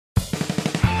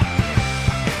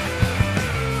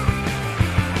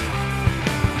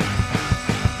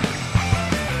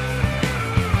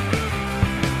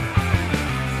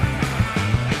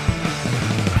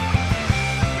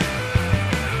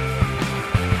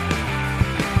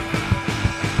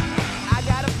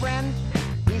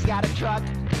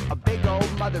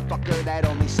motherfucker that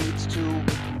only sleeps two.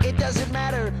 It doesn't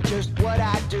matter just what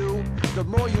I do. The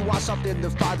more you want something, the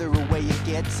farther away it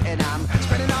gets. And I'm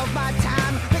spending all my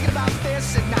time thinking about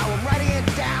this, and now I'm writing it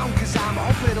down, cause I'm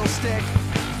hoping it'll stick.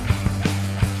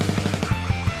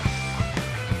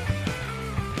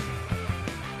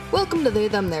 Welcome to They,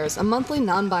 Them, Theirs, a monthly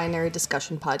non-binary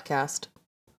discussion podcast.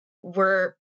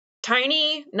 We're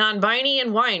tiny, non-binary,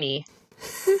 and whiny.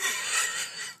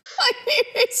 My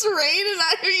name is Rain, and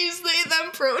I use they,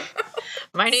 them pronouns.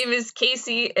 My name is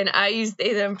Casey, and I use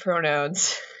they, them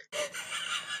pronouns.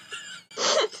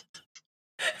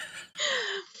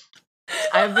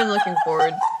 I've been looking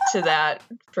forward to that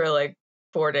for like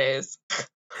 4 days.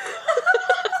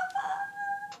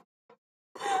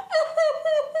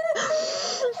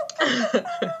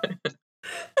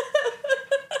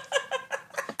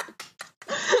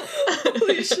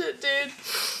 Holy shit, dude.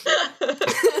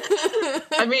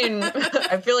 I mean,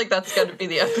 I feel like that's going to be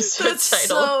the episode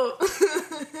title.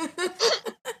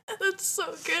 That's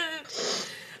so good.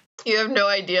 You have no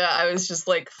idea. I was just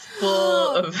like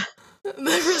full of the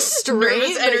restraint,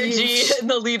 nervous energy in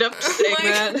the lead up to saying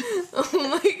that.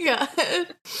 Oh my god.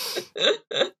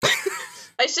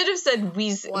 I should have said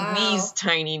we's Wow.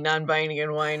 tiny, non-binary,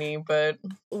 and whiny, but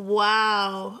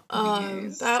Wow.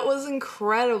 We's. That was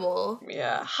incredible.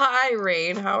 yeah. Hi,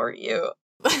 Rain. How are you?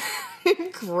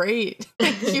 Great.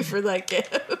 Thank you for that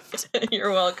gift.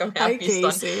 You're welcome. Hi, Happy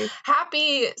Casey.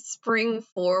 Happy spring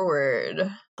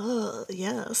forward.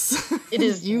 Yes. It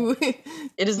is. You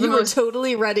It is the you were most.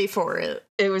 totally ready for it.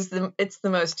 It's the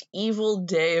most evil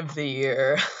day of the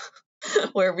year,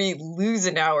 where we lose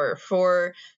an hour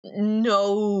for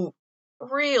no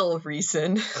real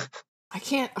reason. I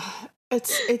can't.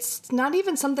 It's not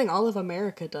even something all of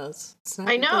America does. It's not,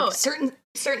 I know. like,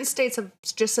 certain states have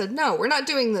just said no. We're not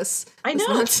doing this. I this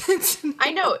know. Nonsense.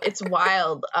 I know, it's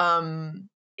wild.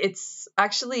 It's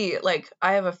actually like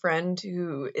I have a friend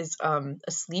who is a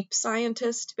sleep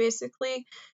scientist basically,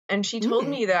 and she told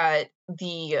me that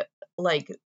the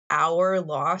like hour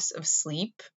loss of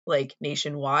sleep like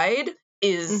nationwide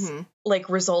is like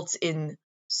results in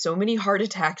so many heart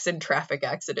attacks and traffic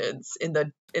accidents in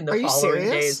the Are you following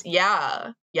serious? days.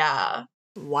 Yeah.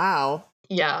 Wow.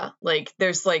 Yeah, like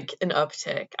there's like an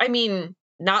uptick. I mean,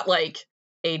 not like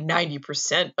a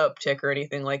 90% uptick or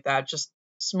anything like that, just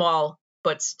small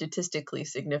but statistically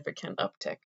significant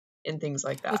uptick in things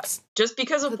like that. That's just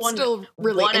because of one still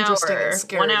really 1 interesting hour, and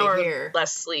scary 1 hour to hear.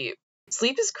 less sleep.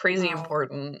 Sleep is crazy Wow.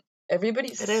 important.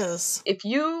 Everybody's It is. If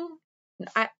you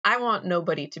I want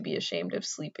nobody to be ashamed of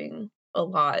sleeping a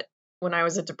lot. When I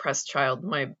was a depressed child,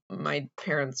 my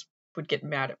parents would get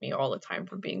mad at me all the time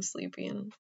for being sleepy,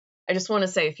 and I just want to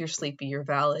say, if you're sleepy, you're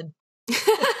valid.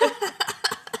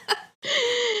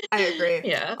 I agree.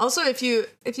 Yeah. Also, if you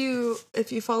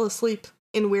fall asleep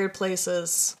in weird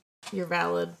places, you're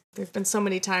valid. There've been so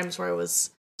many times where I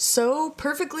was so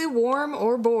perfectly warm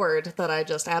or bored that I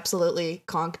just absolutely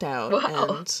conked out.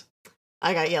 Wow. And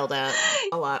I got yelled at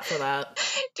a lot for that.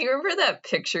 Do you remember that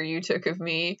picture you took of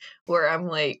me where I'm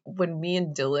like, when me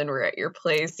and Dylan were at your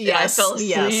place, and I Yes, fell asleep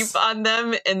yes. on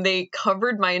them and they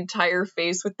covered my entire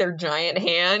face with their giant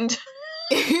hand?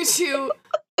 You two,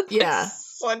 yeah.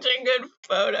 Such a good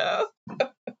photo.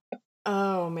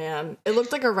 Oh man, it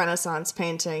looked like a Renaissance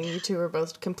painting. You two were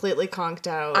both completely conked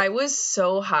out. I was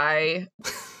so high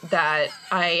that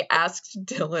I asked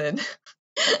Dylan.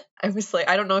 I was like,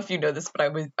 I don't know if you know this,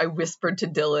 but I whispered to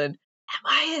Dylan,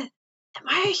 Am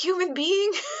I a human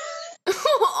being?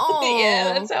 Oh,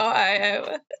 Yeah, that's how I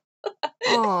was.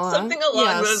 Aw, Something along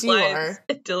yes, those you lines. are.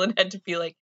 And Dylan had to be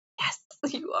like, yes,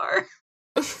 you are.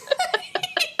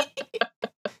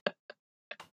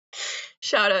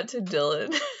 Shout out to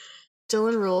Dylan.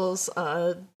 Dylan rules.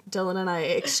 Dylan and I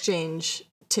exchange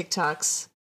TikToks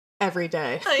every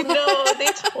day. I know,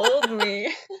 they told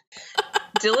me.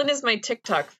 Dylan is my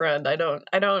TikTok friend.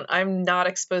 I'm not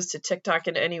exposed to TikTok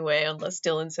in any way unless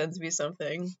Dylan sends me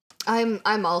something.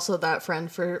 I'm also that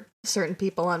friend for certain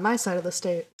people on my side of the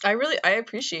state. I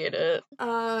appreciate it.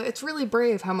 It's really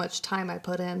brave how much time I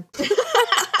put in.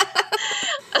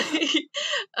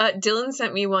 Dylan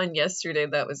sent me one yesterday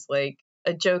that was like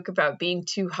a joke about being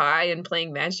too high and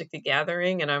playing Magic the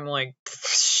Gathering, and I'm like,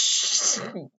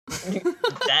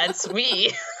 that's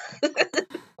me.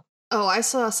 Oh, I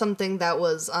saw something that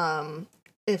was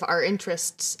if our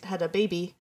interests had a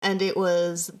baby, and it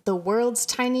was the world's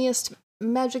tiniest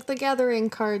Magic the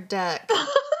Gathering card deck.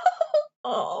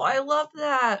 Oh, I love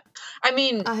that. I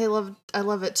mean, I love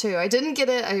it too. I didn't get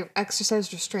it. I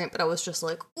exercised restraint, but I was just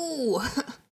like, ooh,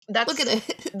 look at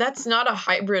it. That's not a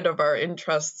hybrid of our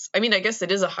interests. I mean, I guess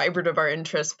it is a hybrid of our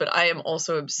interests, but I am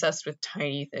also obsessed with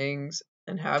tiny things.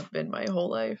 and have been my whole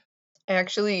life. I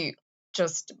actually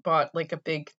just bought like a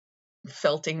big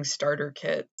felting starter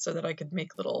kit so that I could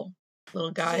make little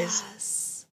guys.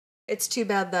 Yes. It's too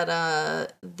bad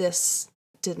that this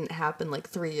didn't happen like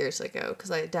 3 years ago,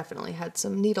 because I definitely had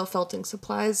some needle felting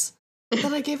supplies that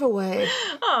I gave away.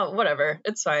 Oh, whatever.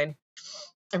 It's fine.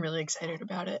 I'm really excited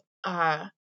about it.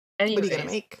 Anyways, What are you gonna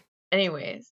make?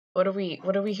 Anyways, what are we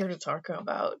here to talk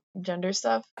about? Gender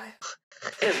stuff?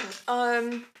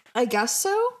 I guess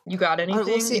so. You got anything?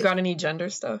 we'll see. You got any gender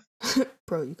stuff?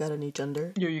 Bro, you got any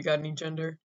gender? Yeah, you got any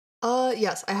gender?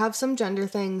 Yes, I have some gender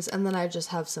things, and then I just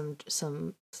have some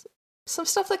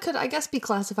stuff that could, I guess, be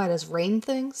classified as rain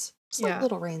things. Just like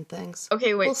little rain things.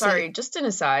 Okay, wait, We'll sorry. see. Just an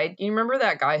aside. You remember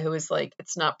that guy who was like,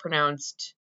 it's not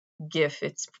pronounced GIF,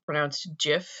 it's pronounced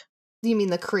GIF? You mean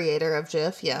the creator of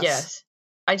GIF? Yes. Yes.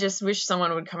 I just wish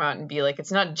someone would come out and be like,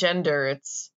 it's not gender,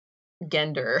 it's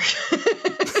gender.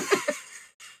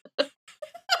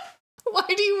 Why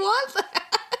do you want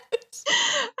that?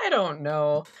 I don't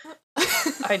know.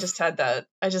 I just had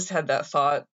that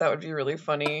thought. That would be really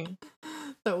funny.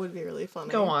 That would be really funny.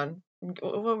 Go on.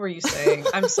 What were you saying?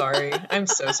 I'm sorry. I'm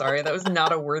so sorry. That was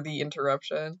not a worthy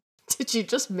interruption. Did you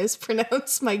just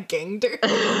mispronounce my gangder?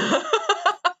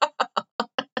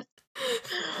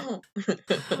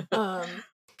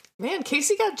 Man,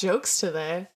 Casey got jokes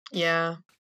today. Yeah.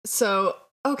 So,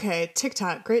 okay,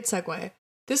 TikTok, great segue.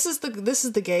 This is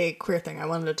the gay queer thing I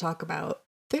wanted to talk about.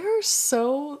 There are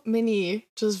so many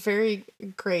just very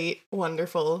great,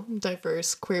 wonderful,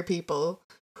 diverse queer people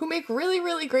who make really,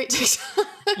 really great TikToks.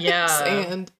 Yeah.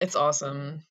 And it's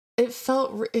awesome. It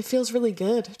feels really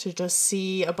good to just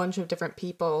see a bunch of different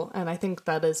people, and I think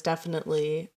that is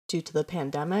definitely due to the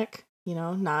pandemic, you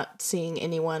know, not seeing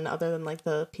anyone other than like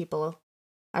the people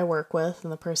I work with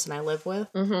and the person I live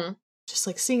with. Mm-hmm. Just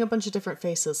like seeing a bunch of different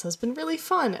faces has been really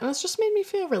fun, and it's just made me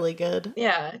feel really good.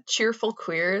 Yeah, cheerful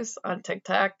queers on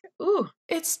TikTok. Ooh.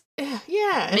 It's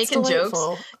making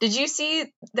delightful. Jokes. Did you see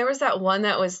there was that one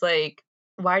that was like,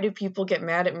 why do people get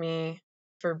mad at me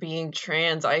for being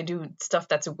trans? I do stuff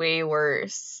that's way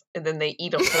worse. And then they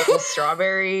eat a whole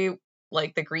strawberry,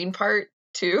 like the green part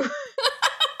too.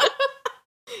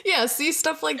 Yeah, see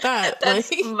stuff like that.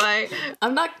 That's like, my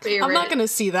I'm not favorite. gonna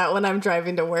see that when I'm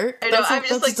driving to work. I know, I'm just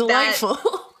that's like delightful.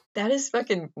 That is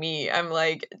fucking me. I'm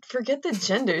like, forget the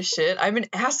gender shit. I'm an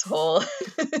asshole.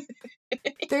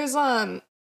 There's do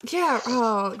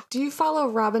you follow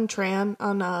Robin Tran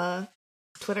on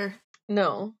Twitter?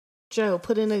 No. Joe,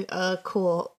 put in a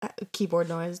cool keyboard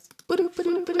noise.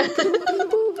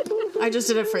 I just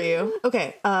did it for you.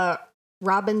 Okay,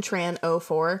 Robin Tran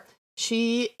 04.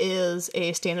 She is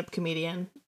a stand-up comedian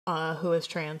who is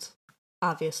trans,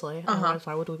 obviously. Otherwise,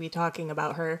 why would we be talking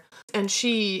about her? And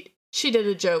she did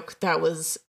a joke that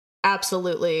was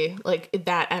absolutely like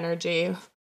that energy,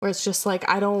 where it's just like,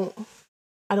 I don't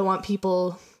want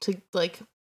people to like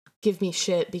give me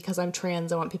shit because I'm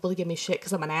trans. I want people to give me shit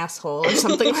because I'm an asshole or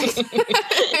something like that.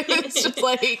 It's just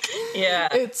like, yeah,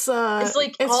 it's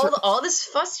like all this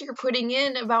fuss you're putting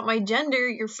in about my gender,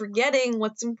 you're forgetting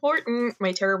what's important,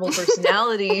 my terrible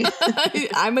personality.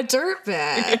 I'm a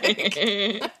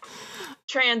dirtbag.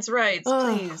 Trans rights,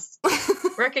 please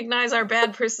recognize our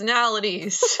bad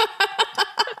personalities.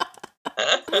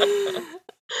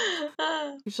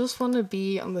 You just want to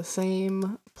be on the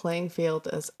same playing field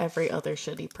as every other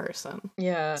shitty person.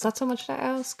 Yeah. Is that so much to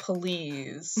ask?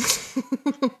 Please.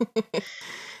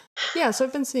 Yeah, so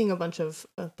I've been seeing a bunch of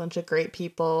great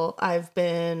people. I've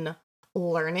been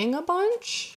learning a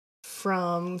bunch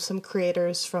from some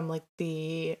creators from like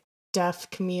the deaf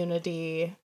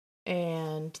community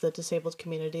and the disabled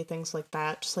community, things like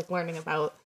that. Just like learning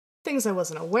about things I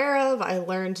wasn't aware of. I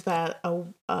learned that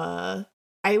I'm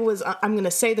going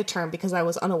to say the term because I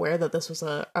was unaware that this was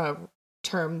a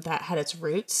term that had its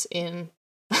roots in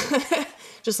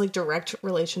just like direct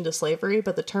relation to slavery,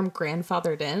 but the term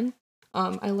grandfathered in,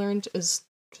 I learned is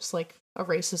just like a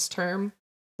racist term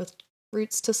with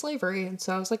roots to slavery. And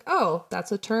so I was like, oh,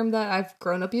 that's a term that I've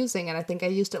grown up using, and I think I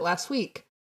used it last week.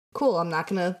 Cool, I'm not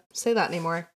going to say that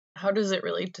anymore. How does it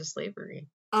relate to slavery?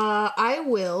 I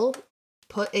will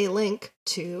put a link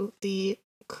to the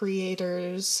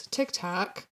creators'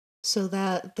 TikTok so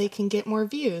that they can get more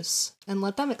views and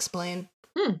let them explain.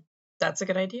 That's a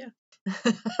good idea.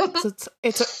 So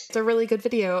it's a really good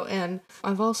video, and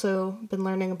I've also been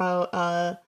learning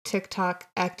about TikTok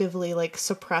actively like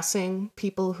suppressing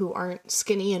people who aren't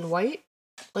skinny and white,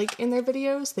 like in their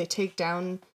videos. They take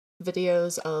down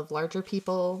videos of larger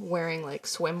people wearing like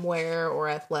swimwear or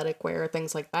athletic wear,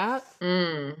 things like that.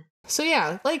 So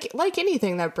yeah, like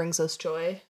anything that brings us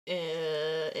joy,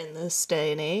 in this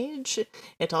day and age,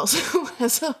 it also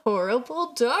has a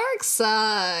horrible dark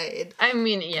side. I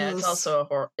mean, yeah, it's 'Cause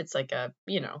also it's like a,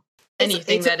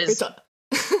 anything that is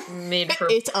made for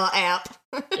it's a app.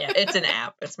 yeah, it's an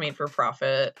app. It's made for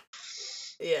profit.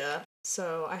 Yeah.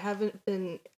 So I haven't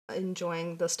been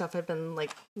enjoying the stuff I've been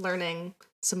like learning,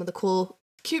 some of the cool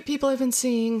cute people I've been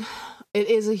seeing. It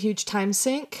is a huge time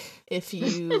sink if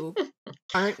you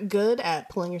aren't good at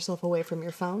pulling yourself away from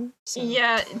your phone. So.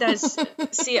 Yeah, that's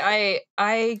see,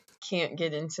 I can't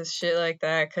get into shit like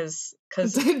that because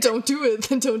don't do it.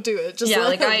 Then don't do it. Just yeah,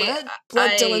 let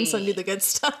Dylan I send you the good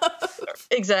stuff.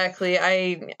 exactly.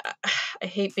 I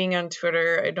hate being on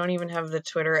Twitter. I don't even have the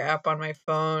Twitter app on my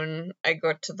phone. I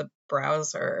go to the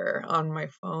browser on my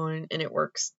phone and it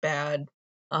works bad.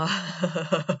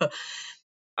 I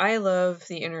love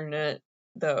the internet,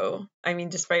 though. I mean,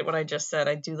 despite what I just said,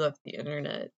 I do love the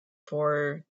internet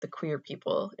for the queer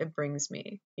people it brings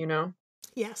me,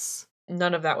 Yes.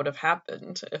 None of that would have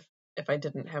happened if I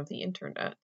didn't have the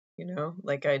internet,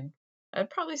 Like I'd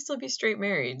probably still be straight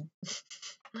married.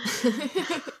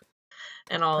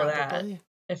 And all of that.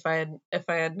 If I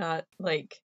had not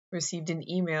like received an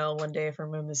email one day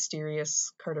from a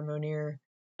mysterious Cardamonier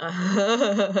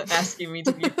asking me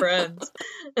to be friends.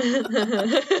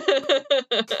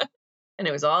 And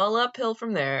it was all uphill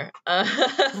from there.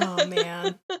 Oh,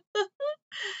 man.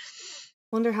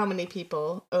 Wonder how many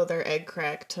people owe their egg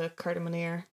crack to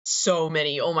Cardamonier. So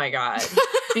many. Oh my god.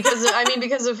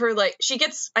 Because of her, like, she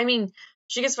gets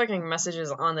fucking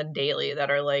messages on the daily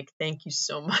that are like, thank you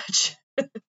so much.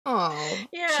 Oh,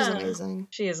 yeah. She's amazing.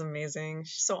 She is amazing.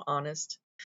 She's so honest.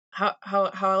 How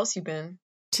else you been?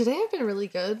 Today I've been really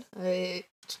good.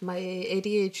 My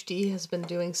ADHD has been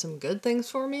doing some good things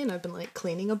for me, and I've been like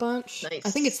cleaning a bunch. Nice. I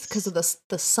think it's because of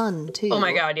the sun too. Oh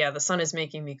my god, yeah, the sun is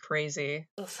making me crazy.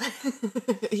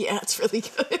 Yeah, it's really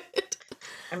good.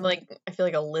 I feel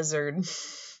like a lizard.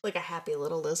 Like a happy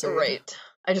little lizard. Right.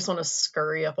 I just want to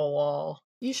scurry up a wall.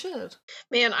 You should.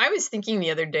 Man, I was thinking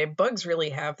the other day, bugs really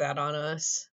have that on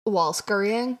us. Wall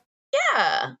scurrying?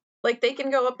 Yeah. Like, they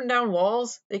can go up and down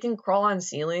walls. They can crawl on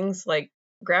ceilings. Like,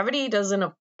 gravity doesn't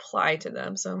apply to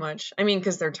them so much. I mean,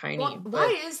 because they're tiny.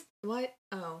 Why?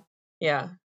 Oh. Yeah.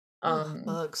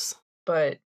 Bugs.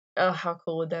 But, how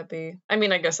cool would that be? I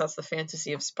mean, I guess that's the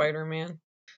fantasy of Spider-Man.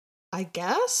 I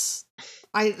guess.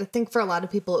 I think for a lot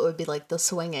of people it would be like the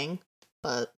swinging,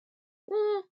 but...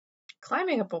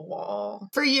 climbing up a wall.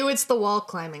 For you, it's the wall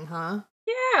climbing, huh?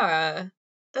 Yeah.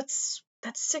 That's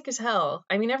sick as hell.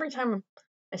 I mean, every time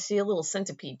I see a little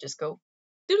centipede just go,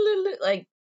 like,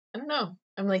 I don't know.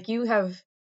 I'm like,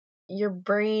 your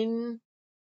brain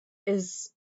is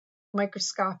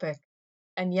microscopic,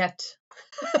 and yet,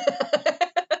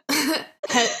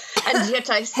 and yet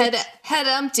I sit head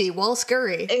empty, wall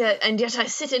scurry, and yet I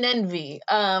sit in envy.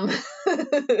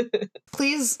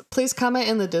 Please comment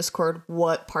in the Discord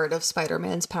what part of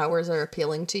Spider-Man's powers are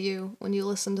appealing to you when you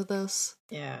listen to this.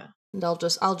 Yeah. And I'll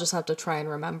just have to try and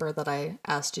remember that I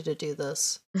asked you to do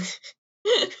this.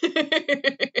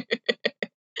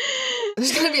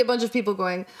 There's going to be a bunch of people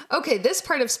going, okay, this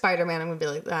part of Spider-Man, I'm going to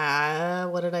be like,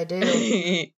 what did I do?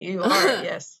 You are,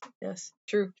 yes.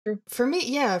 True. For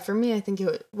me, I think it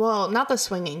would, well, not the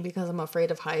swinging because I'm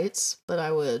afraid of heights, but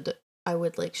I would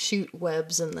like shoot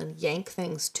webs and then yank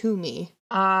things to me.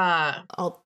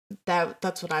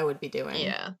 That's what I would be doing.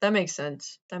 Yeah, that makes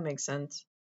sense.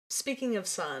 Speaking of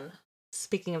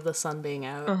the sun being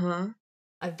out,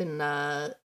 I've been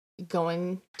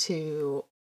going to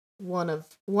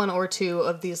one or two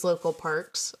of these local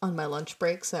parks on my lunch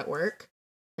breaks at work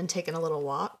and taking a little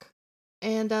walk.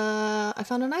 And I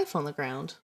found a knife on the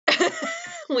ground.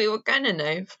 Wait, what kind of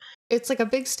knife? It's like a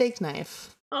big steak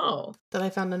knife. Oh. That I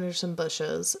found under some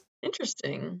bushes.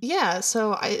 Interesting. Yeah,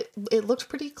 so it looked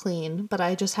pretty clean, but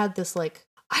I just had this like,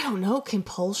 I don't know,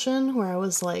 compulsion where I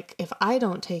was like, if I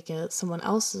don't take it, someone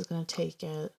else is going to take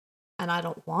it. And I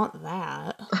don't want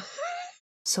that.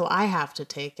 So I have to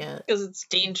take it. Because it's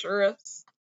dangerous.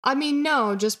 I mean,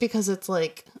 no, just because it's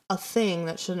like a thing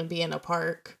that shouldn't be in a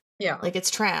park. Yeah. Like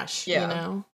it's trash, you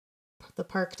know? The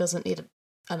park doesn't need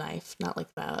a knife, not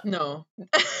like that. No.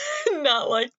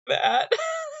 Not like that.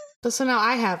 But so now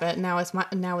I have it. Now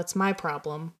it's my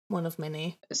problem, one of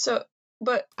many. So,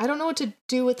 but I don't know what to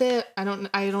do with it. I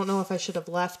don't know if I should have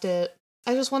left it.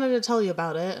 I just wanted to tell you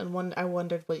about it, and I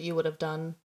wondered what you would have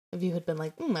done if you had been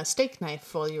like, a steak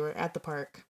knife while you were at the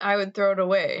park. I would throw it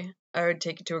away. I would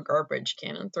take it to a garbage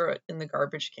can and throw it in the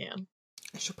garbage can.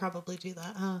 I should probably do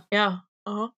that, huh? Yeah.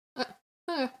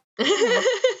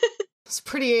 It's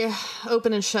pretty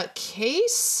open and shut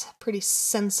case. Pretty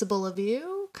sensible of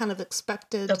you. kind of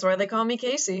expected. That's why they call me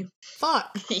Casey.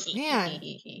 Fuck, man.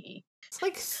 It's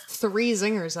like 3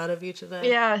 zingers out of you today.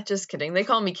 Yeah, just kidding. They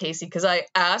call me Casey because I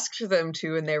asked them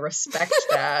to, and they respect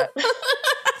that.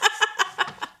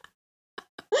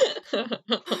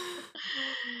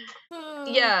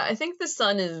 Yeah, I think the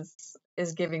sun is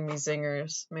giving me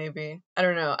zingers, maybe. I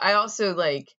don't know. I also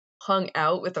hung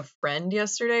out with a friend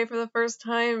yesterday for the first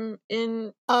time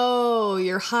in Oh,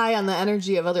 you're high on the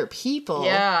energy of other people.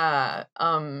 Yeah.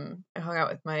 I hung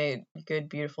out with my good,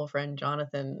 beautiful friend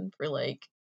Jonathan for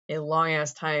a long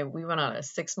ass time. We went on a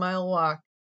 6-mile walk,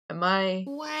 and my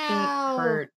feet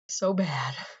hurt so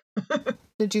bad.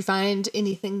 Did you find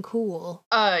anything cool?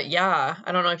 Yeah.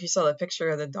 I don't know if you saw the picture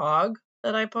of the dog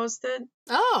that I posted.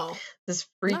 Oh. This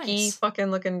freaky fucking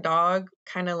looking dog,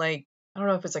 kind of I don't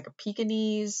know if it's a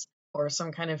Pekingese or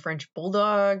some kind of French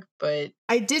bulldog, but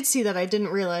I did see that. I didn't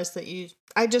realize that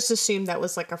I just assumed that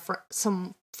was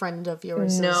some friend of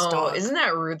yours' dog. No, isn't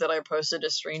that rude that I posted a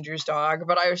stranger's dog?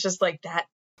 But I was just like, that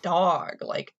dog.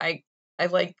 I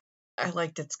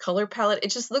liked its color palette. It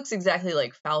just looks exactly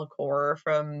like Falcor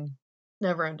from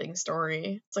Neverending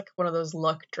Story. It's one of those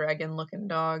luck dragon looking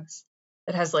dogs.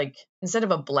 It has instead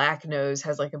of a black nose,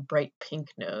 has a bright pink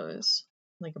nose,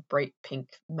 a bright pink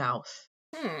mouth.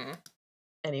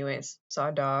 Anyways, saw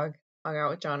a dog, hung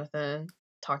out with Jonathan,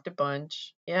 talked a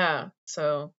bunch. Yeah,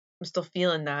 so I'm still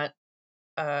feeling that.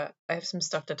 I have some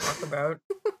stuff to talk about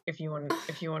if you want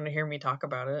to hear me talk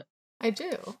about it. I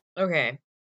do. Okay.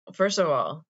 First of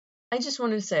all, I just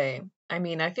want to say, I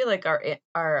mean, I feel like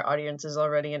our audience is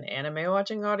already an anime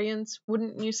watching audience,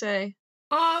 wouldn't you say?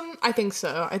 I think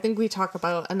so. I think we talk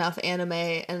about enough anime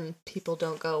and people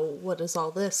don't go, what is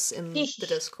all this in the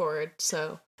Discord?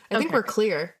 So I think we're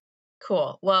clear.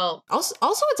 Cool. Well,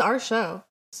 also it's our show.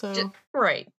 So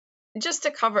right. Just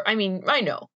to cover, I mean, I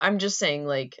know. I'm just saying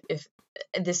if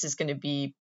this is going to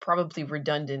be probably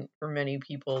redundant for many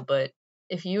people, but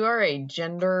if you are a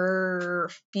gender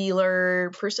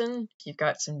feeler person, if you've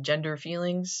got some gender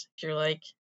feelings, if you're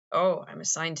oh, I'm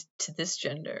assigned to this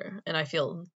gender and I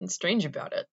feel strange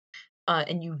about it,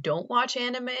 and you don't watch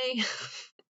anime,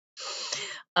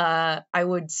 I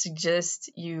would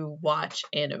suggest you watch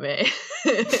anime.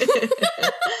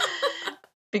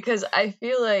 Because I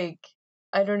feel I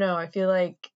don't know, I feel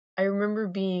I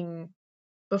remember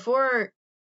before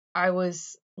I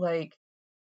was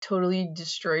totally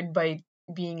destroyed by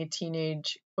being a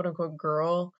teenage quote unquote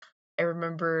girl, I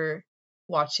remember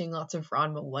watching lots of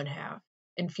Ranma One Half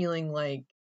and feeling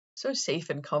so safe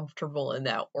and comfortable in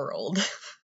that world.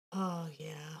 Oh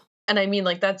yeah. And I mean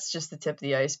that's just the tip of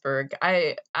the iceberg.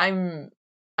 I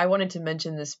wanted to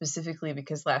mention this specifically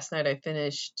because last night I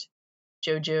finished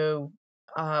JoJo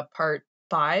part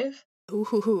 5.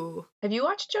 Ooh. Have you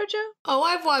watched JoJo? Oh,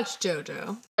 I've watched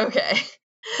JoJo. Okay.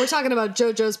 We're talking about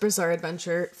JoJo's Bizarre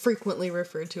Adventure, frequently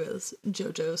referred to as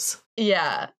JoJo's.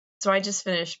 Yeah. So I just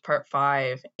finished part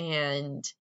 5, and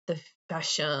the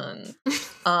fashion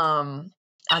on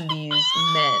these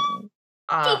men.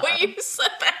 The way you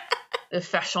said that. The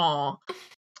fashion.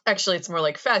 Actually, it's more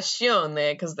like fashion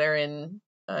because they're in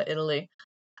Italy.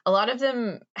 A lot of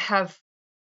them have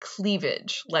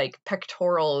cleavage,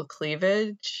 pectoral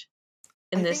cleavage,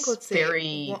 in this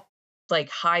very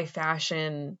high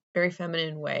fashion, very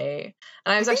feminine way.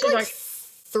 And I was actually talking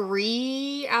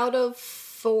 3 out of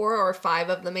 4 or 5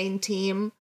 of the main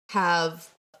team have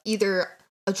either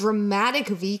a dramatic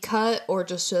V cut or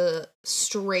just a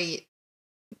straight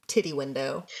titty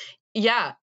window.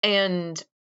 Yeah, and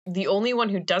the only one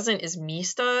who doesn't is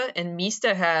Mista, and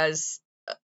Mista has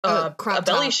a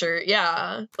belly shirt.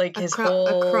 Yeah, his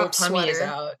whole tummy is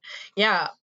out. Yeah,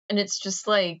 and it's just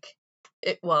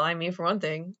well, I mean, for one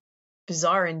thing,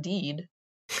 bizarre indeed.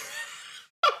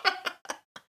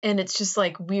 And it's just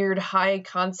weird high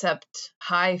concept,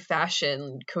 high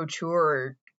fashion,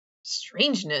 couture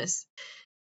strangeness.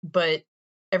 But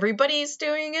everybody's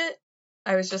doing it.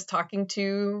 I was just talking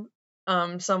to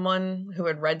someone who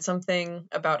had read something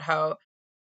about how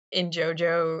in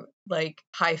JoJo,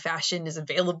 high fashion is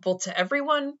available to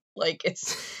everyone.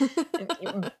 It's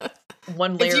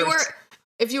one layer.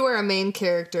 If you were a main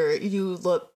character, you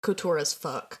look couture as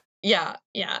fuck. Yeah,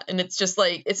 and it's just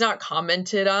it's not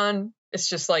commented on. It's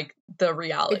just the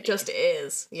reality. It just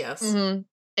is, yes. Mm-hmm.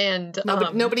 And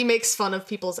nobody makes fun of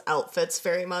people's outfits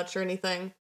very much or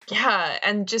anything. Yeah,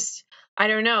 and just I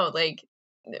don't know,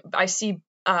 I see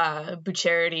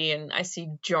Bucciarati and I see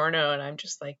Giorno and I'm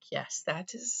just yes,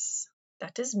 that is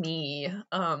me.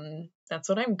 That's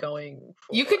what I'm going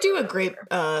for. You could do a great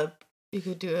Bucciarati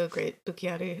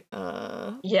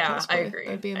yeah, cosplay. I agree.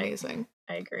 That'd be amazing.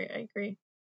 I agree. That'd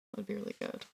be really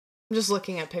good. I'm just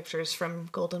looking at pictures from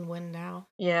Golden Wind now.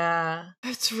 Yeah.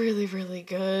 It's really, really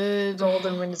good.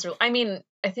 Golden Wind is really, I mean,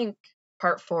 I think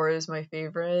part 4 is my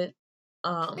favorite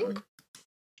of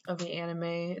the anime.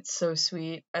 It's so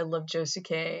sweet. I love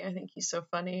Josuke. I think he's so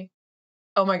funny.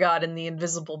 Oh my god, and the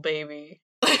invisible baby.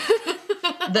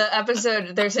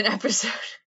 There's an episode.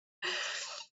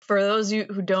 For those of you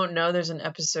who don't know, there's an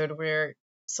episode where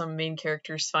some main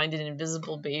characters find an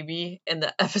invisible baby, and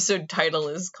the episode title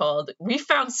is called "We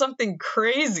Found Something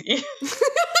Crazy."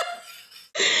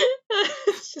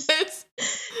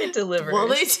 It delivers. Well,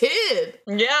 they did.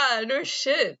 Yeah, no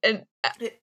shit. And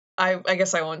I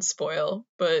guess I won't spoil,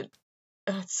 but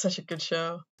it's such a good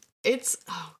show. It's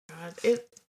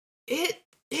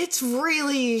it's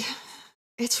really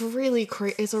it's a really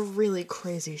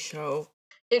crazy show.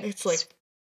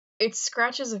 It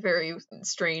scratches a very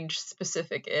strange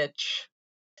specific itch.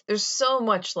 There's so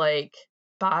much like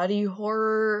body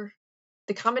horror.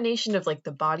 The combination of like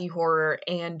the body horror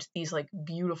and these like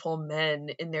beautiful men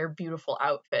in their beautiful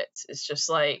outfits is just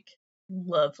like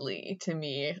lovely to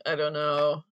me. I don't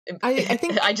know. I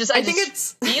think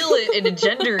it's feel it in a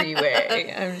gendery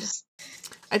way.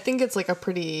 I think it's like a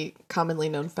pretty commonly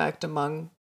known fact among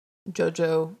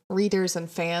JoJo readers and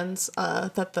fans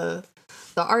that the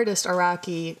artist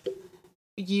Araki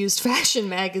used fashion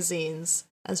magazines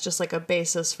as just like a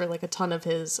basis for like a ton of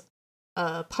his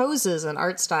poses and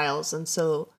art styles, and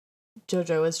so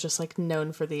JoJo is just like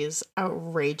known for these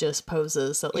outrageous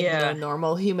poses that like no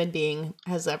normal human being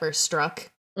has ever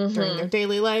struck during their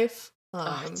daily life.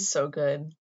 It's so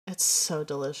good. It's so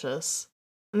delicious.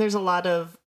 And there's a lot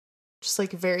of just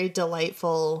like very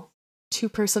delightful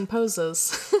 2-person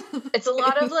poses. It's a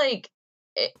lot of like,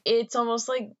 it's almost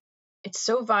like it's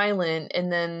so violent,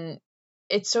 and then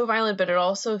it's so violent, but it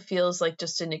also feels like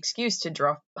just an excuse to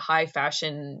draw high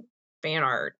fashion fan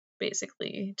art,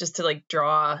 basically, just to like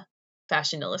draw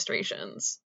fashion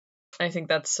illustrations. I think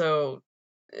that's so,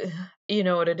 you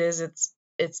know what it is? It's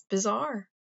bizarre.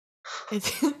 It's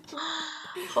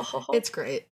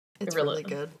great. It's really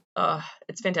good.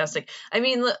 It's fantastic. I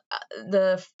mean,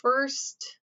 the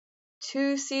first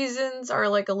 2 seasons are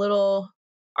like the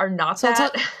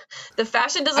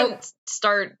fashion doesn't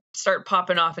start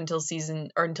popping off until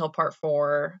part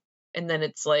 4, and then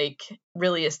it's like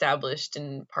really established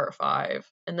in part 5,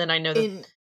 and then I know that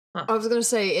I was gonna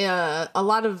say a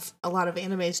lot of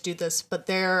animes do this, but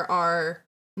there are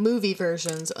movie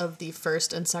versions of the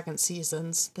first and second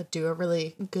seasons that do a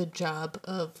really good job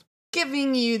of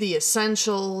giving you the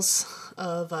essentials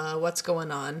of what's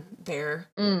going on there.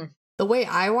 The way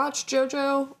I watched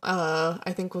JoJo,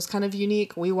 I think was kind of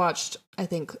unique. We watched, I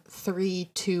think, 3,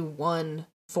 2, 1,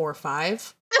 4,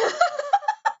 5.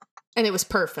 And it was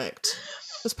perfect.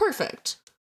 It was perfect.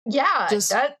 Yeah.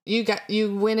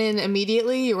 You went in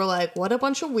immediately, you were like, what a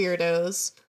bunch of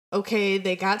weirdos. Okay,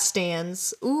 they got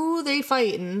stands. Ooh, they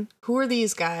fighting. Who are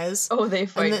these guys? Oh, they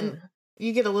fighting. And then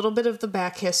you get a little bit of the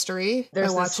back history.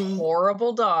 There's this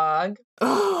horrible dog.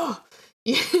 Oh,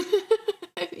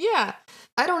 yeah.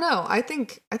 I don't know. I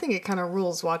think it kind of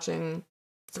rules watching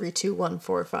 3, 2, 1,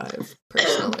 4, 5.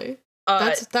 Personally,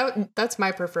 that's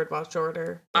my preferred watch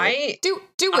order.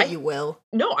 Do what you will.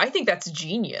 No, I think that's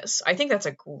genius. I think that's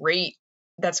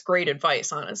great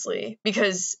advice, honestly,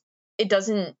 because it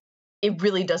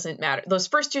really doesn't matter. Those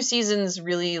first 2 seasons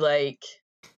really like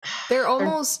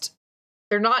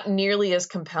they're not nearly as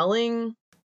compelling.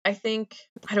 I think.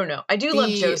 I don't know. I do love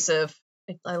Joseph.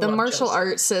 The martial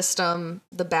art system,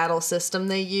 the battle system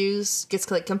they use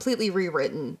gets like completely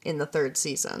rewritten in the 3rd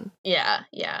season. Yeah.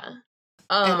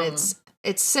 And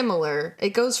it's similar. It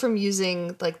goes from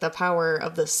using like the power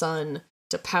of the sun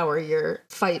to power your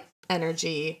fight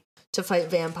energy to fight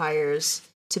vampires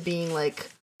to being like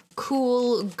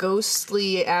cool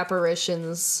ghostly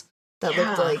apparitions that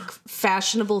look like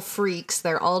fashionable freaks.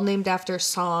 They're all named after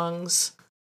songs.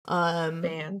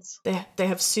 Bands. They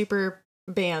have super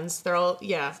bands. They're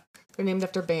named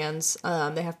after bands.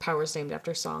 They have powers named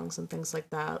after songs and things like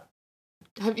that.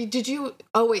 You've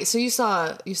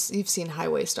seen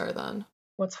Highway Star then?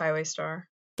 What's Highway Star?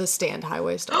 The Stand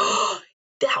Highway Star.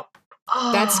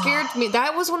 That scared me.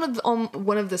 That was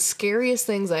one of the scariest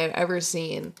things I've ever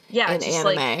seen in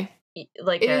anime.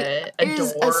 Like a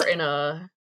door in a...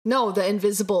 No, the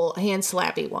invisible hand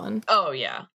slappy one. Oh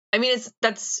yeah. I mean it's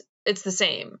the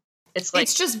same. It's like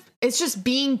it's just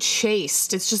being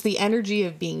chased. It's just the energy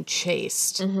of being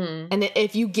chased. Mm-hmm. And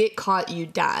if you get caught, you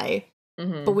die.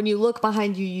 Mm-hmm. But when you look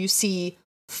behind you, you see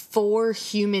 4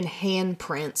 human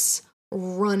handprints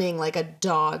running like a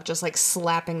dog, just like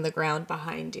slapping the ground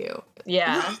behind you.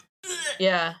 Yeah.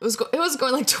 Yeah. It was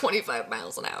going like 25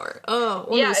 miles an hour. Oh,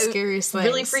 one Yeah, of the it was scariest things.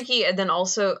 really freaky. And then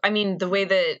also, I mean, the way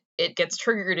that it gets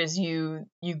triggered is you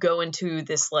go into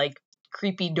this like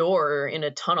creepy door in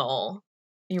a tunnel.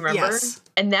 You remember? Yes.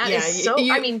 And that is so.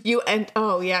 I mean,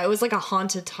 it was like a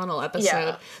haunted tunnel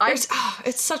episode. Yeah,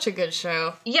 It's such a good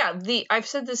show. yeah. I've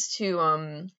said this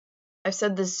to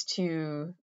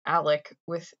Alec,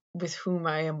 with whom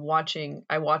I am watching.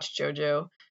 I watched JoJo.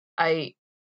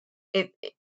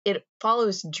 It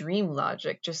follows dream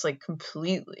logic, just like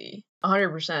completely,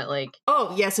 100%. Like,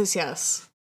 Oh, yes.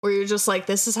 Where you're just like,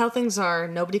 this is how things are.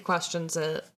 Nobody questions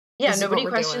it. yeah, This is what nobody we're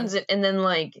questions doing. it. And then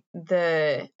like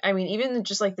even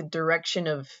just like the direction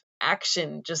of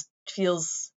action just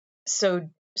feels so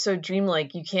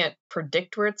dreamlike. You can't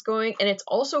predict where it's going, and it's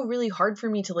also really hard for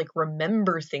me to like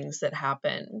remember things that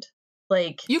happened.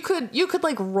 Like, You could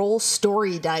like roll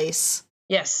story dice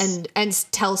yes, and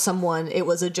tell someone it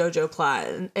was a JoJo plot.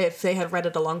 And if they had read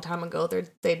it a long time ago,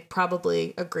 they'd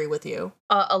probably agree with you.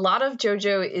 a lot of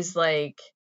JoJo is like,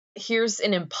 here's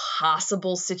an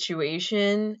impossible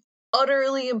situation,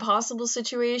 utterly impossible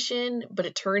situation, but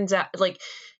it turns out like,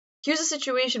 here's a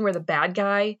situation where the bad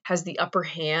guy has the upper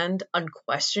hand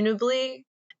unquestionably,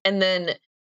 and then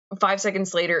 5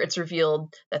 seconds later it's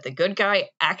revealed that the good guy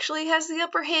actually has the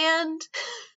upper hand.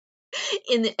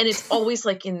 And it's always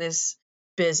like in this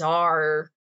bizarre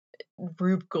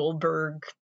Rube Goldberg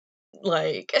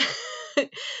like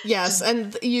Yes,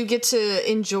 and you get to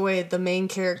enjoy the main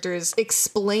characters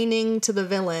explaining to the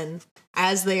villain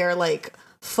as they are like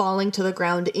falling to the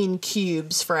ground in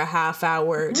cubes for a half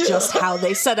hour just how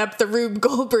they set up the Rube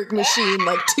Goldberg machine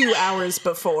like 2 hours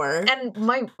before. And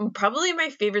probably my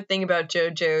favorite thing about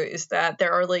JoJo is that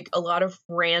there are like a lot of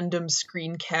random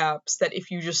screen caps that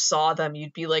if you just saw them,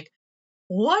 you'd be like,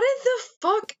 what in the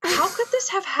fuck? How could this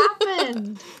have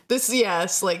happened? This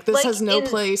Like, has no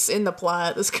place in the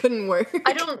plot. This couldn't work.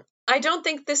 I don't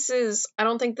think this is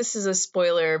a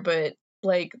spoiler, but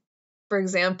like, for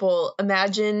example,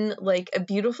 imagine like a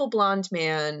beautiful blonde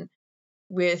man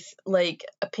with like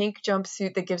a pink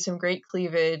jumpsuit that gives him great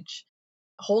cleavage,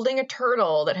 holding a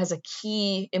turtle that has a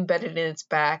key embedded in its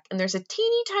back, and there's a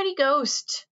teeny tiny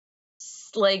ghost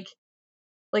like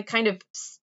kind of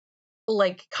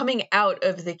like coming out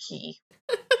of the key,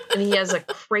 and he has a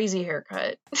crazy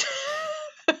haircut.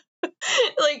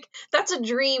 Like, that's a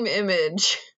dream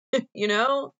image, you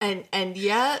know? And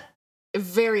yet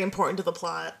very important to the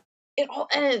plot.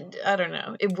 I don't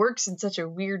know. It works in such a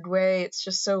weird way. It's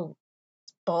just so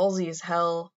ballsy as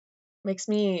hell. It just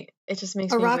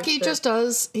makes me Araki wish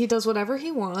that... does whatever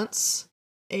he wants,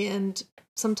 and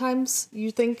sometimes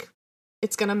you think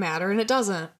it's gonna matter and it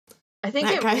doesn't. I think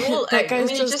that guy's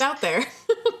just out there.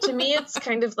 To me, it's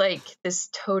kind of like this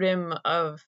totem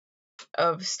of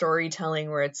storytelling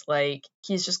where it's like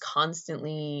he's just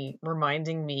constantly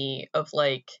reminding me of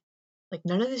like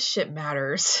none of this shit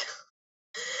matters.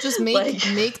 Just make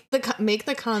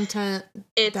the content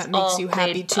that makes you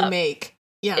happy to make.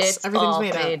 Yes, everything's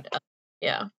made up.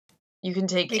 Yeah. You can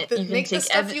take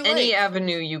any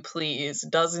avenue you please.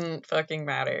 Doesn't fucking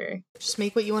matter. Just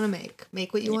make what you want to make.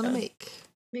 Make what you want to make.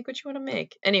 Make what you want to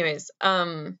make. Anyways,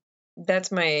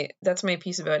 that's my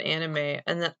piece about anime,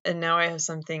 and now I have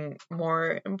something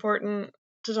more important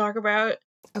to talk about.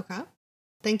 Okay.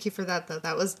 Thank you for that, though.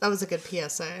 That was a good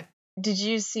PSA. Did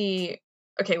you see...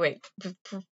 Okay, wait.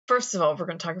 First of all, we're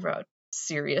going to talk about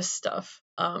serious stuff.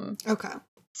 Okay.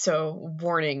 So,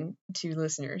 warning to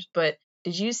listeners, but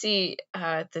did you see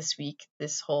this week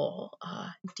this whole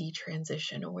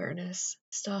detransition awareness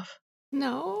stuff?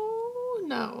 No.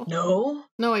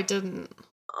 No, I didn't.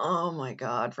 Oh my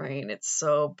god, Rain, it's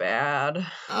so bad.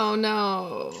 Oh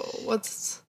no.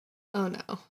 Oh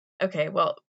no. Okay,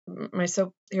 well,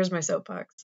 here's my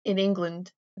soapbox. In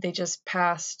England, they just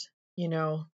passed,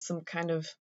 some kind of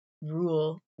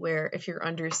rule where if you're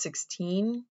under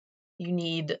 16, you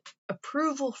need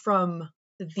approval from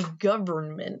the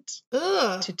government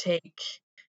to take,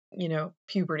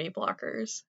 puberty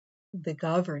blockers. The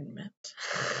government.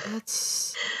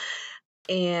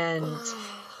 And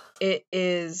it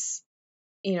is,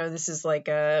 this is like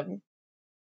a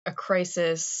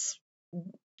crisis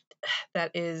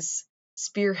that is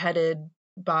spearheaded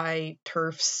by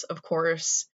TERFs, of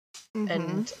course,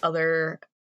 and other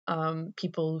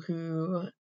people who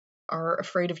are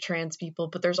afraid of trans people.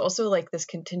 But there's also like this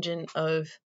contingent of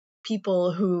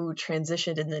people who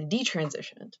transitioned and then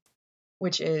detransitioned,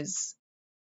 which is,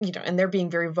 and they're being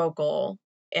very vocal,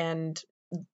 and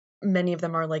many of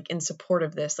them are like in support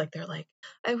of this. Like, they're like,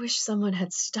 I wish someone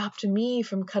had stopped me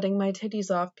from cutting my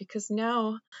titties off because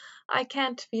now I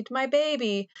can't feed my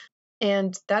baby.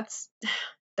 And that's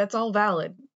that's all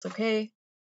valid. It's okay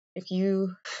if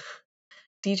you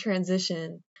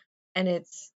detransition, and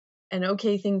it's an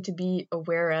okay thing to be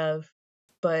aware of,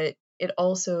 but it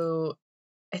also,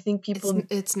 I think people,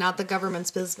 it's not the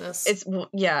government's business. it's,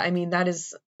 yeah, I mean, that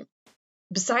is,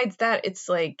 besides that, it's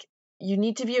like, you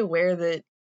need to be aware that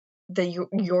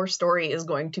your story is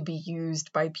going to be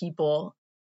used by people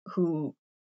who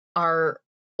are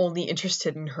only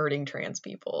interested in hurting trans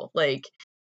people. Like,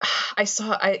 I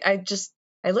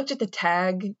looked at the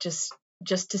tag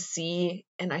just to see,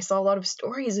 and I saw a lot of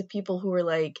stories of people who were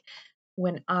like,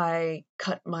 when I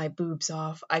cut my boobs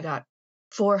off, I got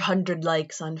 400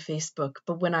 likes on Facebook,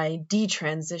 but when I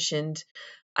detransitioned,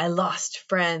 I lost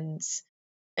friends.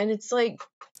 And it's like,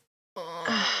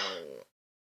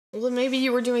 well, maybe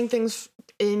you were doing things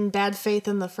in bad faith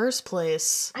in the first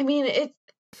place. I mean,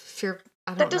 If you're,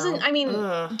 I don't that doesn't, know. I mean,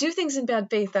 Ugh. do things in bad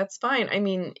faith, that's fine. I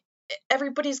mean,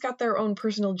 everybody's got their own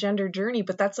personal gender journey,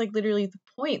 but that's like literally the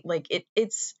point. Like,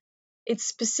 it's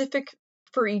specific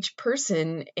for each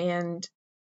person, and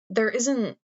there is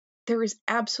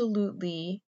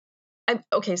absolutely,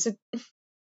 okay, so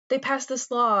they passed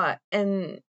this law,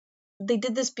 and they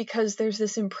did this because there's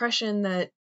this impression that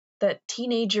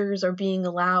teenagers are being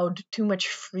allowed too much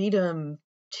freedom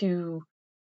to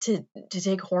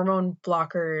take hormone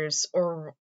blockers,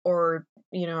 or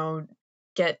you know,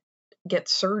 get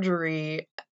surgery,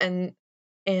 and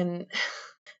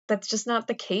that's just not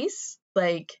the case.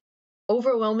 Like,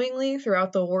 overwhelmingly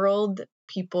throughout the world,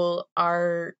 people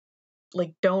are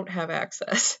like, don't have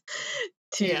access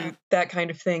to that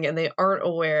kind of thing, and they aren't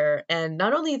aware. And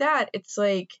not only that, it's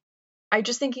like, I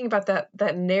just thinking about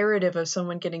that narrative of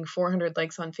someone getting 400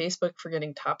 likes on Facebook for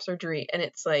getting top surgery, and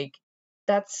it's like,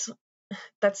 that's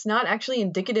not actually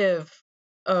indicative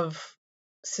of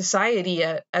society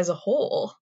as a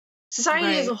whole.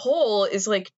 Society as a whole is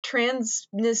like,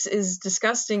 transness is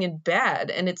disgusting and bad,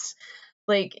 and it's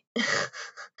like,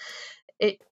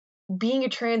 being a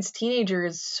trans teenager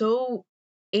is so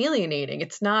alienating.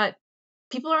 It's not,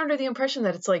 people are under the impression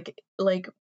that it's like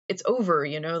it's over,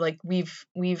 you know, like we've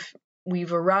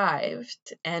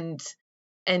arrived, and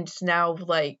now,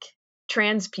 like,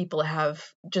 trans people have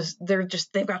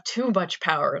they've got too much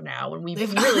power now, and we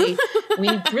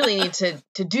really need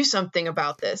to do something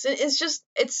about this.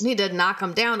 It's need to knock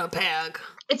them down a peg.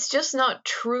 It's just not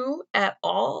true at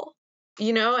all,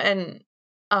 you know. And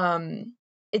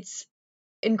it's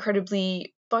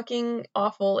incredibly fucking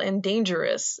awful and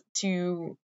dangerous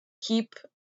to keep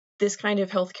this kind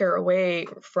of healthcare away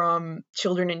from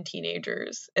children and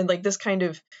teenagers, and like this kind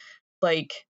of,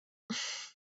 like,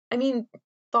 I mean,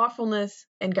 thoughtfulness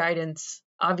and guidance,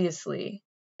 obviously,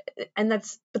 and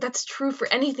that's true for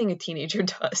anything a teenager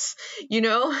does, you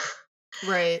know?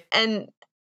 Right. And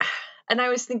I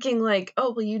was thinking, like,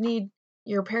 oh, well, you need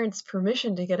your parents'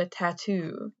 permission to get a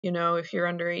tattoo, you know, if you're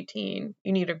under 18.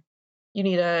 You need a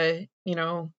you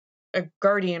know, a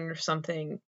guardian or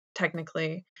something,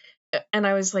 technically. And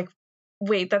I was like,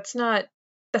 wait, that's not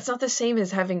the same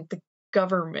as having the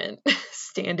government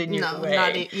stand in your way.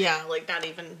 Not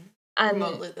even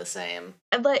remotely the same.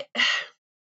 And like,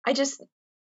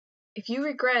 if you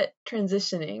regret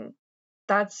transitioning,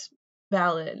 that's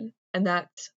valid and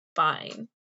that's fine.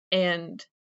 And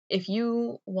if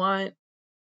you want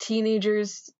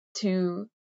teenagers to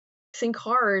think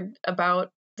hard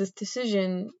about this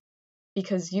decision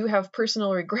because you have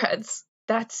personal regrets,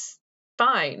 that's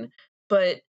fine.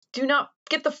 But do not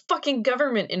get the fucking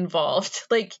government involved.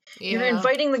 Like, you're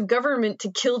inviting the government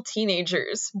to kill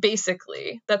teenagers,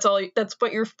 basically. That's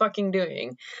what you're fucking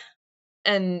doing.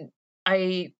 And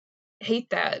I hate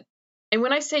that. And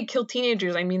when I say kill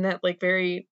teenagers, I mean that, like,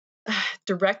 very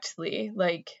directly.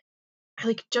 Like,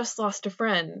 I just lost a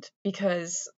friend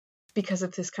because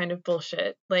of this kind of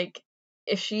bullshit. Like,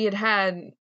 if she'd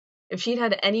had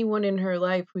anyone in her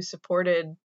life who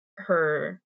supported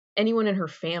her, anyone in her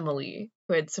family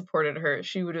who had supported her,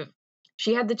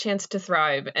 she had the chance to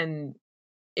thrive, and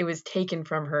it was taken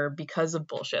from her because of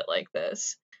bullshit like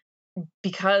this.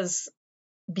 Because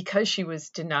she was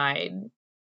denied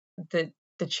the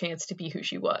chance to be who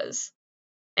she was.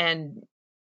 And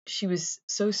she was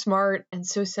so smart and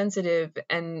so sensitive,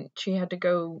 and she had to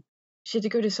go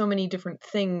to so many different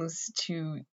things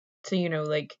to you know,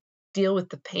 like, deal with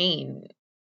the pain.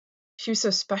 She was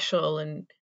so special and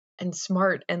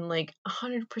smart, and like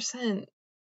 100%,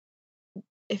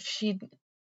 if she,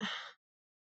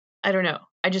 I don't know,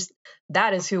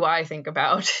 that is who I think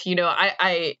about. You know,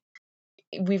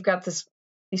 we've got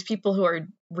these people who are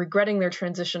regretting their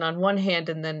transition on one hand,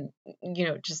 and then, you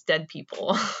know, just dead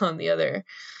people on the other.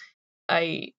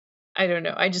 I don't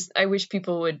know. I wish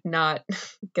people would not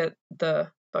get the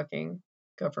fucking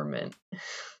government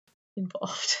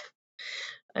involved.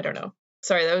 I don't know.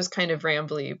 Sorry, that was kind of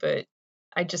rambly, but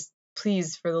I just,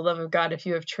 please, for the love of God, if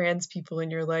you have trans people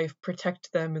in your life,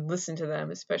 protect them and listen to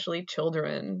them, especially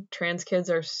children. Trans kids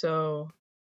are so...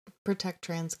 Protect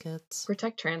trans kids.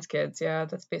 Protect trans kids, yeah,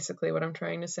 that's basically what I'm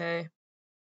trying to say.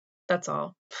 That's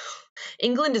all.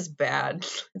 England is bad.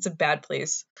 It's a bad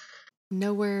place.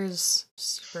 Nowhere's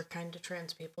super kind to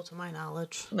trans people, to my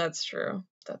knowledge. That's true.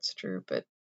 That's true, but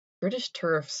British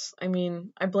TERFs, I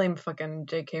mean, I blame fucking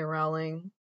J.K.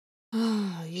 Rowling.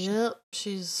 Yep,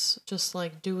 she's just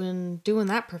like doing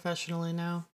that professionally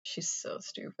now. She's so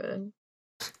stupid.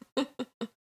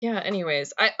 Yeah,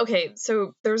 anyways, okay,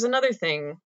 so there's another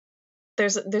thing.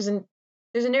 There's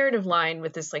a narrative line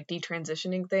with this like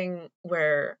detransitioning thing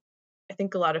where I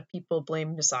think a lot of people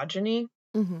blame misogyny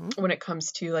when it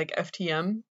comes to like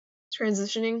FTM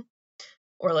transitioning,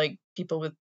 or like people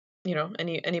with, you know,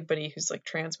 anybody who's like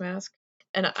trans mask.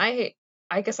 And I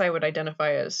guess I would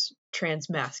identify as trans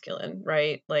masculine,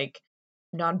 right? Like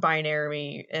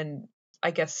non-binary, and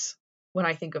I guess when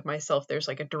I think of myself, there's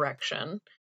like a direction.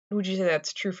 Would you say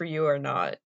that's true for you or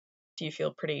not? Do you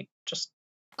feel pretty just...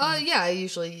 Yeah, I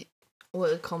usually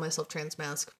would call myself trans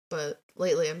mask, but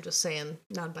lately I'm just saying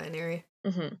non-binary.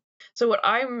 Mm-hmm. So what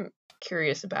I'm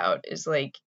curious about is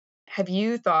like, have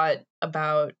you thought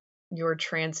about your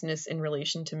transness in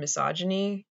relation to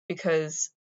misogyny?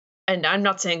 Because, and I'm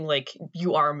not saying like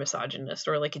you are a misogynist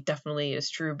or like it definitely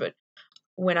is true, but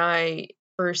when I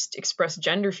first expressed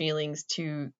gender feelings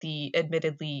to the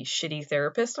admittedly shitty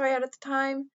therapist I had at the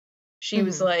time, she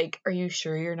was like, are you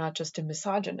sure you're not just a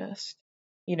misogynist?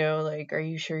 You know, like, are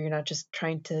you sure you're not just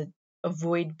trying to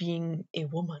avoid being a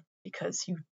woman because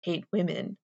you hate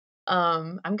women?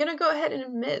 I'm gonna go ahead and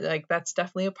admit, like, that's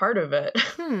definitely a part of it.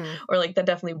 Or like that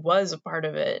definitely was a part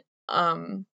of it.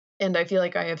 And I feel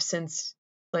like I have since,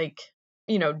 like,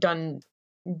 you know, done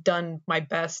my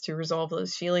best to resolve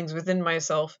those feelings within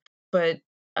myself. But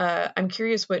I'm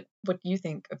curious what you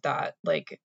think of that.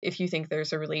 Like, if you think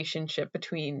there's a relationship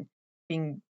between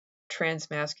being trans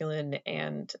masculine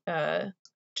and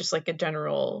just like a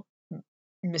general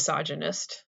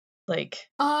misogynist, like...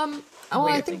 Well,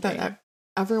 I think that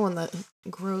everyone that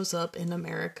grows up in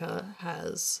America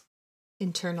has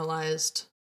internalized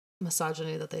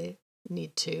misogyny that they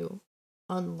need to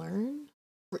unlearn,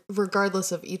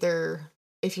 regardless of either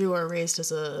if you are raised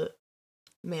as a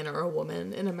man or a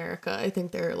woman in America. I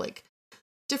think there are like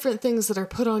different things that are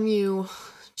put on you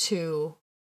to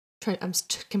try. I'm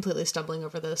completely stumbling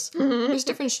over this. There's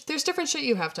different shit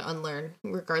you have to unlearn,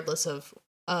 regardless of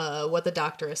what the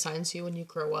doctor assigns you when you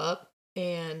grow up.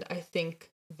 And I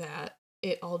think that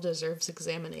it all deserves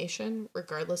examination,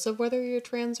 regardless of whether you're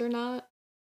trans or not.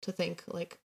 To think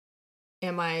like,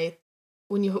 am I,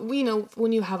 when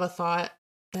you have a thought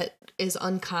that is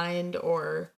unkind,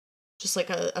 or just like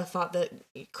a thought that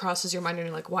crosses your mind and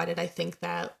you're like, why did I think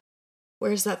that?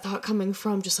 Where's that thought coming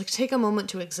from? Just like take a moment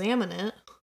to examine it.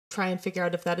 Try and figure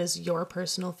out if that is your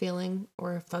personal feeling,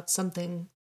 or if that's something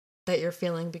that you're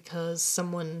feeling because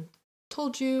someone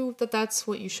told you that that's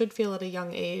what you should feel at a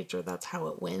young age, or that's how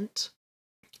it went.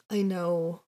 I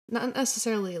know, not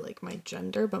necessarily like my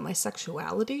gender, but my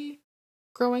sexuality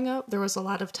growing up, there was a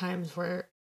lot of times where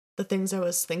the things I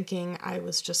was thinking, I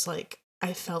was just like,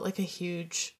 I felt like a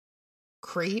huge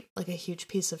creep, like a huge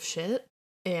piece of shit.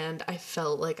 And I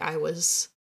felt like I was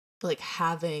like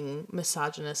having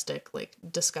misogynistic, like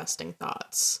disgusting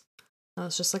thoughts. I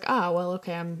was just like, well,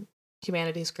 okay, I'm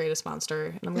humanity's greatest monster,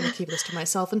 and I'm gonna keep this to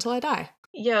myself until I die.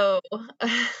 Yo,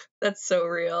 that's so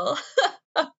real.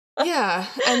 Yeah,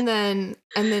 and then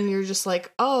you're just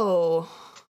like, oh,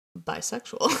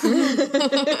 bisexual.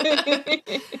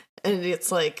 And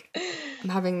it's like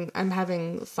I'm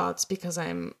having thoughts because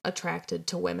I'm attracted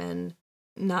to women,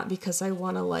 not because I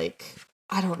want to like,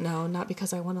 I don't know, not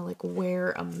because I want to like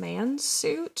wear a man's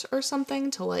suit or something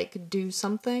to like do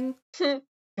something.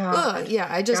 Yeah,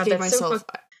 I just gave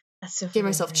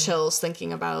myself chills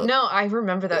thinking about. No, I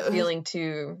remember that feeling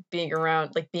too, being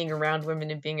around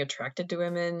women and being attracted to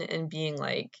women and being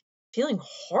like feeling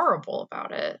horrible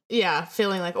about it. Yeah,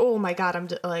 feeling like, oh my god, I'm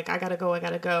like, I gotta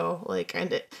go. Like,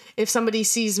 and if somebody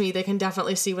sees me, they can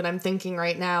definitely see what I'm thinking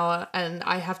right now, and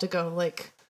I have to go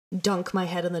like dunk my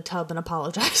head in the tub and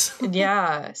apologize.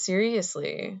 Yeah,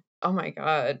 seriously. Oh my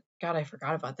god, I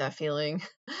forgot about that feeling.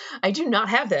 I do not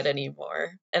have that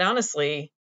anymore, and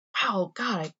honestly, wow,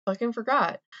 God, I fucking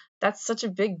forgot. That's such a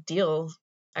big deal.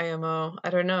 IMO. I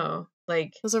don't know.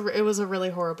 Like, it was a really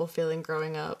horrible feeling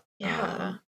growing up.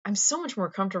 Yeah. I'm so much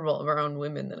more comfortable around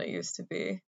women than I used to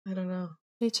be. I don't know.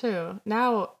 Me too.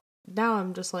 Now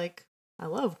I'm just like, I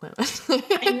love women.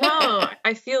 I know.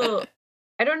 I feel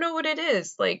I don't know what it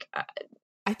is. Like,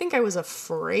 I think I was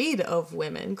afraid of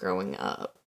women growing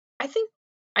up. I think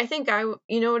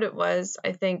you know what it was?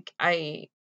 I think I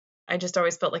just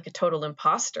always felt like a total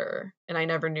imposter, and I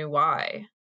never knew why.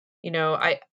 You know,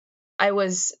 I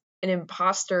was an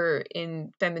imposter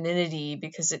in femininity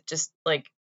because it just, like,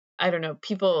 I don't know,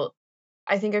 people,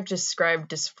 I think I've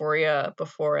described dysphoria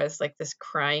before as like this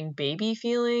crying baby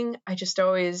feeling.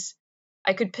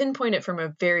 I could pinpoint it from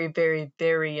a very, very,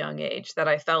 very young age that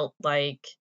I felt like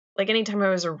anytime I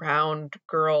was around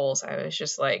girls, I was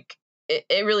just like,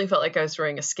 it really felt like I was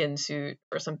wearing a skin suit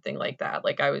or something like that.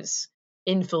 Like I was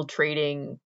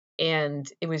infiltrating, and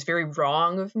it was very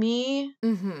wrong of me.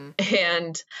 Mm-hmm.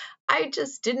 And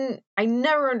I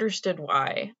never understood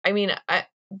why. I mean,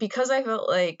 because I felt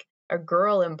like a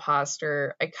girl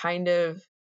imposter, I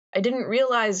didn't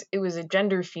realize it was a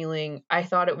gender feeling. I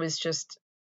thought it was just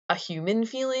a human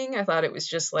feeling. I thought it was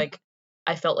just like,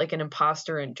 I felt like an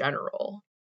imposter in general.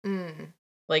 Mm.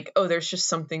 Like, oh, there's just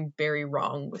something very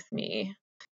wrong with me.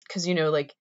 Because, you know,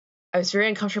 like, I was very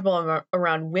uncomfortable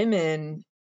around women.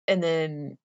 And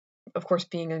then, of course,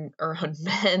 being around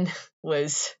men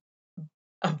was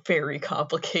a very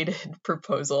complicated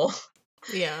proposal.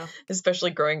 Yeah.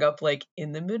 Especially growing up, like,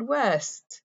 in the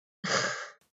Midwest.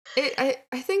 I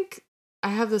think I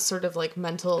have this sort of like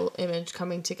mental image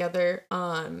coming together.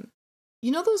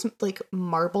 You know those like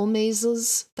marble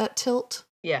mazes that tilt?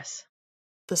 Yes.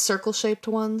 The circle-shaped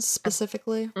ones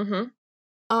specifically?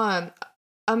 Mm-hmm.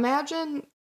 Imagine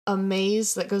a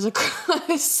maze that goes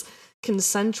across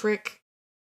concentric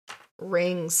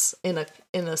rings in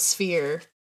a sphere.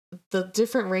 The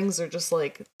different rings are just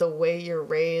like the way you're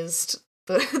raised,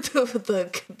 the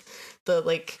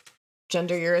like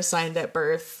gender you're assigned at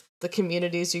birth, the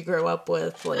communities you grow up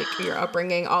with, like your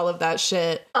upbringing, all of that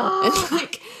shit. Oh. And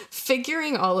like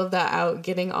figuring all of that out,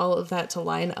 getting all of that to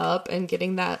line up and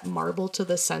getting that marble to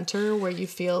the center where you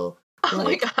feel oh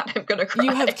like my god, I'm gonna cry.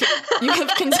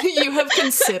 you have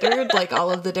considered like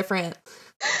all of the different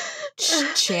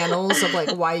channels of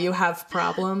like why you have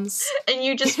problems, and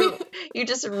you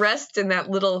just rest in that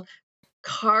little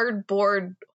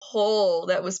cardboard hole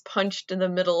that was punched in the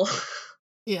middle.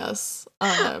 Yes.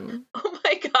 Oh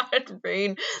my god,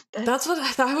 Rain. That's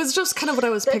what that was just kind of what I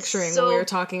was picturing when we were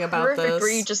talking about this.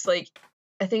 Where you just like,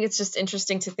 I think it's just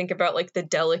interesting to think about like the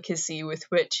delicacy with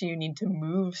which you need to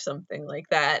move something like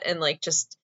that, and like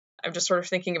just I'm just sort of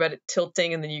thinking about it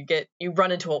tilting, and then you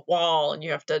run into a wall, and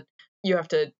you have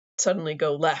to suddenly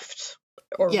go left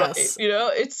or right. You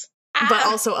know, it's but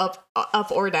also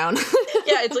up or down.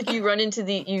 Yeah, it's like you run into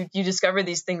you discover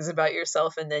these things about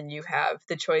yourself, and then you have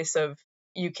the choice of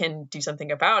you can do something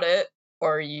about it,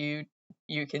 or you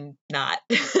can not.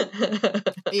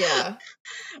 Yeah.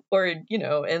 Or, you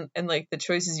know, and like the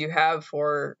choices you have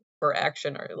for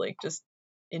action are like just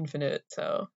infinite.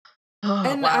 So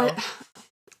and wow.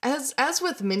 As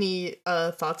with many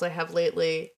thoughts I have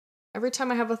lately, every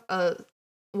time I have a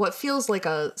what feels like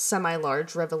a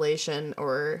semi-large revelation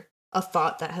or a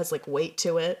thought that has like weight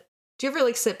to it, do you ever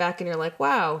like sit back and you're like,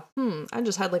 wow, I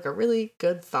just had like a really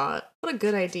good thought. What a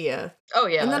good idea. Oh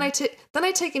yeah. And then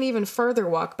I take an even further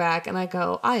walk back and I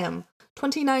go, I am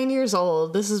 29 years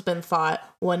old. This has been thought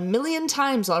 1 million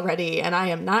times already, and I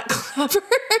am not clever.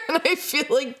 And I feel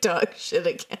like dog shit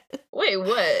again. Wait,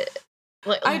 what?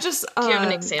 Like, I just do you have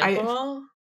an example?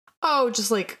 Just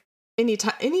like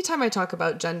anytime I talk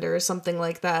about gender or something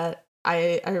like that,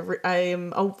 I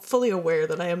am fully aware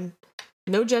that I am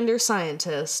no gender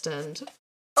scientist, and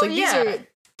it's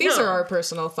these are our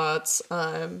personal thoughts.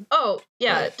 Oh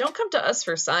yeah, don't come to us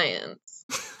for science,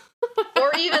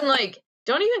 or even like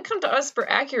don't even come to us for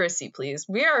accuracy, please.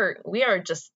 We are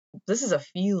just, this is a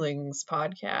feelings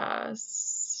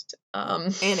podcast.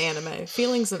 And anime.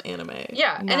 Feelings and anime.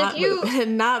 Yeah, and if you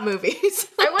not movies.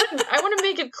 I want to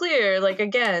make it clear, like,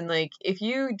 again, like if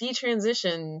you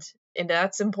detransitioned and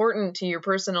that's important to your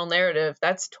personal narrative,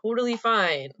 that's totally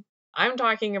fine. I'm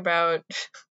talking about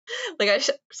like I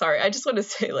just want to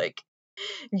say, like,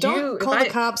 don't call the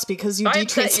cops because you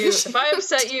detransitioned. If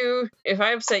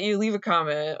I upset you, leave a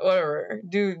comment, whatever.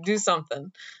 Do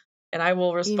something, and I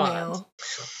will respond.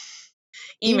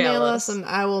 Email us, and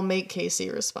I will make Casey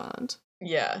respond.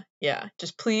 Yeah.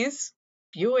 Just please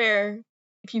be aware.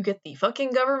 If you get the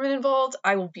fucking government involved,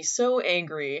 I will be so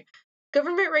angry.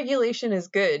 Government regulation is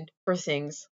good for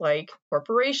things like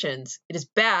corporations. It is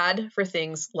bad for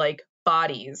things like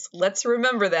bodies. Let's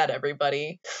remember that,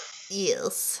 everybody.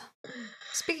 Yes.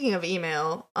 Speaking of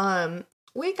email,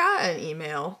 we got an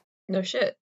email. No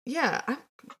shit. Yeah, I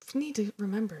need to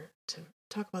remember to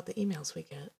talk about the emails we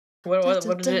get. What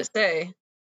did it say?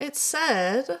 It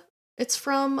said it's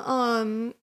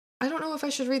from I don't know if I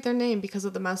should read their name because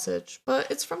of the message, but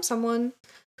it's from someone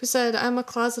who said, I'm a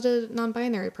closeted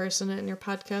non-binary person and your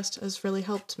podcast has really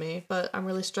helped me, but I'm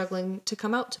really struggling to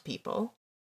come out to people.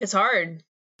 It's hard.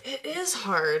 It is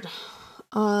hard.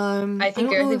 I don't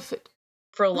know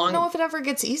if it ever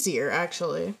gets easier,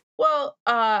 actually. Well,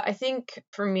 I think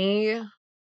for me,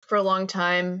 for a long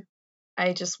time,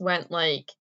 I just went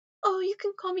like, oh, you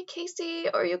can call me Casey,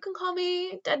 or you can call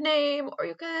me dead name, or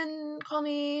you can call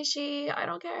me she, I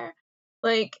don't care.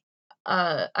 Like,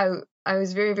 I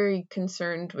was very, very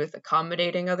concerned with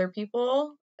accommodating other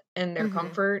people and their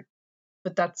comfort,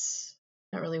 but that's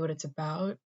not really what it's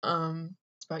about.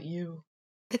 It's about you.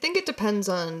 I think it depends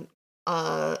on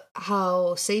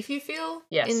how safe you feel.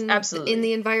 Yes, absolutely. In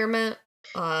the environment.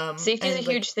 Safety is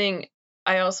a huge thing.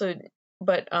 I also,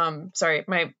 but sorry,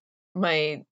 my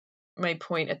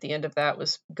point at the end of that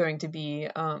was going to be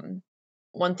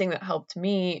one thing that helped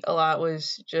me a lot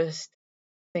was just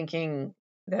thinking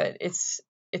that it's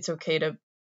okay to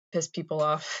piss people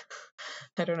off.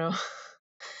 I don't know.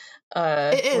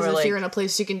 It is if you're in a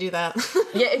place you can do that.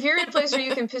 Yeah, if you're in a place where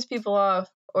you can piss people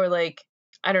off, or like,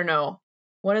 I don't know.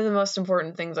 One of the most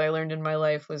important things I learned in my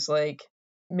life was like,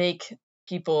 make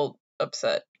people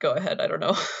upset. Go ahead, I don't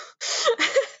know.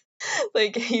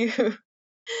 Like you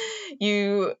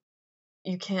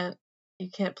can't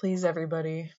please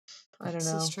everybody. I don't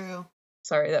know. This is true.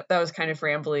 Sorry, that was kind of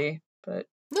rambly, but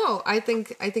no, I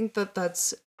think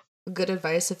that's good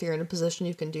advice if you're in a position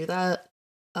you can do that.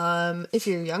 If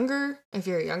you're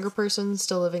a younger person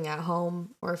still living at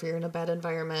home, or if you're in a bad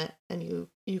environment and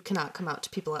you cannot come out to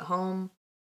people at home,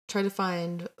 try to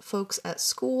find folks at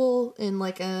school in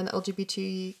like an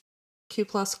LGBTQ+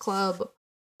 club,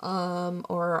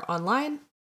 or online.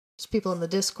 Just people in the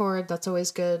Discord. That's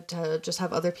always good to just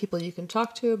have other people you can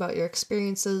talk to about your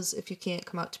experiences if you can't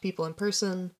come out to people in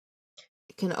person.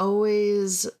 You can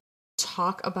always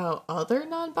talk about other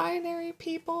non-binary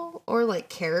people or like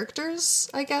characters,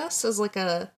 I guess, as like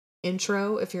a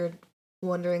intro if you're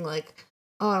wondering like,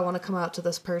 oh, I want to come out to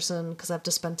this person because I have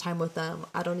to spend time with them.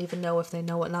 I don't even know if they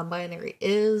know what non-binary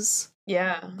is.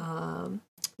 Yeah.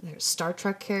 There's Star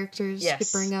Trek characters you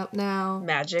could bring up now.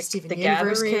 Magic Steven the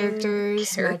Universe Gathering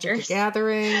Magic the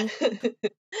Gathering.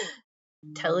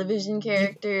 Television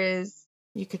characters.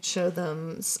 You could show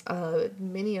them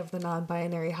many of the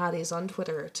non-binary hotties on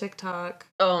Twitter or TikTok.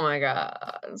 Oh my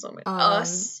god. So many.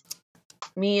 Us.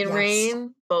 Me and yes.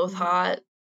 Rain. Both hot.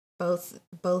 Both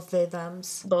they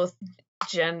thems. Both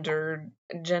gender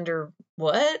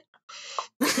what?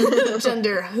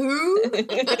 Gender who?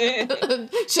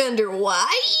 Gender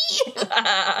why?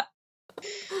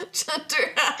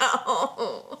 Gender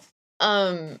how?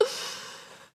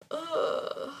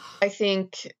 I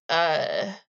think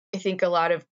a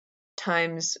lot of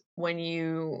times when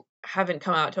you haven't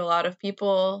come out to a lot of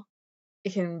people,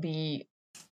 it can be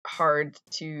hard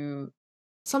to.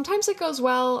 Sometimes it goes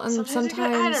well, and sometimes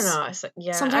I don't know.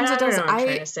 Yeah, sometimes it doesn't. I'm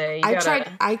trying to say.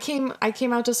 I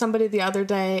came out to somebody the other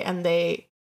day, and they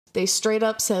straight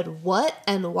up said what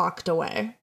and walked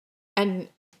away, and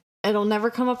it'll never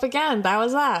come up again. That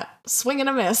was that. Swing and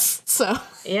a miss. So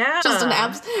yeah, just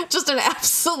an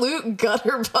absolute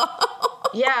gutter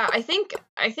ball. Yeah, I think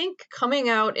coming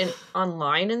out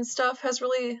online and stuff has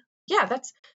really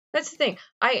that's the thing.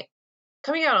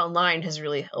 Coming out online has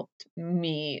really helped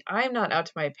me. I'm not out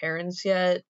to my parents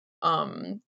yet,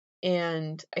 and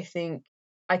I think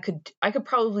I could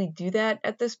probably do that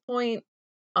at this point.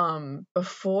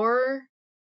 Before,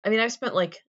 I mean, I've spent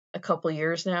like a couple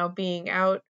years now being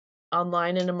out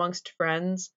online and amongst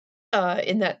friends.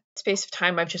 In that space of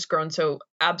time, I've just grown so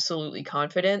absolutely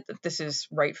confident that this is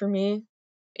right for me,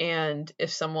 and if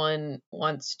someone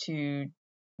wants to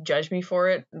judge me for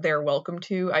it, they're welcome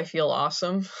to. I feel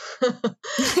awesome.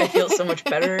 I feel so much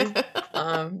better.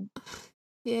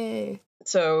 Yay.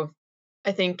 So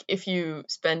I think if you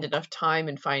spend enough time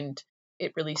and find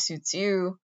it really suits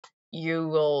you,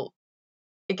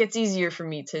 it gets easier for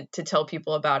me to tell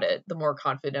people about it, the more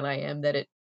confident I am that it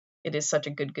is such a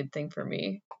good thing for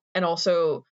me. And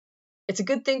also it's a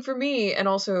good thing for me, and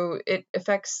also it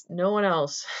affects no one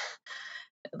else.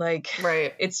 Like,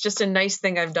 right. It's just a nice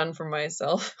thing I've done for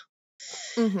myself.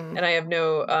 Mm-hmm. And I have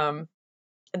no,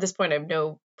 at this point, I have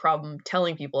no problem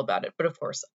telling people about it. But of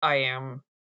course, I am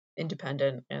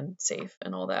independent and safe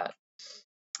and all that.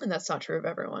 And that's not true of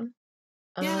everyone.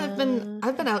 Yeah,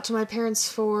 I've been out to my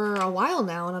parents for a while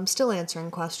now, and I'm still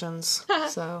answering questions.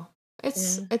 So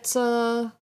it's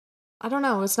I don't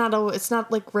know. It's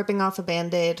not like ripping off a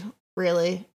Band-Aid,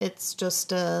 really. It's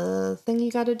just a thing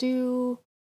you got to do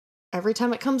every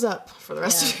time it comes up for the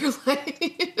rest of your life.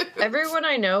 Everyone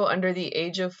I know under the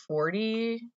age of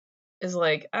 40 is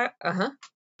like,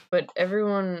 but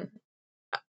everyone,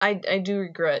 I do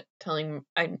regret telling,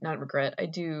 not regret, I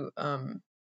do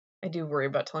worry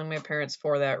about telling my parents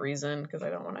for that reason, because I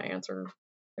don't want to answer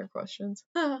their questions.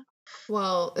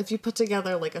 Well, if you put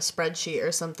together like a spreadsheet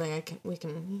or something, we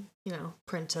can,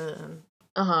 print it and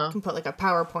can put like a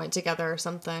PowerPoint together or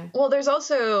something. Well, there's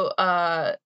also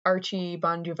Archie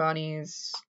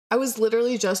Bongiovanni's. I was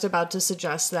literally just about to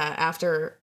suggest that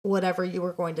after whatever you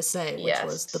were going to say, which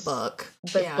was the book.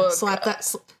 The book. Slap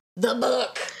that. The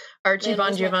book. Archie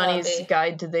Bongiovanni's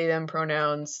Guide to They Them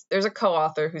Pronouns. There's a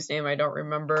co-author whose name I don't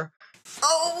remember.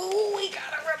 Oh, we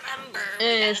gotta remember.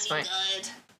 It's fine. Good.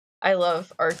 I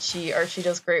love Archie. Archie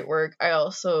does great work. I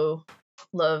also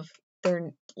love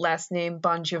their last name,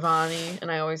 Bongiovanni,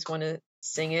 and I always want to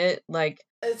sing it like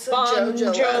it's a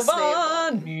JoJo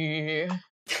last name.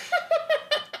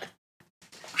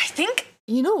 I think,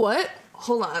 you know what?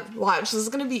 Hold on, watch. This is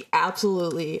gonna be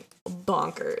absolutely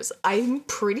bonkers. I'm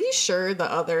pretty sure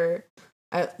the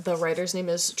writer's name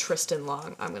is Tristan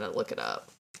Long. I'm gonna look it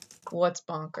up. What's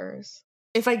bonkers?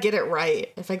 If I get it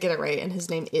right, and his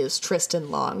name is Tristan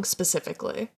Long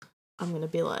specifically, I'm gonna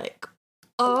be like,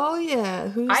 oh yeah,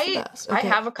 who's the best? Okay,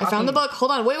 I have a copy. I found the book.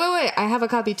 Hold on, wait. I have a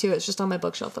copy too. It's just on my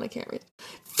bookshelf and I can't read.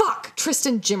 Fuck,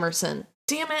 Tristan Jimerson.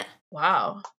 Damn it.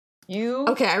 Wow.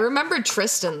 Okay, I remembered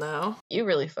Tristan though. You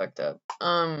really fucked up.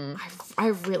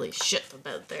 I really shit the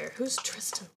bed there. Who's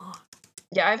Tristan Long?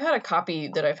 Yeah, I've had a copy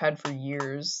that I've had for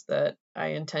years that I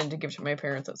intend to give to my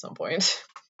parents at some point.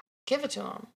 Give it to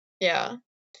them. Yeah.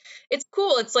 It's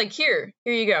cool. It's like, here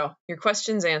you go. Your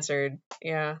question's answered.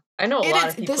 Yeah. I know a lot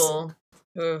of people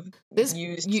who have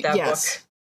used that book.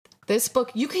 This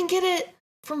book, you can get it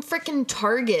from frickin'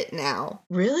 Target now.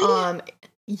 Really?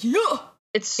 Yeah.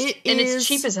 It's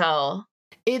cheap as hell.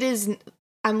 It is.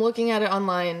 I'm looking at it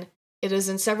online. It is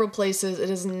in several places. It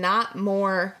is not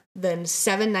more than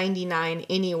 $7.99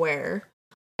 anywhere.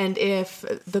 And if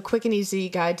the Quick and Easy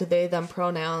Guide to They Them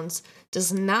Pronouns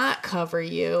does not cover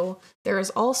you, there is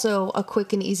also a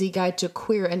Quick and Easy Guide to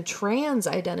Queer and Trans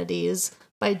Identities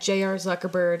by J.R.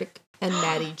 Zuckerberg and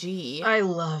Maddie G. I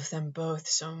love them both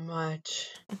so much.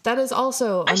 That is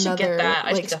also I should get that.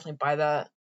 I should definitely buy that.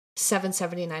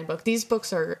 $7.79 book. These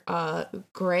books are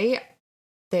great.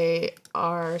 They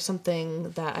are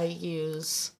something that I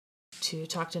use to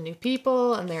talk to new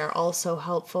people, and they are also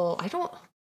helpful. I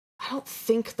don't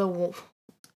think the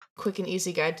Quick and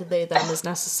Easy Guide to They Them is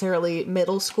necessarily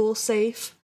middle school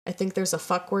safe. I think there's a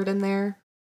fuck word in there.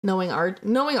 Knowing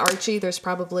Archie, there's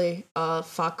probably a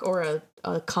fuck or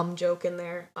a cum joke in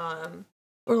there,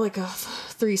 or like a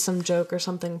threesome joke or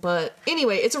something. But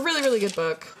anyway, it's a really, really good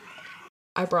book.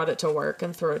 I brought it to work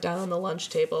and threw it down on the lunch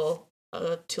table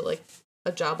to like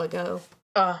a job ago.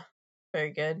 Very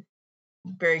good.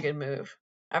 Very good move.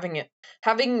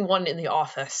 Having one in the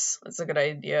office. That's a good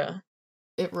idea.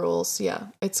 It rules. Yeah.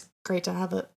 It's great to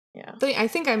have it. Yeah. But I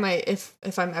think I might, if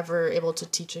I'm ever able to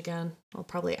teach again, I'll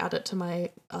probably add it to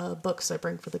my books I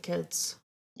bring for the kids.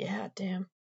 Yeah, damn.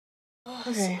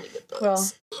 Okay. Well,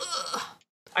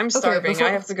 I'm starving. I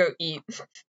have to go eat.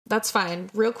 That's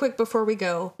fine. Real quick before we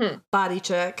go, body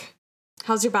check.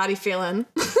 How's your body feeling?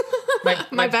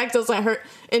 My back doesn't hurt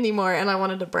anymore, and I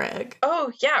wanted to brag.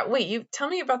 Oh yeah, wait. You tell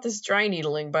me about this dry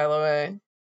needling, by the way.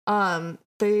 My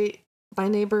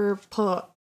neighbor put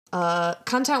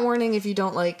content warning if you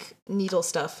don't like needle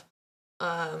stuff.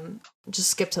 Just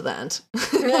skip to the end.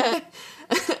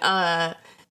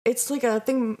 It's like a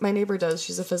thing my neighbor does.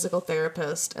 She's a physical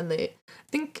therapist, and I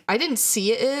didn't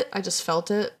see it. I just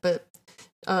felt it, but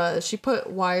she put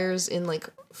wires in like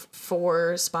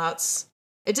 4 spots.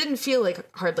 It didn't feel like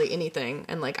hardly anything,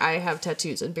 and like I have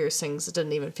tattoos and piercings. It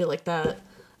didn't even feel like that.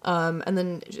 And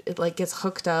then it like gets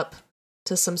hooked up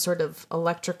to some sort of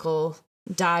electrical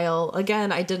dial.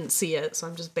 Again, I didn't see it, so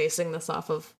I'm just basing this off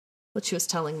of what she was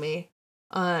telling me.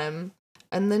 And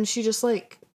then she just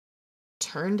like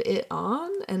turned it on,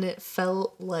 and it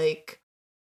felt like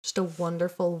just a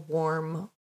wonderful warm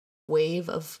wave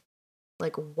of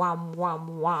like wham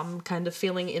wham wham kind of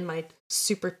feeling in my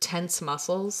super tense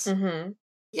muscles. Mm-hmm.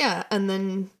 Yeah, and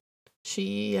then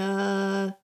she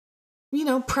pretzeled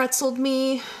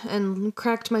me and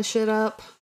cracked my shit up,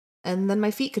 and then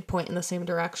my feet could point in the same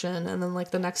direction, and then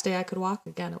like the next day I could walk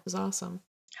again. It was awesome.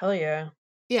 Hell yeah.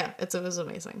 Yeah, it was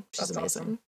amazing. She's That's amazing.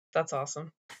 Awesome. That's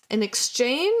awesome. In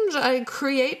exchange, I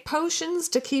create potions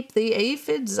to keep the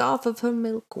aphids off of her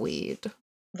milkweed.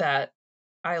 I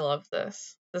love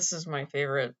this. This is my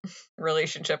favorite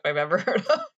relationship I've ever heard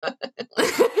of.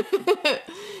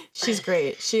 She's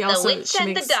great. She also the witch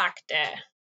and the doctor.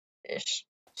 Ish.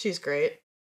 She's great.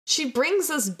 She brings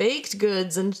us baked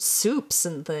goods and soups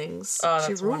and things. Oh, She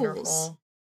that's rules. wonderful.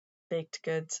 Baked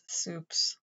goods,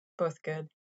 soups, both good.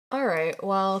 All right.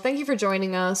 Well, thank you for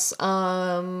joining us.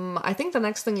 I think the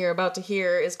next thing you're about to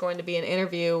hear is going to be an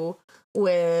interview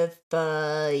with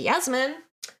Yasmin.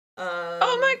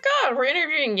 Oh my god, we're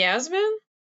interviewing Yasmin?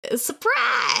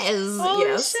 Surprise! Holy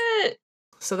yes. shit!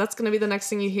 So that's going to be the next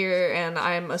thing you hear, and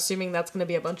I'm assuming that's going to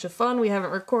be a bunch of fun. We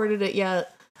haven't recorded it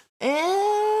yet.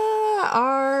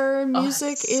 Our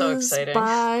music so is exciting.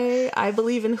 by I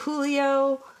Believe in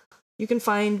Julio. You can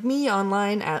find me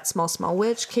online at Small Small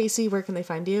Witch. Casey, where can they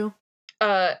find you?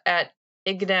 At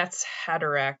Ignatz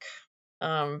Haderach.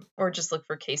 Or just look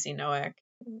for Casey Nowak.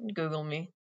 Google me.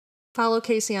 Follow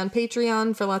Casey on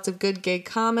Patreon for lots of good gay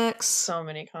comics. So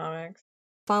many comics.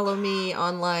 Follow me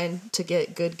online to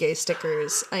get good gay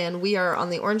stickers. And we are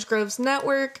on the Orange Groves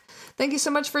Network. Thank you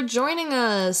so much for joining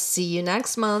us. See you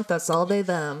next month. That's all they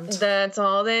them. That's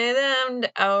all they them.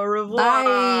 Au revoir.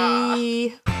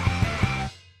 Bye.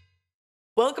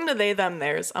 Welcome to They Them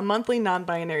Theirs, a monthly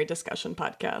non-binary discussion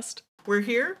podcast. We're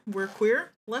here, we're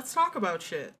queer, let's talk about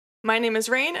shit. My name is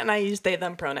Rain, and I use they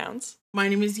them pronouns. My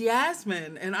name is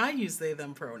Yasmin, and I use they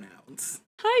them pronouns.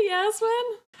 Hi,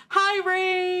 Yasmin. Hi,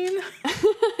 Rain.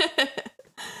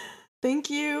 Thank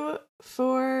you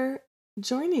for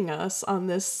joining us on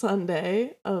this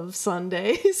Sunday of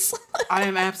Sundays. I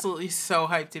am absolutely so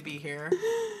hyped to be here.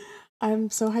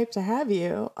 I'm so hyped to have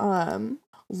you.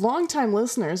 Longtime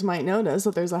listeners might notice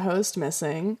that there's a host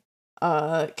missing.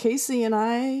 Casey and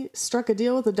I struck a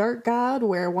deal with the Dark God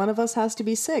where one of us has to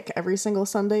be sick every single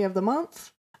Sunday of the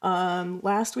month.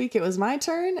 Last week it was my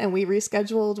turn, and we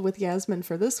rescheduled with Yasmin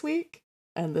for this week.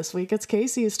 And this week it's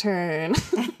Casey's turn.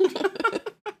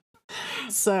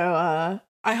 So,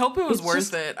 I hope it was it's worth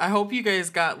just- it. I hope you guys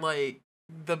got, like,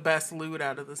 the best loot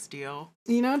out of this deal.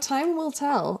 you know, time will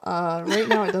tell. Right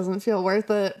now it doesn't feel worth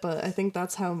it, but I think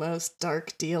that's how most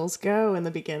dark deals go in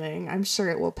the beginning. I'm sure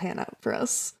it will pan out for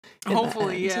us. in the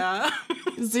Hopefully, end. yeah.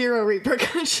 Zero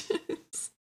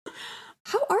repercussions.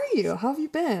 How are you? How have you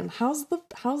been? How's the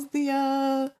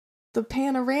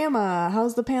panorama?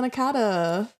 How's the panna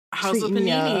cotta? How's the treating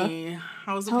ya? panini?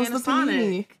 How's the How's the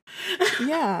Panasonic?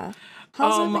 Yeah.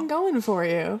 How's it been going for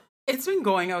you? It's been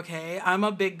going okay. I'm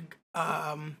a big,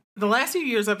 the last few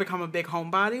years I've become a big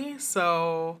homebody.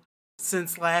 So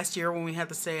since last year when we had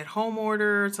the stay-at-home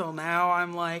order till now,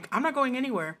 I'm like, I'm not going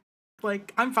anywhere.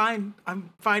 Like, I'm fine.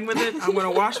 I'm fine with it. I'm going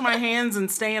to wash my hands and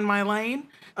stay in my lane.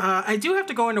 I do have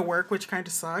to go into work, which kind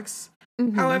of sucks.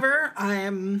 Mhm. However,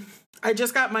 I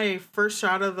just got my first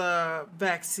shot of the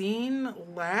vaccine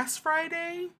last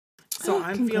Friday. So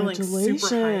I'm feeling super hyped.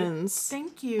 Congratulations.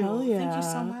 Thank you. Hell Thank you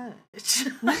so much.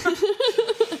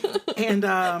 And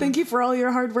Thank you for all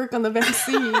your hard work on the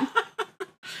vaccine.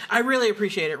 I really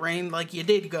appreciate it, Rain. Like, you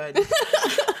did good.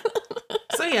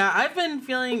 So yeah, I've been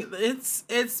feeling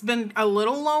it's been a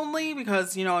little lonely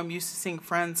because, you know, I'm used to seeing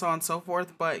friends, so on and so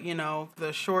forth. But, you know,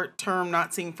 the short term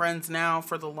not seeing friends now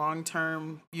for the long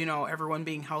term, you know, everyone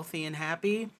being healthy and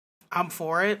happy, I'm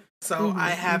for it. So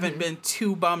I haven't been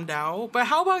too bummed out. But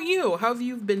how about you? How have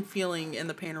you been feeling in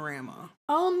the panorama?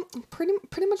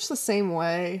 Pretty much the same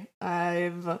way.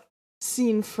 I've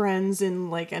seen friends in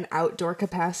like an outdoor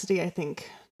capacity, I think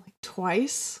like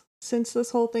twice since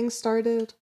this whole thing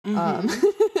started.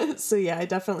 So yeah, I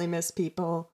definitely miss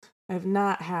people. I've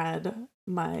not had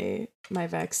my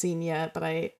vaccine yet, but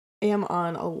I am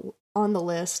on the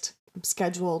list. I'm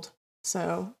scheduled.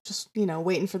 So just, you know,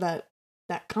 waiting for that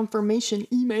confirmation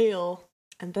email,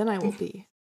 and then I will be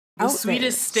The out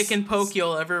sweetest there. stick and poke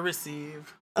you'll ever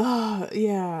receive. Oh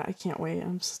yeah, I can't wait.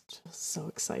 I'm just so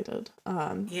excited.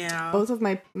 Yeah. Both of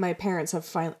my parents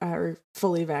are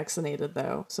fully vaccinated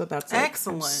though, so that's like,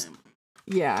 Excellent.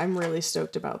 yeah, I'm really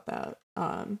stoked about that.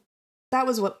 That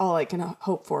was all I can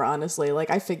hope for, honestly. Like,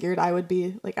 I figured I would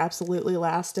be like absolutely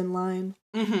last in line.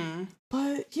 Mm-hmm.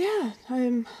 But yeah,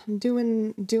 I'm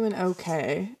doing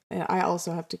okay. And I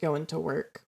also have to go into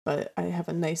work, but I have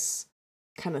a nice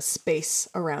kind of space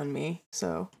around me.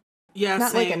 So Yeah,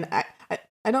 not same. like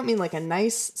I don't mean like a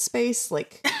nice space,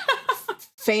 like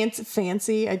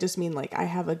fancy. I just mean like I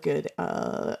have a good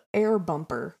air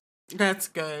bumper. That's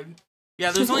good.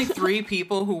 Yeah, there's only 3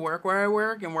 people who work where I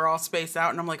work, and we're all spaced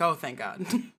out, and I'm like, oh, thank God.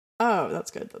 Oh,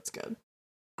 that's good. That's good.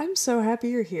 I'm so happy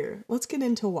you're here. Let's get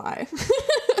into why.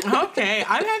 Okay,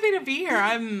 I'm happy to be here.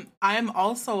 I'm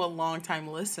also a longtime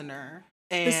listener.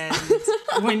 And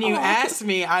when you asked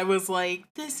me, I was like,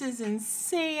 this is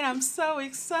insane. I'm so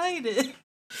excited.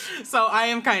 So I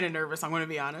am kind of nervous, I'm going to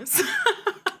be honest.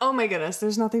 Oh my goodness,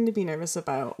 there's nothing to be nervous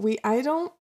about. I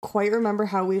don't quite remember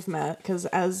how we've met because,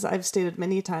 as I've stated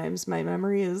many times, my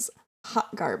memory is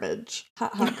hot garbage.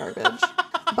 Hot garbage.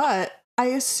 But I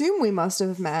assume we must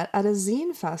have met at a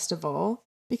zine festival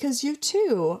because you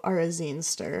too are a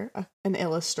zinester, an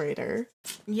illustrator,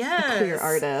 Yes. a queer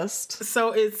artist.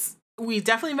 So we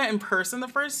definitely met in person the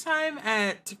first time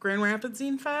at Grand Rapids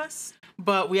Zine Fest,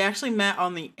 but we actually met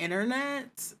on the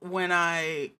internet when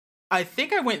I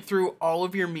think I went through all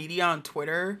of your media on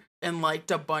Twitter and liked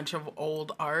a bunch of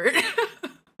old art.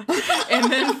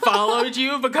 And then followed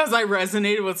you because I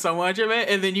resonated with so much of it,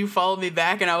 and then you followed me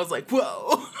back and I was like,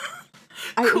 whoa.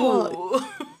 Cool.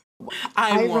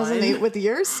 I won. Resonate with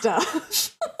your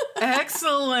stuff.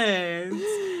 Excellent.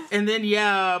 And then,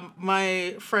 yeah,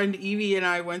 my friend Evie and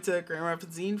I went to Grand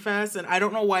Rapids Zine Fest, and I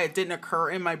don't know why it didn't occur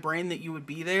in my brain that you would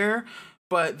be there,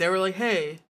 but they were like,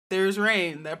 hey, there's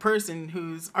Rain, that person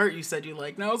whose art you said you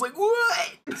liked. And I was like,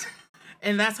 what?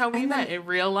 And that's how we met in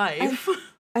real life.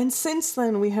 And since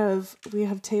then, we have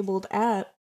tabled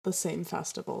at the same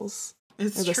festivals.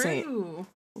 It's true.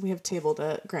 We have tabled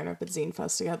at Grand Rapids Zine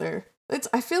Fest together.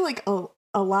 I feel like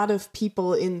a lot of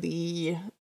people in the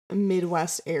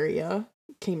Midwest area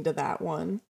came to that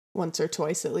one once or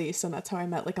twice at least, and that's how I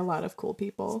met like a lot of cool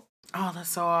people. Oh, that's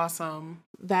so awesome.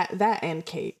 That and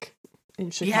Cake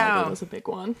in Chicago was a big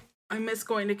one. I miss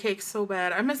going to Cake so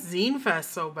bad. I miss Zine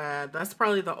Fest so bad. That's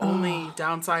probably the only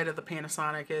downside of the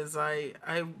Panasonic is I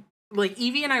like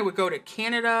Evie and I would go to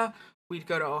Canada, we'd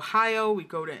go to Ohio, we'd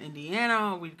go to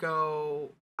Indiana,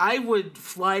 I would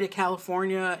fly to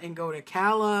California and go to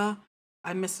Cala.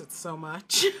 I miss it so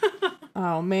much.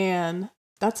 Oh man,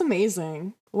 that's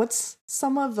amazing. What's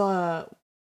some of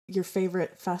your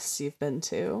favorite fests you've been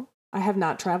to? I have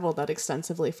not traveled that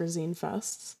extensively for zine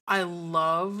fests. I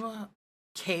love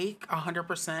Cake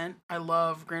 100%. I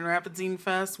love Grand Rapids Zine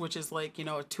Fest, which is like, a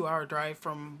 2-hour drive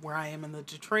from where I am in the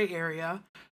Detroit area.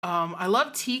 I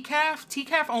love TCAF.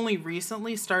 TCAF only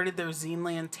recently started their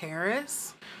Zineland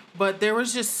Terrace, but there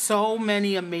was just so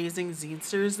many amazing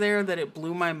zinesters there that it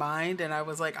blew my mind, and I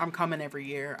was like, I'm coming every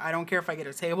year. I don't care if I get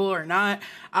a table or not.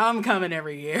 I'm coming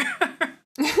every year.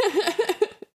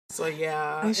 So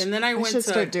yeah, and then I should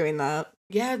start doing that.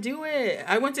 Yeah, do it.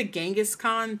 I went to Genghis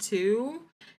Khan too,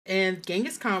 and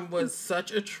Genghis Khan was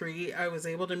such a treat. I was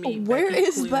able to meet. Where Becky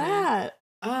is Cloonan. that?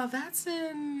 That's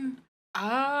in.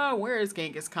 Where is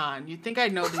Genghis Khan? You'd think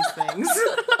I'd know these things.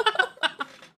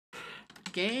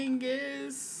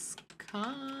 Genghis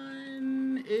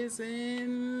Khan is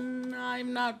in.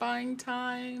 I'm not buying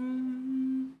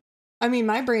time. I mean,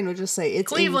 my brain would just say it's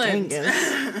Cleveland. in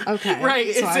Genghis. Okay.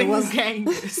 Right, so it's in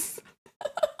Genghis.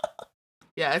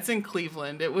 Yeah, it's in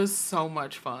Cleveland. It was so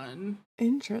much fun.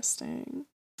 Interesting.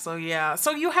 So yeah.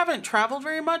 So you haven't traveled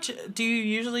very much. Do you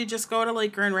usually just go to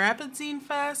like Grand Rapids Zine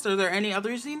Fest? Are there any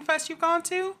other zine fests you've gone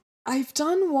to? I've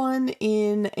done one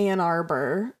in Ann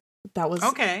Arbor. That was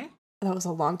okay. That was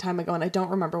a long time ago, and I don't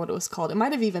remember what it was called. It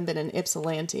might have even been in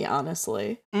Ypsilanti,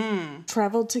 honestly.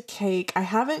 Traveled to Cake. I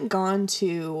haven't gone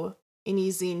to any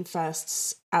zine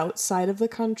fests outside of the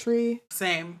country.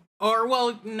 Same. Or,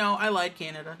 well, no, I like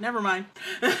Canada. Never mind.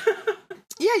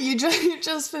 Yeah, you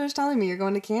just finished telling me you're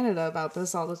going to Canada about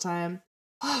this all the time.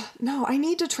 No, I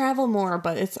need to travel more,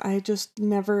 but I just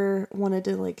never wanted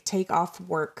to like take off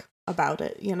work about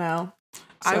it, So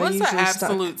I was the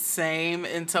absolute same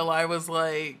until I was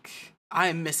like,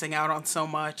 I'm missing out on so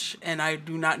much, and I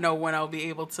do not know when I'll be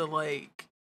able to like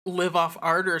live off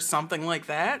art or something like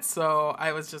that. So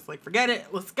I was just like, forget it.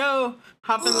 Let's go.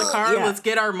 Hop in the car. Yeah. Let's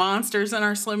get our monsters and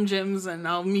our Slim Jims, and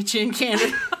I'll meet you in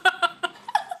Canada.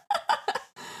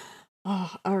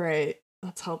 Oh, all right.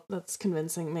 That's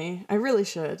convincing me. I really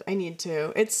should. I need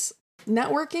to. It's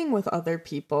networking with other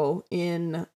people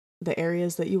in the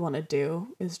areas that you want to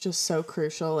do is just so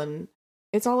crucial, and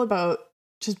it's all about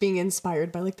just being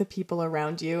inspired by like the people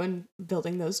around you and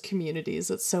building those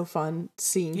communities. It's so fun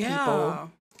seeing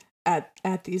people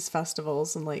at these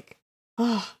festivals, and like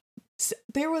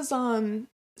there was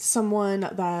someone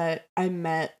that I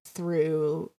met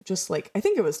through just like I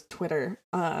think it was Twitter.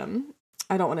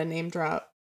 I don't want to name drop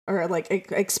or like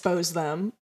expose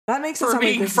them. That makes it sound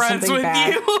like this friends is something with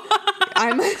bad. You.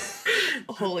 I'm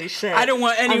holy shit. I don't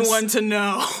want anyone to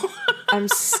know. I'm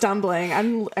stumbling.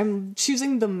 I'm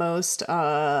choosing the most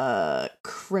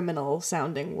criminal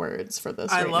sounding words for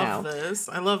this right now. I love this.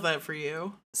 I love that for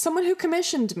you. Someone who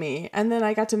commissioned me, and then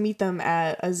I got to meet them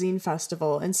at a zine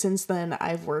festival, and since then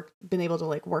I've been able to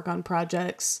like work on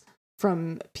projects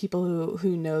from people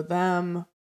who know them,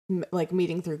 like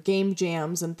meeting through game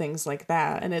jams and things like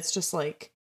that. And it's just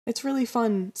like it's really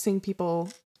fun seeing people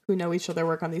who know each other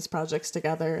work on these projects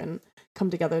together and come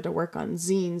together to work on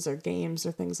zines or games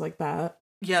or things like that.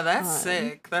 Yeah, that's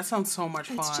sick. That sounds so much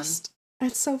fun.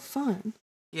 It's so fun.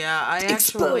 Yeah, I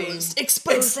actually...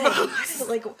 Exposed.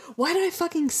 Like, why did I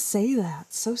fucking say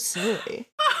that? So silly.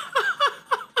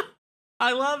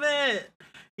 I love it.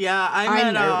 Yeah,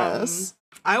 I'm nervous.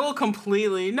 I will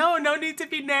completely... No need to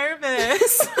be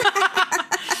nervous.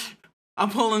 I'm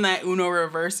pulling that Uno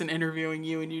reverse and interviewing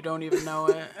you and you don't even know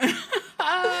it.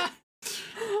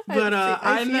 But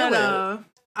I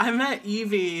met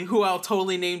Evie, who I'll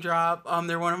totally name drop.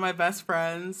 They're one of my best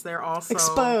friends. They're also...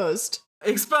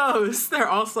 Exposed. They're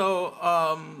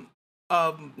also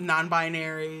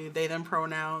non-binary, they them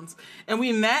pronouns. And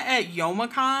we met at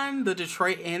Youmacon, the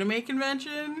Detroit anime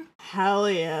convention. Hell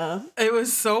yeah. It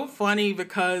was so funny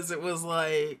because it was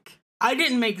like, I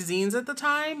didn't make zines at the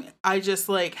time. I just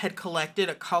like had collected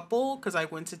a couple because I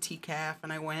went to TCAF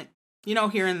and I went, you know,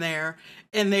 here and there.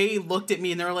 And they looked at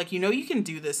me and they were like, you know, you can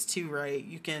do this too, right?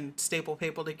 You can staple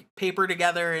paper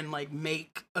together and like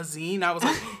make a zine. I was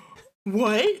like,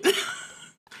 what?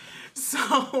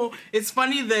 So it's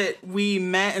funny that we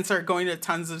met and started going to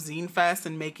tons of Zine Fest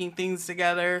and making things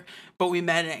together, but we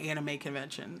met at an anime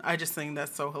convention. I just think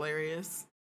that's so hilarious.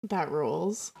 That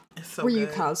rules. It's so Were good. you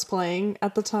cosplaying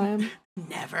at the time?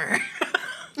 Never.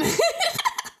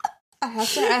 I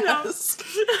have to ask.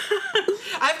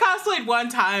 I've cosplayed one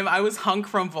time. I was Hunk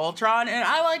from Voltron, and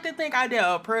I like to think I did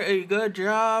a pretty good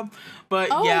job. But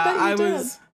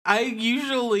I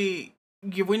usually...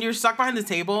 when you're stuck behind the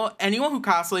table, anyone who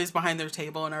cosplays behind their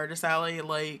table in Artist Alley,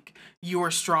 like, you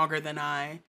are stronger than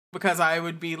I. Because I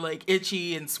would be, like,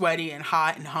 itchy and sweaty and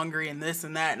hot and hungry and this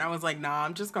and that. And I was like, nah,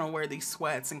 I'm just going to wear these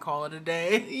sweats and call it a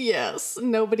day. Yes.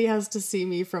 Nobody has to see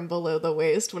me from below the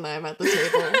waist when I'm at the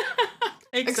table.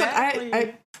 Exactly.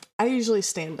 Except I usually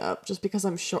stand up just because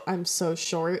I'm short. I'm so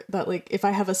short that, like, if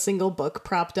I have a single book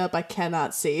propped up, I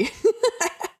cannot see.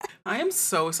 I am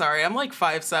so sorry. I'm like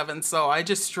 5'7", so I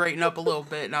just straighten up a little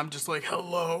bit and I'm just like,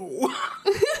 hello.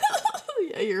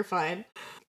 Yeah, you're fine.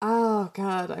 Oh,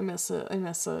 God, I miss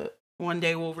it. One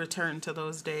day we'll return to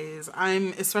those days.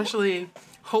 I'm especially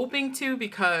hoping to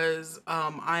because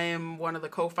I am one of the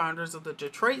co-founders of the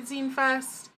Detroit Zine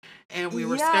Fest. And we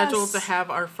were scheduled to have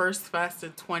our first fest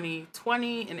in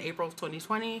 2020, in April of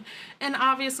 2020. And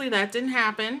obviously that didn't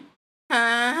happen.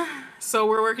 So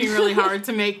we're working really hard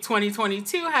to make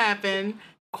 2022 happen.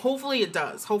 Hopefully it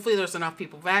does. Hopefully there's enough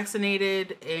people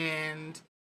vaccinated and,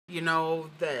 you know,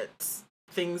 that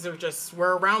things are just,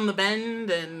 we're around the bend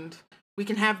and we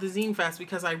can have the Zine Fest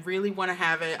because I really want to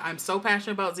have it. I'm so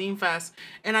passionate about Zine Fest.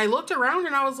 And I looked around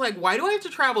and I was like, why do I have to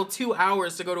travel 2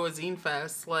 hours to go to a Zine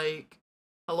Fest? Like,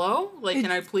 hello? Like,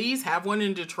 can I please have one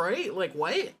in Detroit? Like,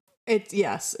 what? It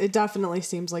definitely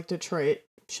seems like Detroit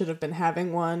should have been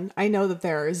having one. I know that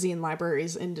there are zine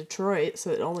libraries in Detroit,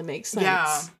 so it only makes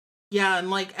sense. Yeah, and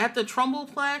like at the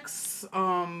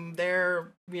Trumbleplex, they're,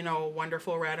 you know,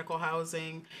 wonderful radical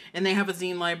housing, and they have a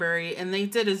zine library, and they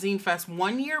did a Zine Fest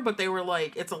one year, but they were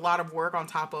like, it's a lot of work on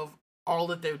top of all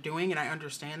that they're doing, and I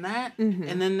understand that. Mm-hmm.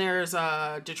 And then there's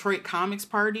a Detroit Comics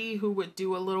Party who would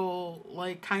do a little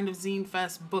like kind of Zine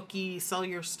Fest bookie, sell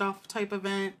your stuff type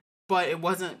event, but it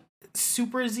wasn't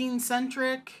super zine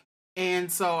centric.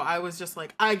 And so I was just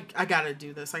like, I gotta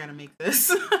do this. I gotta make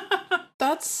this.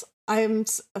 I'm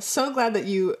so glad that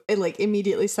you like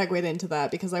immediately segued into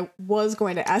that because I was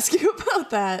going to ask you about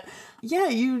that. Yeah,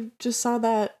 you just saw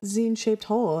that zine shaped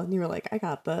hole and you were like, I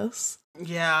got this.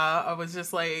 Yeah, I was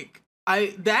just like,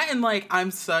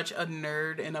 I'm such a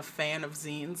nerd and a fan of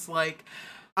zines. Like,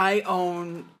 I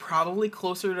own probably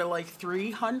closer to like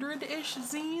 300-ish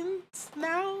zines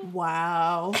now.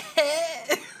 Wow.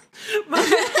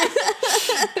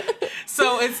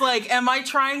 So it's like, am I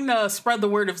trying to spread the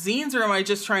word of zines or am I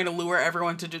just trying to lure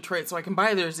everyone to Detroit so I can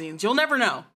buy their zines? You'll never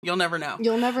know. You'll never know.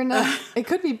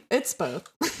 It's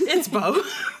both. It's both.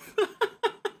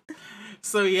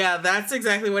 So yeah, that's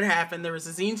exactly what happened. There was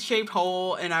a zine-shaped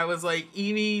hole, and I was like,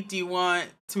 Evie, do you want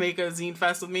to make a Zine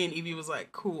Fest with me? And Evie was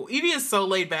like, cool. Evie is so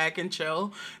laid back and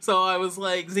chill. So I was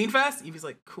like, Zine Fest? Evie's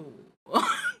like, cool.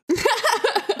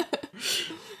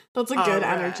 That's a good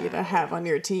energy to have on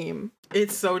your team.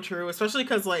 It's so true, especially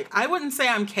because, like, I wouldn't say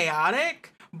I'm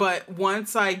chaotic, but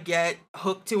once I get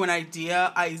hooked to an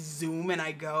idea, I zoom and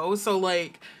I go. So,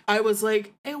 like, I was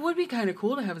like, it would be kind of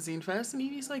cool to have a Zine Fest. And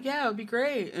Evie's like, yeah, it would be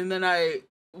great. And then I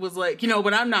was like, you know,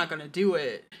 but I'm not going to do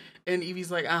it. And Evie's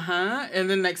like, uh-huh. And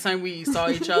then next time we saw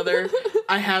each other,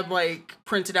 I had, like,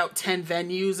 printed out 10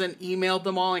 venues and emailed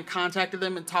them all and contacted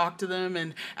them and talked to them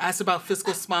and asked about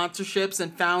fiscal sponsorships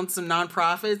and found some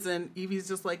nonprofits. And Evie's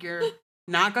just like, you're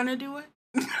not going to do it?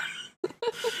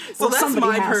 So that's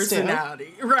my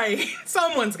personality. Right.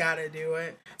 Someone's got to do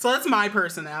it. So that's my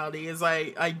personality is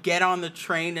I get on the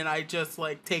train and I just,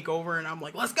 like, take over and I'm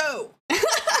like, let's go.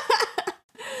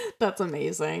 That's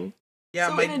amazing. Yeah,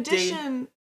 so my in addition,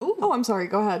 Ooh. oh, I'm sorry.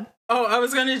 Go ahead. Oh, I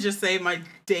was gonna just say my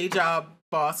day job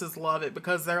bosses love it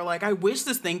because they're like, I wish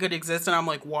this thing could exist, and I'm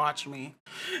like, watch me.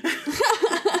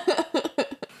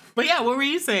 But yeah, what were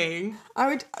you saying?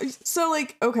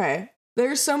 Okay,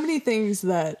 there's so many things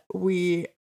that we've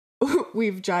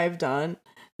jived on.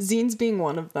 Zines being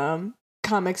one of them,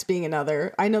 comics being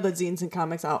another. I know that zines and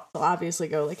comics obviously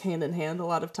go like hand in hand a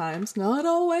lot of times, not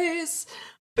always.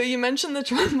 But you mentioned the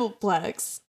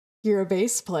Trembleplex. You're a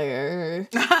bass player.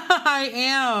 I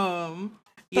am.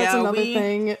 That's another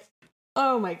thing.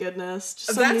 Oh my goodness.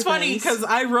 Just so that's funny things. because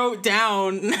I wrote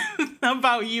down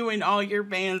about you and all your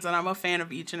bands, and I'm a fan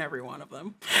of each and every one of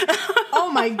them. Oh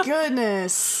my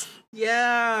goodness.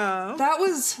 Yeah. That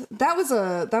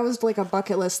was like a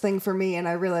bucket list thing for me, and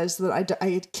I realized that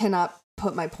I cannot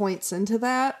put my points into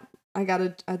that.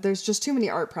 There's just too many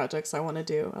art projects I want to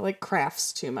do. I like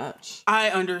crafts too much.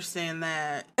 I understand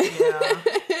that.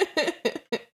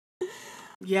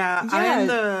 Yeah. I'm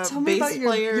the bass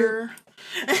player.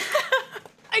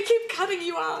 I keep cutting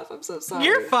you off. I'm so sorry.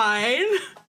 You're fine.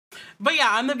 But yeah,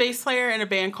 I'm the bass player in a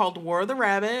band called War of the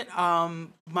Rabbit.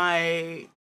 My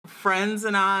friends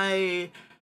and I,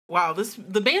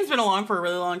 the band's been along for a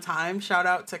really long time. Shout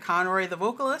out to Conroy, the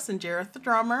vocalist, and Jareth, the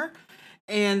drummer.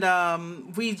 And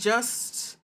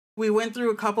we went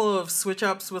through a couple of switch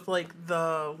ups with like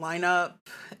the lineup,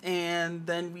 and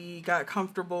then we got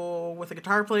comfortable with a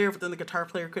guitar player, but then the guitar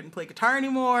player couldn't play guitar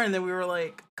anymore, and then we were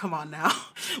like, come on now.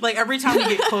 Like every time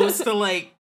we get close to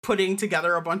like putting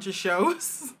together a bunch of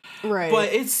shows. Right.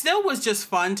 But it still was just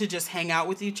fun to just hang out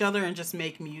with each other and just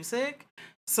make music.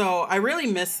 So I really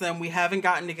miss them. We haven't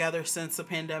gotten together since the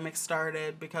pandemic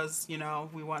started because,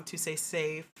 we want to stay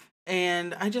safe.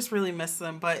 And I just really miss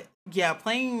them. But yeah,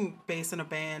 playing bass in a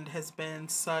band has been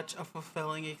such a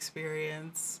fulfilling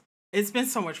experience. It's been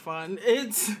so much fun.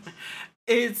 It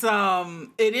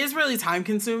is really time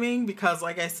consuming because,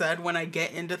 like I said, when I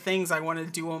get into things, I want to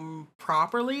do them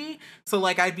properly. So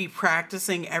like I'd be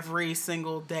practicing every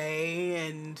single day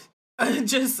and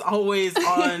just always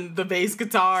on the bass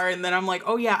guitar, and then I'm like,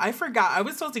 oh yeah, I forgot I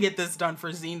was supposed to get this done for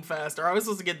Zine Fest, or I was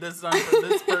supposed to get this done for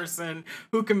this person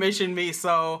who commissioned me.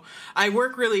 So I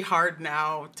work really hard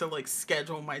now to like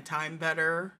schedule my time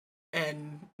better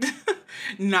and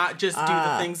not just do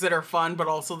the things that are fun, but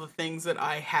also the things that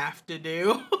I have to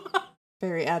do.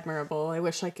 Very admirable. I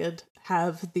wish I could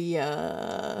have the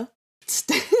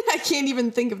I can't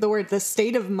even think of the word, the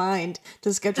state of mind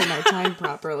to schedule my time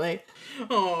properly.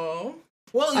 Oh,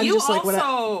 well, I'm you just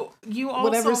also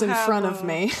whatever's in front of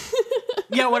me.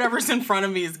 Yeah, whatever's in front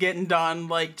of me is getting done.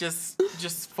 Like just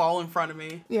fall in front of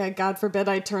me. Yeah, God forbid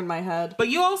I turn my head. But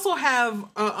you also have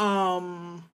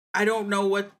I don't know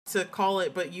what to call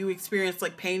it, but you experience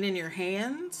like pain in your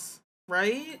hands,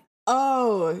 right?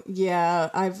 Oh yeah,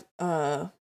 I've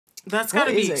that's got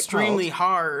to be extremely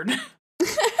hard.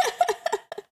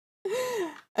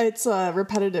 It's a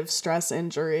repetitive stress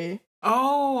injury.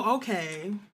 Oh,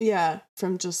 okay. Yeah,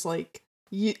 from just like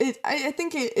I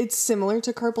think it's similar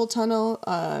to carpal tunnel,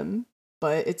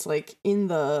 but it's like in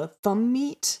the thumb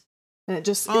meat, and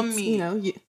it's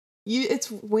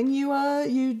when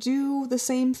you do the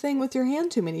same thing with your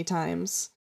hand too many times,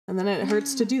 and then it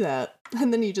hurts to do that,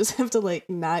 and then you just have to like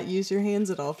not use your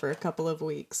hands at all for a couple of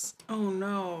weeks. Oh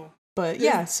no. But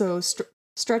yeah, so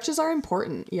stretches are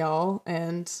important, y'all,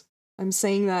 and I'm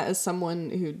saying that as someone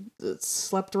who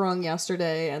slept wrong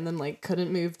yesterday and then like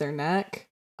couldn't move their neck.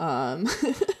 I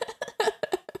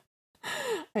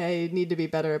need to be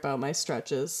better about my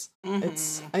stretches. Mm-hmm.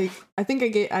 It's I think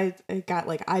I got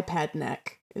like iPad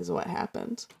neck is what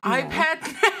happened. iPad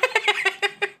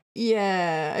neck.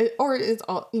 Yeah, or it's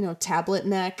all tablet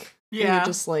neck. Yeah, you're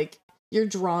just like you're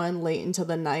drawing late into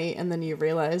the night, and then you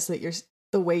realize that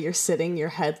the way you're sitting, your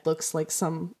head looks like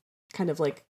some kind of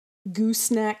like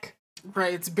gooseneck.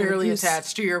 Right, it's barely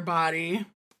attached to your body.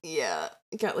 Yeah,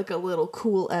 you got like a little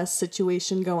cool ass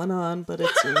situation going on, but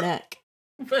it's your neck.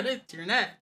 But it's your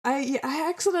neck. I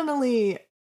accidentally,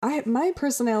 my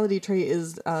personality trait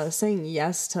is saying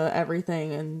yes to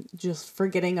everything and just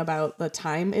forgetting about the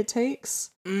time it takes.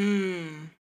 And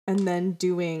then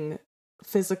doing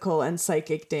physical and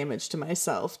psychic damage to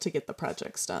myself to get the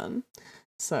projects done.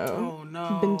 So, oh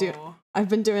no. I've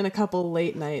been doing a couple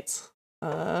late nights,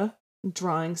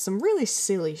 drawing some really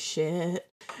silly shit.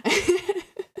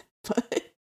 But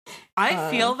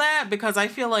I feel that because I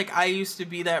feel like I used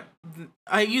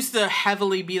to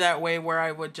heavily be that way where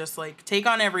I would just like take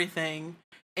on everything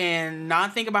and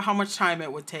not think about how much time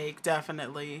it would take,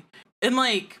 definitely. And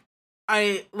like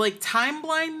I like time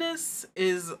blindness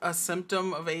is a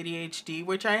symptom of ADHD,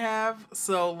 which I have.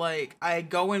 So like I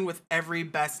go in with every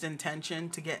best intention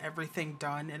to get everything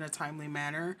done in a timely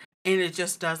manner, and it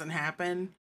just doesn't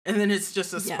happen. And then it's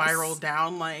just a spiral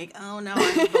down like, oh no,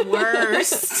 I'm the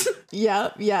worst.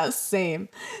 Yep, yes, same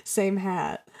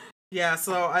hat. Yeah,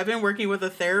 so I've been working with my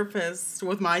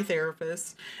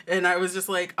therapist, and I was just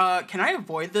like, can I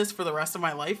avoid this for the rest of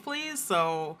my life, please?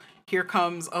 So here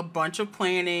comes a bunch of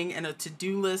planning and a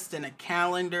to-do list and a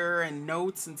calendar and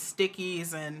notes and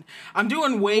stickies, and I'm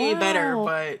doing way better,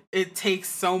 but it takes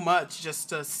so much just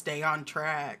to stay on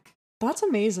track. That's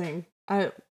amazing.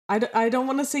 I don't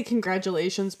want to say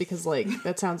congratulations because, like,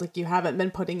 that sounds like you haven't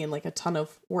been putting in, like, a ton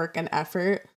of work and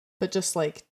effort, but just,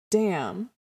 like, damn,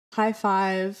 high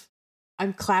five.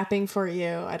 I'm clapping for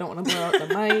you. I don't want to blow out the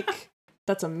mic.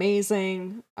 That's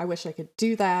amazing. I wish I could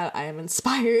do that. I am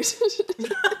inspired.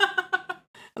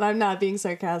 And I'm not being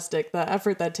sarcastic. The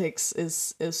effort that takes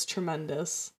is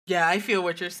tremendous. Yeah, I feel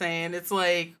what you're saying. It's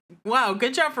like, wow,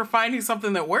 good job for finding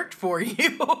something that worked for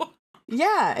you.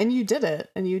 Yeah, and you did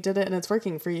it. And it's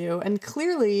working for you. And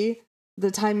clearly, the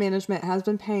time management has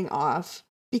been paying off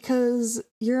because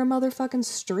you're a motherfucking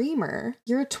streamer.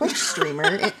 You're a Twitch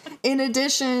streamer. In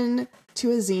addition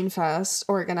to a Zine Fest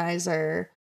organizer,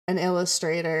 an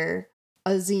illustrator,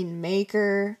 a zine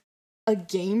maker, a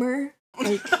gamer,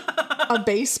 like a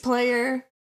bass player.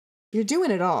 You're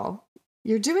doing it all.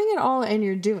 You're doing it all and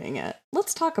you're doing it.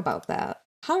 Let's talk about that.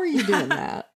 How are you doing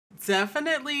that?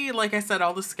 Definitely, like I said,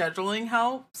 all the scheduling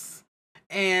helps.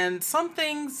 And some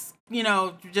things, you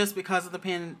know, just because of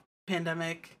the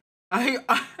pandemic. I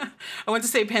went to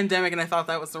say pandemic and I thought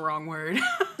that was the wrong word.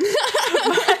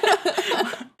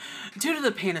 Due to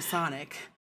the Panasonic.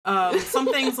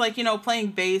 Some things like, you know,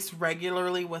 playing bass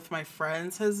regularly with my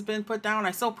friends has been put down.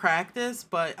 I still practice,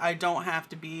 but I don't have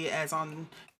to be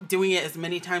doing it as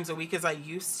many times a week as I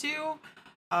used to.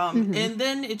 And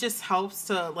then it just helps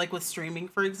to, like with streaming,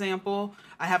 for example,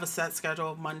 I have a set schedule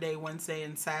of Monday, Wednesday,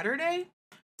 and Saturday.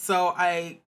 So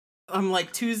I'm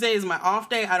like, Tuesday is my off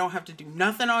day. I don't have to do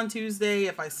nothing on Tuesday.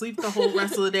 If I sleep the whole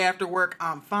rest of the day after work,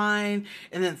 I'm fine.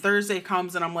 And then Thursday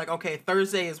comes and I'm like, okay,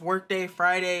 Thursday is work day.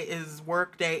 Friday is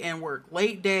work day and work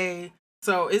late day.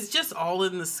 So it's just all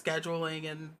in the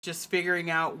scheduling and just figuring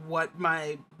out what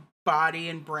my body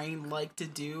and brain like to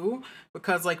do.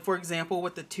 Because like, for example,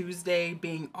 with the Tuesday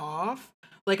being off,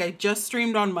 like I just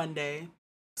streamed on Monday.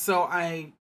 So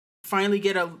I finally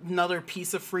get another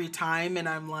piece of free time and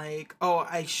I'm like, oh,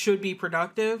 I should be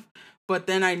productive, but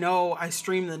then I know I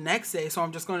stream the next day, so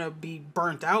I'm just going to be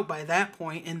burnt out by that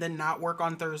point and then not work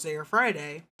on Thursday or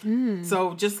Friday.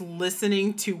 So just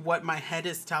listening to what my head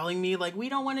is telling me, like, we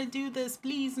don't want to do this,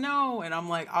 please no, and I'm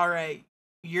like, all right,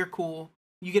 you're cool,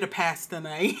 you get a pass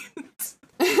tonight.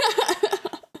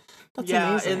 That's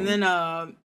amazing. And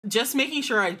then just making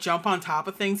sure I jump on top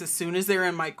of things as soon as they're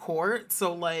in my court.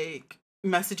 So like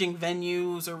messaging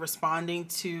venues or responding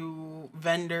to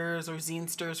vendors or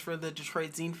zinesters for the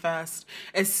Detroit Zine Fest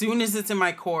as soon as it's in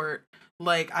my court.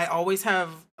 Like I always have,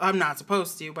 I'm not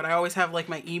supposed to, but I always have like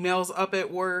my emails up at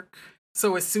work.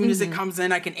 So as soon as it comes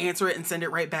in, I can answer it and send it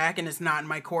right back and it's not in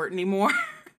my court anymore.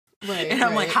 Right. And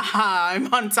I'm like, haha,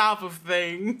 I'm on top of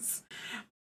things.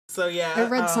 So yeah. I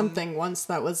read something once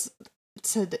that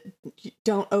said,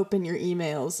 don't open your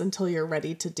emails until you're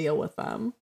ready to deal with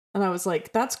them. And I was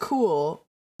like, that's cool,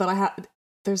 but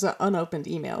there's an unopened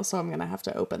email, so I'm going to have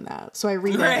to open that. So I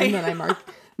read it and then I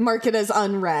mark it as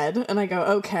unread and I go,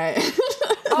 okay.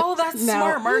 Oh, that's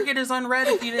smart. Mark it as unread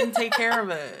if you didn't take care of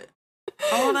it.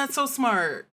 Oh, that's so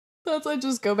smart. I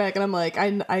just go back and I'm like,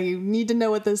 I need to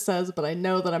know what this says, but I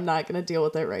know that I'm not going to deal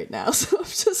with it right now. So I'm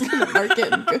just going to mark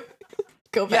it and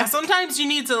go back. Yeah, sometimes you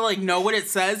need to like know what it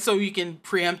says so you can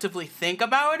preemptively think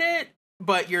about it,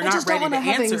 but you're not ready to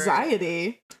answer it.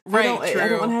 Anxiety. Right, I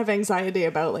don't want to have anxiety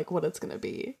about like what it's going to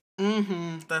be.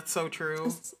 That's so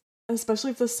true. Especially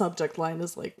if the subject line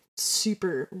is like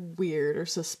super weird or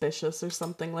suspicious or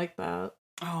something like that.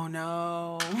 Oh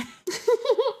no.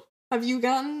 Have you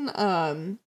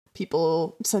gotten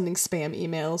people sending spam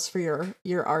emails for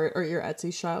your art or your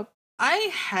Etsy shop? I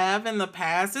have in the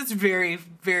past. It's very,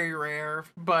 very rare,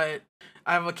 but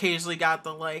I've occasionally got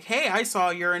the like, hey, I saw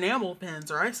your enamel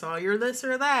pins or I saw your this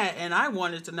or that and I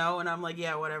wanted to know, and I'm like,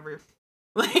 yeah, whatever.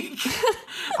 Like,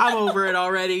 I'm over it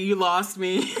already. You lost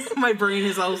me. My brain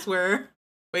is elsewhere.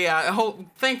 But yeah,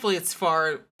 thankfully it's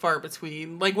far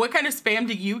between. Like, what kind of spam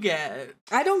do you get?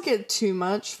 I don't get too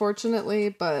much, fortunately,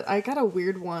 but I got a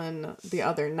weird one the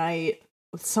other night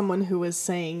with someone who was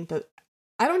saying that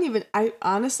I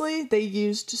honestly, they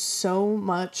used so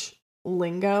much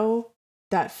lingo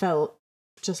that felt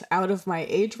just out of my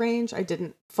age range. I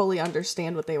didn't fully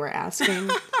understand what they were asking.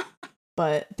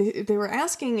 But they were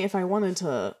asking if I wanted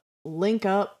to link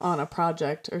up on a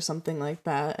project or something like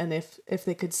that, and if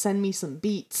they could send me some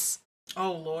beats.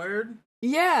 Oh, Lord.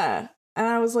 Yeah. And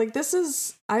I was like,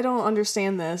 I don't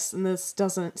understand this, and this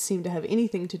doesn't seem to have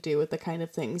anything to do with the kind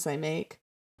of things I make.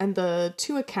 And the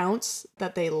 2 accounts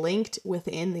that they linked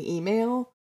within the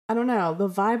email, I don't know, the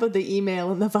vibe of the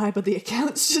email and the vibe of the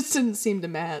accounts just didn't seem to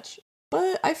match.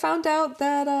 But I found out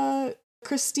that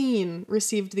Christine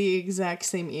received the exact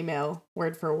same email,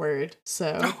 word for word,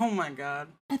 so... Oh my god.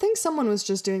 I think someone was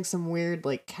just doing some weird,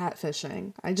 like,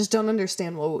 catfishing. I just don't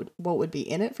understand what would be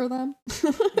in it for them.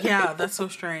 Yeah, that's so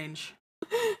strange.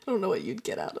 I don't know what you'd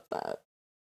get out of that.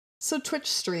 So Twitch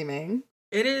streaming.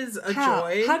 It is a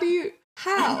joy. How you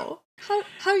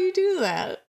do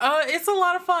that? It's a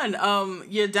lot of fun.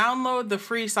 You download the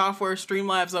free software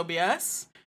Streamlabs OBS.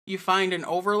 You find an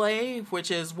overlay, which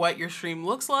is what your stream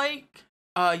looks like.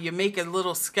 You make a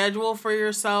little schedule for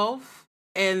yourself,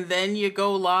 and then you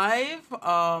go live.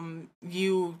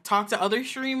 You talk to other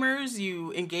streamers,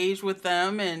 you engage with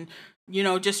them, and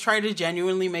just try to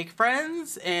genuinely make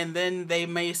friends. And then they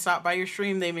may stop by your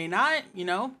stream, they may not.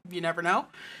 You never know.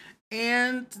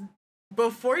 And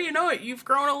before you know it, you've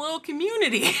grown a little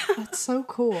community. That's so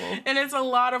cool. And it's a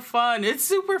lot of fun. It's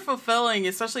super fulfilling,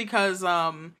 especially because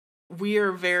we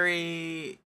are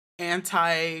very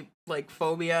anti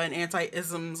phobia and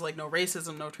anti-isms, like no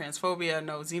racism, no transphobia,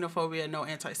 no xenophobia, no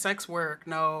anti-sex work,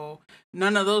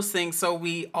 none of those things. So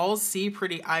we all see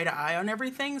pretty eye to eye on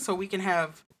everything, so we can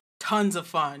have tons of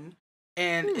fun.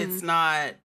 And it's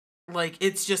not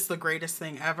it's just the greatest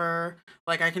thing ever.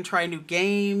 I can try new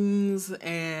games,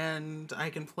 and I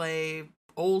can play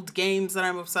old games that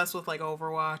I'm obsessed with, like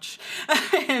Overwatch.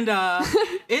 And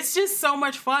it's just so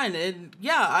much fun. And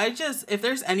yeah, if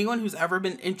there's anyone who's ever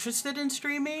been interested in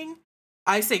streaming,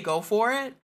 I say go for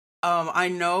it. I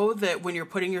know that when you're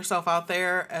putting yourself out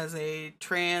there as a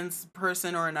trans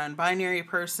person or a non-binary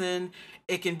person,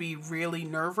 it can be really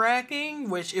nerve-wracking,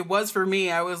 which it was for me.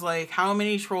 I was like, how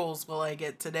many trolls will I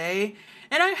get today?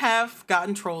 And I have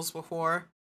gotten trolls before,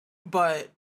 but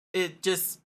it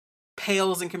just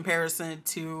pales in comparison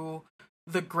to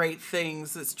the great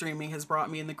things that streaming has brought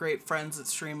me and the great friends that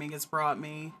streaming has brought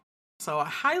me. So I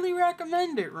highly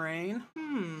recommend it, Rain.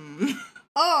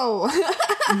 Oh.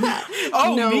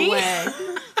 Oh, no me? way.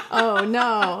 Oh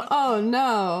no. Oh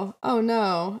no. Oh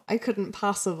no. I couldn't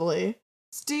possibly.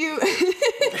 Do you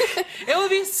It would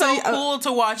be so cool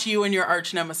to watch you and your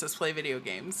arch nemesis play video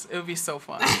games. It would be so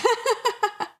fun.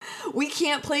 We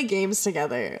can't play games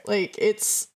together.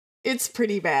 It's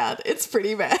pretty bad. It's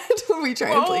pretty bad when we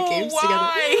try to play games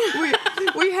together.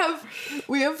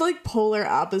 We have polar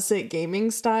opposite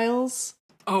gaming styles.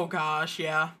 Oh gosh,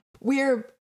 yeah.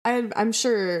 I'm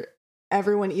sure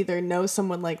everyone either knows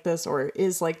someone like this or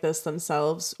is like this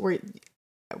themselves.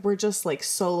 We're just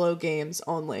solo games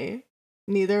only.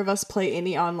 Neither of us play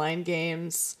any online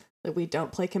games. We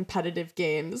don't play competitive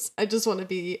games. I just want to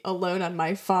be alone on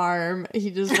my farm.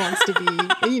 He just wants to be,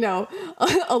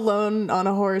 alone on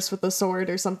a horse with a sword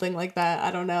or something like that.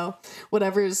 I don't know.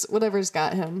 Whatever's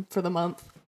got him for the month.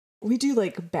 We do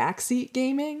backseat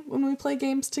gaming when we play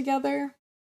games together.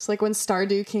 So when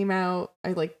Stardew came out,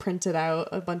 I printed out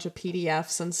a bunch of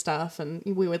PDFs and stuff, and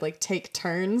we would take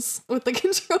turns with the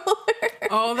controller.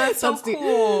 Oh, that's so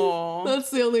cool. That's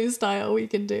the only style we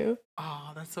can do.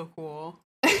 Oh, that's so cool.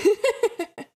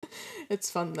 It's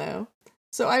fun though.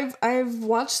 So I've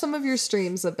watched some of your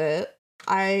streams a bit.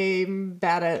 I'm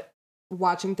bad at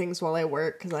watching things while I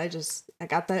work because I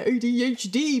got that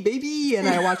ADHD, baby, and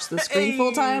I watch the screen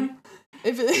full time.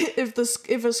 If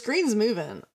a screen's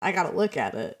moving, I gotta look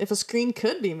at it. If a screen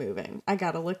could be moving, I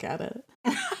gotta look at it.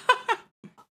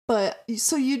 But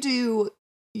so you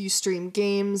stream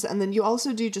games, and then you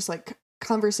also do just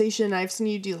conversation. I've seen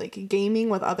you do gaming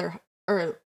with other,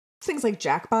 or things like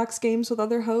Jackbox games with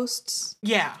other hosts.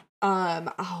 Yeah.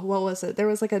 What was it? There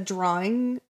was a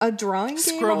drawing game.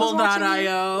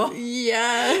 Scribble.io.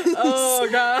 Yeah. Oh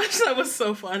gosh, that was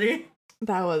so funny.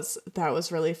 That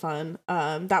was really fun.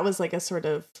 That was a sort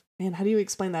of, man, how do you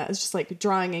explain that? It's just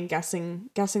drawing and guessing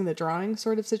the drawing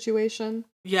sort of situation.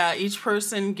 Yeah, each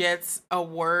person gets a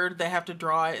word, they have to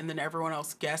draw it, and then everyone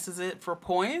else guesses it for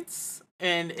points.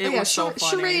 And it was so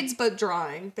funny. Charades, but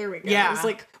drawing. There we go. Yeah.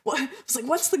 It was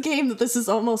what's the game that this is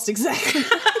almost exactly?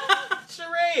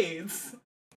 Charades.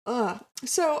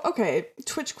 So, okay,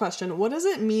 Twitch question. What does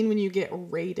it mean when you get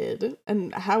rated?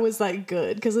 And how is that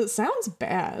good? Because it sounds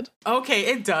bad. Okay,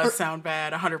 it does sound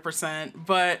bad, 100%.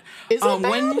 But is it bad?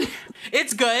 when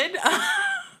it's good.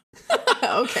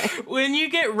 Okay. When you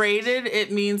get rated,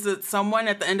 it means that someone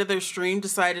at the end of their stream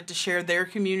decided to share their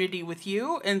community with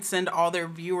you and send all their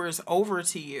viewers over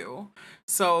to you.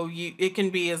 So it can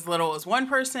be as little as one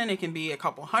person, it can be a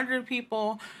couple hundred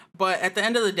people, but at the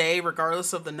end of the day,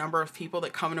 regardless of the number of people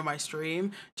that come into my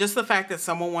stream, just the fact that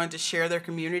someone wanted to share their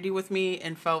community with me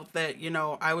and felt that, you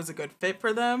know, I was a good fit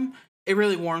for them, it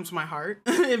really warms my heart.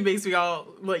 It makes me all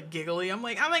like giggly. I'm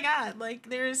like, oh my God, like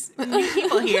there's new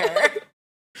people here.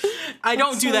 I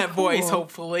don't do that voice,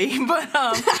 hopefully, but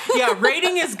yeah,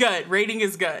 rating is good. Rating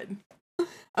is good.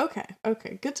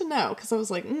 Okay, good to know, because I was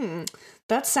like,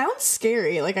 that sounds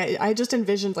scary. Like, I just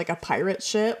envisioned, like, a pirate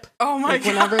ship. Oh my God.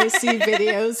 Whenever I see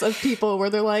videos of people where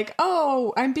they're like,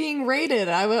 oh, I'm being rated,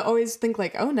 I would always think,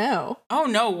 like, oh no. Oh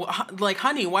no, like,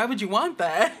 honey, why would you want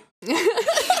that?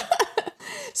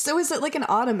 So is it like an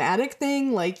automatic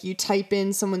thing? Like you type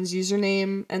in someone's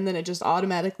username and then it just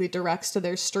automatically directs to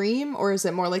their stream? Or is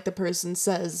it more like the person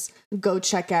says, go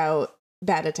check out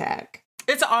Bat Attack?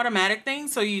 It's an automatic thing.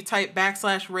 So you type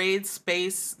 /raid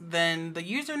space, then the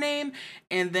username,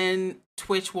 and then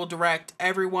Twitch will direct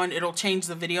everyone. It'll change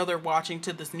the video they're watching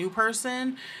to this new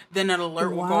person. Then an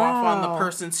alert will go off on the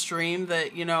person's stream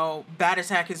that, you know, Bat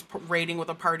Attack is raiding with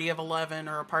a party of 11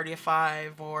 or a party of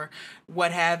 5 or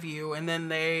what have you. And then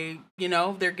they, you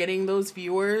know, they're getting those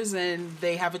viewers and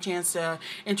they have a chance to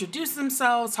introduce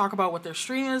themselves, talk about what their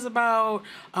stream is about,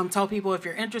 tell people if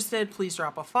you're interested, please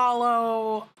drop a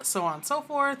follow, so on and so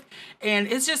forth.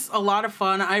 And it's just a lot of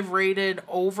fun. I've raided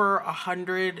over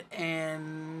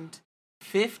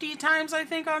 150 times, I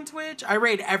think, on Twitch. I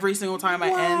raid every single time I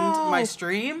end my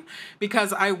stream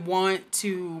because I want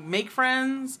to make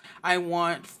friends. I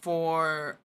want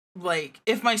for, like,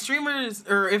 if my streamers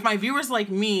or if my viewers like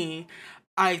me,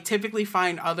 I typically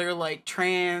find other, like,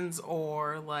 trans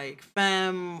or, like,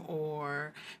 femme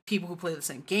or people who play the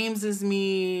same games as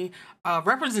me.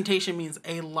 Representation means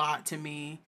a lot to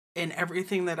me in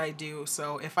everything that I do.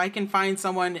 So if I can find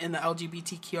someone in the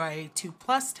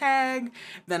LGBTQIA2+ tag,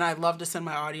 then I'd love to send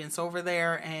my audience over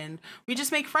there and we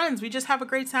just make friends. We just have a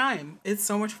great time. It's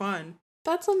so much fun.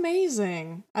 That's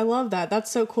amazing. I love that.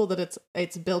 That's so cool that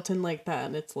it's built in like that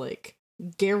and it's like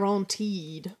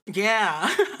guaranteed. Yeah.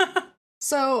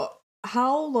 So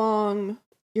how long,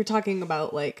 you're talking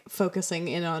about like focusing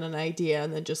in on an idea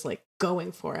and then just like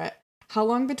going for it. How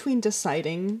long between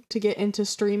deciding to get into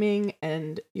streaming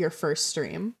and your first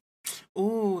stream?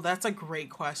 Ooh, that's a great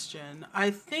question.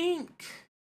 I think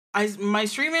my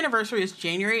stream anniversary is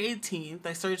January 18th.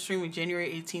 I started streaming January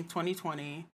 18th,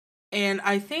 2020. And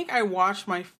I think I watched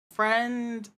my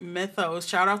friend Mythos,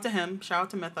 shout out to him, shout out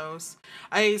to Mythos.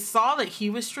 I saw that he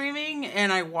was streaming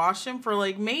and I watched him for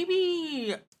like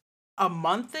maybe a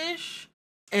month-ish.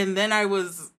 And then I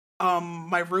was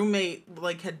my roommate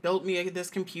like had built me this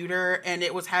computer and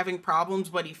it was having problems,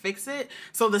 but he fixed it.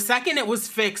 So the second it was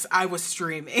fixed, I was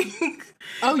streaming.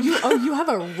 You have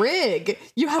a rig.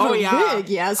 You have a rig,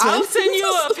 Yasmin. I'll send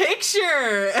you a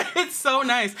picture. It's so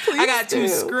nice. Please I got do. 2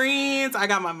 screens. I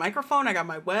got my microphone. I got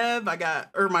my my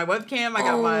webcam. I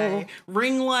got my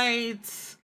ring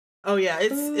lights. Oh yeah,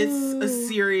 it's a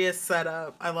serious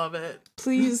setup. I love it.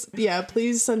 Please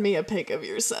send me a pic of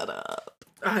your setup.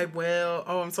 I will.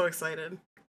 Oh, I'm so excited.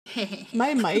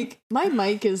 My mic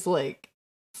is like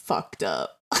fucked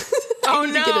up. Oh I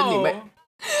need to get a new mic. no.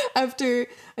 After,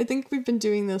 I think we've been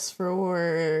doing this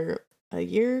for a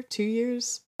year, 2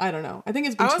 years. I don't know. I think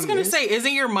it's been 2 years. I was going to say,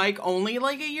 isn't your mic only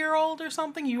like a year old or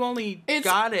something? You only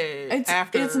got it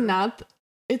after. It's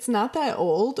not that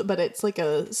old, but it's like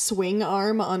a swing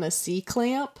arm on a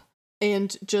C-clamp.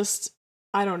 And just,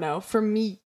 I don't know, for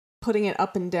me putting it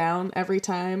up and down every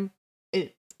time,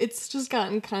 it's just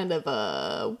gotten kind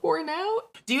of worn out.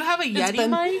 Do you have a Yeti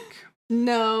mic?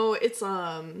 No, it's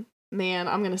man,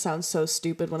 I'm gonna sound so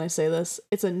stupid when I say this.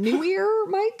 It's a Newear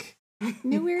mic.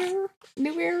 Newear.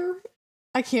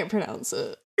 I can't pronounce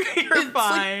it. You're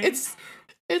fine. Like,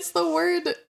 it's the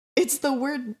word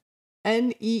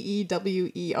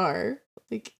Neewer.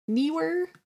 Like Newer.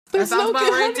 That sounds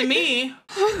about right to me.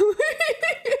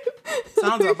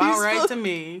 Sounds about right to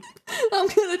me. I'm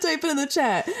gonna type it in the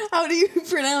chat. How do you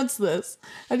pronounce this?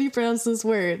 How do you pronounce this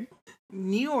word?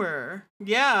 Newer.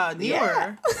 Yeah,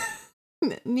 newer.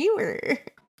 Yeah. Newer.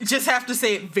 You just have to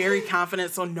say it very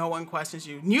confident so no one questions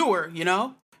you. Newer, you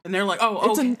know? And they're like,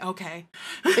 oh, okay.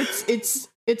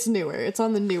 It's newer. It's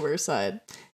on the newer side.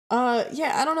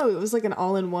 Yeah, I don't know. It was like an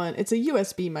all-in-one. It's a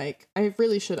USB mic. I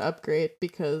really should upgrade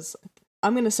because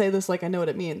I'm going to say this like I know what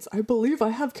it means. I believe I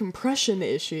have compression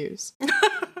issues.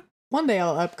 One day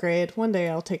I'll upgrade. One day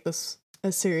I'll take this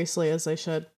as seriously as I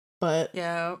should. But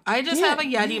yeah, I just have a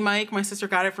Yeti mic. My sister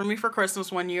got it for me for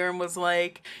Christmas one year and was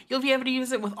like, you'll be able to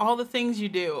use it with all the things you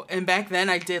do. And back then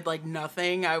I did like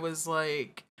nothing. I was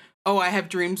like, oh, I have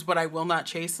dreams, but I will not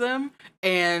chase them.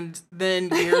 And then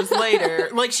years later,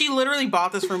 like she literally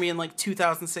bought this for me in like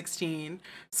 2016.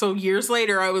 So years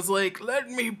later, I was like,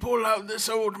 let me pull out this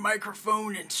old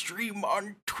microphone and stream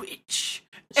on Twitch.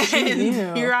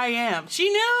 And here I am. She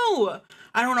knew.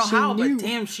 I don't know how, but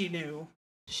damn, she knew.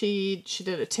 She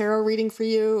did a tarot reading for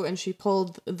you, and she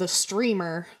pulled the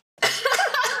streamer.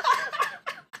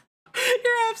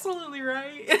 You're absolutely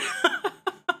right.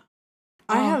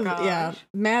 I have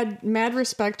mad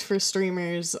respect for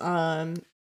streamers.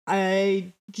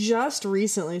 I just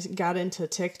recently got into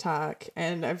TikTok,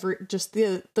 and I've just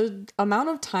the amount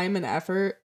of time and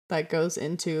effort that goes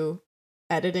into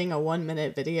editing a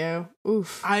 1-minute video.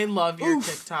 Oof. I love your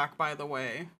TikTok, by the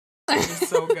way. It's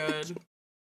so good.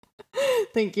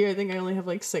 Thank you. I think I only have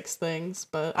like 6 things,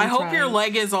 but I hope your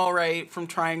leg is all right from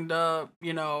trying to,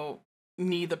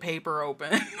 knee the paper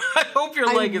open. I hope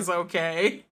your leg is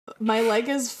okay. My leg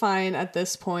is fine at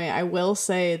this point. I will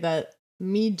say that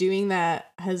me doing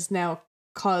that has now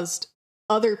caused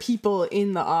other people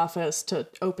in the office to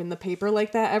open the paper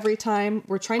like that every time.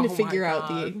 We're trying to figure out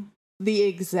the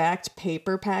exact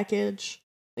paper package.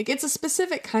 Like, it's a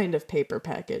specific kind of paper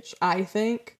package, I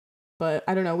think. But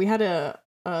I don't know. We had a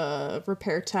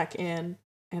repair tech in,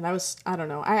 and I don't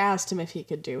know. I asked him if he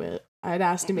could do it. I'd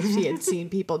asked him if he had seen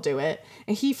people do it,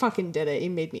 and he fucking did it. He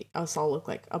made us all look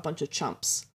like a bunch of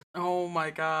chumps. Oh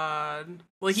my god.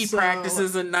 Like he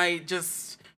practices at night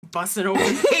just busting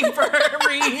open paper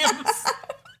reams.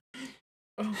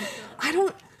 Oh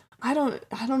I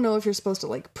don't know if you're supposed to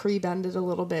like pre-bend it a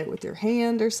little bit with your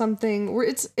hand or something.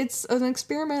 It's an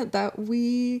experiment that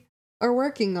we are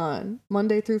working on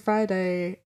Monday through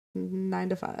Friday, 9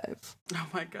 to 5. Oh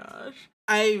my gosh.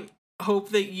 I hope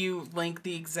that you link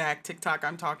the exact TikTok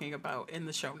I'm talking about in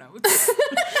the show notes.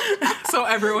 So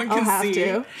everyone can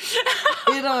see. I'll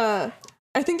have to.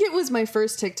 I think it was my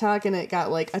first TikTok, and it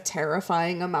got like a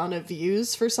terrifying amount of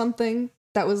views for something.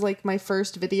 That was like my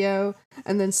first video,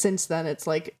 and then since then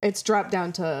it's dropped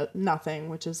down to nothing,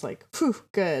 which is like, phew,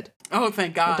 good. Oh,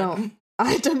 thank God.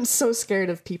 I'm so scared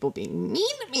of people being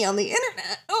mean to me on the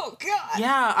internet. Oh God.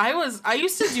 Yeah, I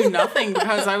used to do nothing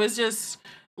because I was just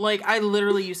like, I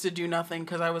literally used to do nothing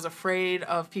because I was afraid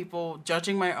of people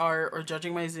judging my art or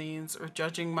judging my zines or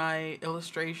judging my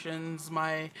illustrations,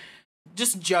 my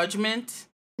just judgment.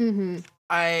 Mm-hmm.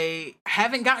 I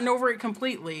haven't gotten over it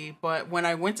completely, but when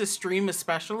I went to stream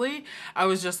especially, I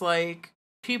was just like,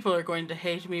 people are going to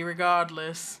hate me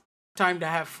regardless. Time to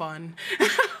have fun.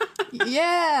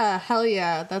 Yeah, hell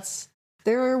yeah.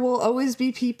 There will always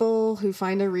be people who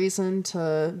find a reason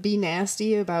to be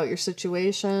nasty about your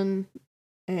situation,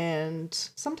 and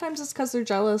sometimes it's because they're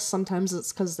jealous, sometimes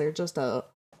it's because they're just a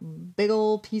big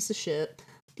old piece of shit.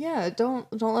 Yeah, don't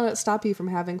let it stop you from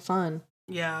having fun.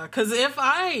 Yeah, because if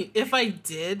I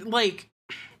did, like,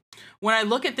 when I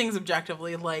look at things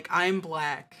objectively, like, I'm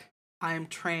black, I'm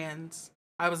trans,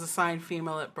 I was assigned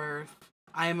female at birth,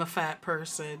 I am a fat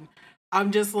person,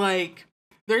 I'm just like,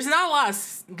 there's not a lot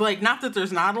of, like, not that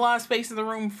there's not a lot of space in the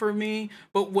room for me,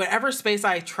 but whatever space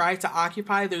I try to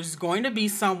occupy, there's going to be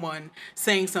someone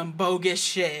saying some bogus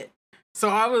shit. So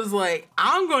I was like,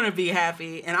 I'm going to be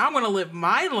happy, and I'm going to live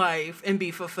my life and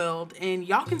be fulfilled, and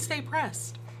y'all can stay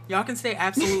pressed. Y'all can stay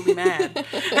absolutely mad.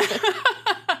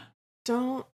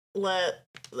 Don't let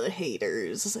the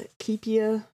haters keep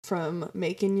you from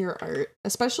making your art,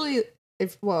 especially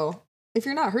if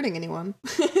you're not hurting anyone.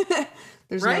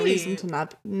 There's no reason to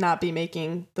not be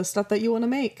making the stuff that you want to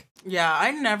make. Yeah,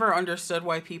 I never understood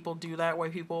why people do that, why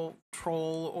people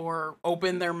troll or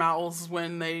open their mouths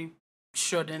when they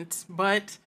shouldn't.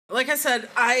 But like I said,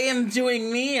 I am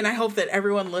doing me, and I hope that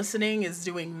everyone listening is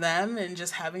doing them and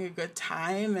just having a good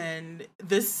time. And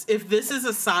if this is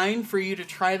a sign for you to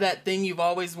try that thing you've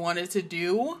always wanted to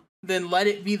do, then let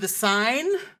it be the sign.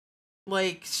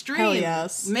 Like, stream, hell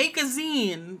yes. Make a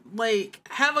zine, like,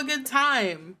 have a good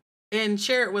time, and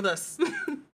share it with us.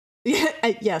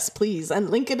 Yeah, yes, please, and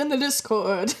link it in the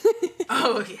Discord.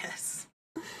 Oh, yes.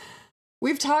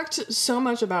 We've talked so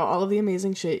much about all of the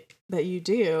amazing shit that you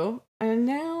do, and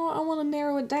now I want to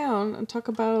narrow it down and talk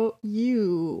about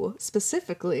you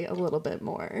specifically a little bit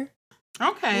more.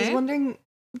 Okay. I was wondering,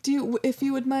 if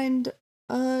you would mind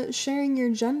sharing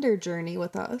your gender journey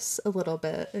with us a little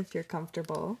bit, if you're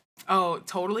comfortable. Oh,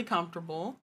 totally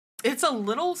comfortable. It's a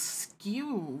little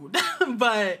skewed,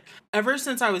 but ever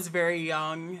since I was very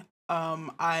young,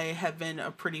 I have been a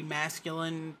pretty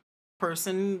masculine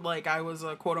person. Like, I was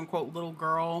a quote-unquote little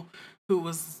girl who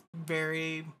was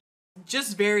very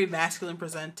just very masculine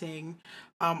presenting.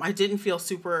 I didn't feel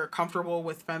super comfortable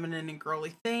with feminine and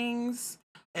girly things.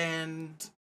 And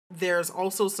there's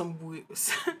also some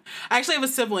I actually have a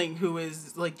sibling who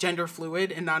is like gender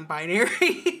fluid and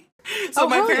non-binary. So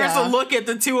my parents will look at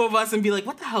the two of us and be like,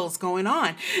 what the hell is going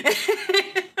on?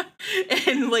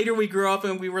 And later we grew up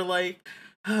and we were like,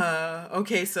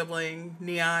 okay, sibling,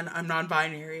 Neon, I'm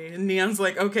non-binary. And Neon's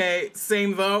like, okay,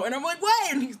 same though. And I'm like,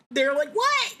 what? And they're like,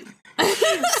 what?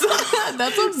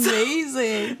 That's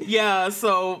amazing. Yeah,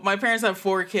 so my parents have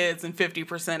 4 kids and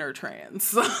 50% are trans.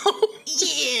 So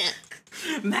yeah.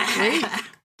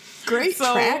 Great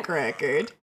track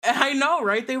record. I know,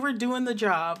 right? They were doing the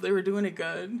job. They were doing it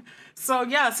good. So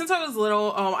yeah, since I was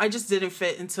little, I just didn't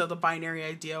fit into the binary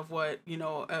idea of what,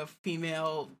 a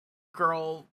female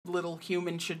girl little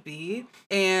human should be.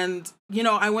 And,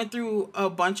 I went through a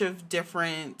bunch of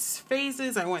different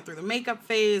phases. I went through the makeup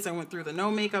phase. I went through the no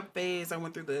makeup phase. I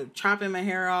went through the chopping my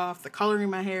hair off, the coloring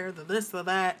my hair, the this, the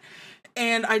that.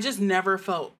 And I just never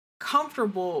felt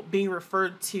comfortable being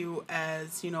referred to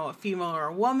as, a female or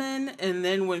a woman. And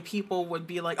then when people would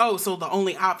be like, oh, so the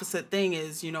only opposite thing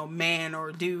is, man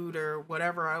or dude or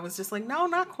whatever, I was just like, no,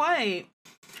 not quite.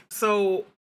 So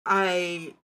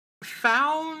I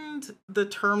found the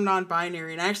term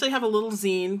non-binary, and I actually have a little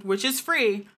zine, which is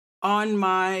free, on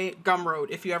my Gumroad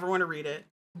if you ever want to read it.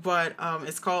 But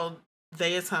it's called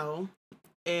They As Hell.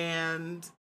 And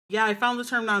yeah, I found the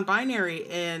term non-binary,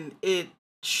 and it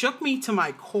shook me to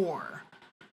my core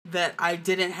that I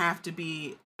didn't have to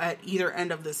be at either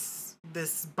end of this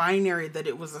binary, that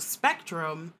it was a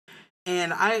spectrum.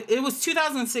 And it was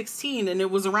 2016, and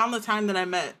it was around the time that I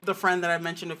met the friend that I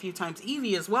mentioned a few times,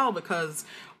 Evie, as well, because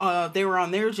they were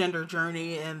on their gender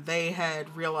journey and they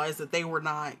had realized that they were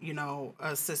not,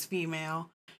 a cis female.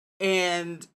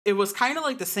 And it was kind of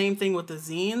like the same thing with the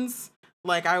zines.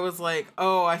 Like, I was like,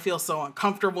 oh, I feel so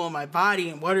uncomfortable in my body,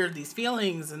 and what are these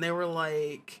feelings? And they were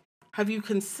like, have you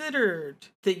considered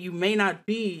that you may not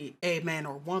be a man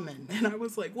or woman? And I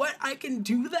was like, what? I can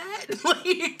do that?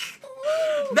 Like,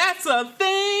 that's a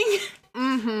thing?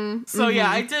 Mm-hmm. So yeah,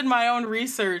 I did my own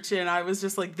research, and I was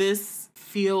just like, this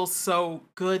feels so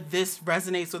good. This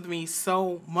resonates with me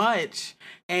so much.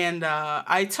 And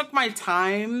I took my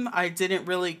time. I didn't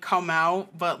really come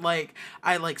out, but like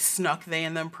I like snuck they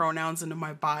and them pronouns into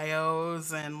my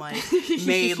bios, and like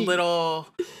made little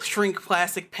shrink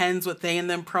plastic pens with they and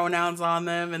them pronouns on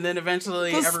them. And then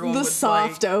eventually everyone was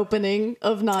soft opening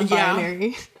of non-binary.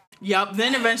 Yeah. Yep.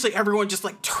 Then eventually everyone just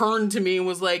like turned to me and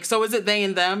was like, so is it they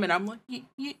and them? And I'm like,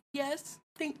 yes.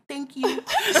 Thank you.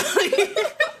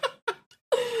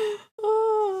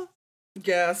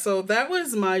 Yeah, so that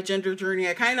was my gender journey.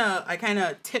 I kind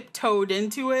of tiptoed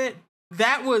into it.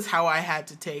 That was how I had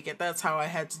to take it. That's how I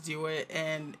had to do it.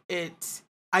 And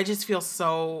I just feel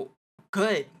so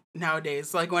good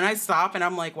nowadays. Like when I stop and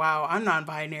I'm like, wow, I'm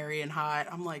non-binary and hot.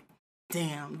 I'm like,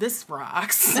 damn, this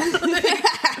rocks.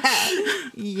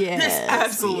 Yes. This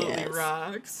absolutely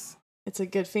rocks. It's a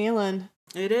good feeling.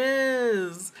 It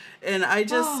is. And I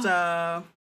just,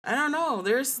 I don't know.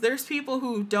 There's people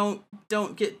who don't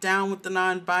get down with the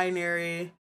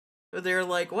non-binary. They're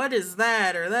like, what is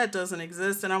that? Or that doesn't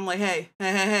exist. And I'm like,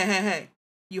 hey.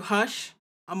 You hush.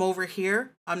 I'm over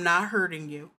here. I'm not hurting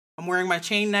you. I'm wearing my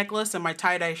chain necklace and my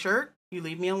tie-dye shirt. You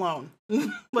leave me alone.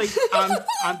 Like,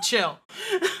 I'm chill.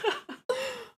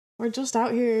 We're just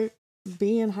out here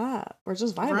being hot. We're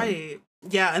just vibing. Right.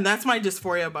 Yeah, and that's my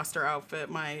Dysphoria Buster outfit.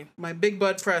 My big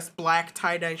butt press black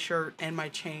tie-dye shirt and my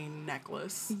chain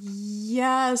necklace.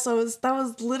 Yeah, so that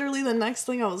was literally the next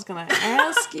thing I was going to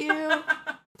ask you.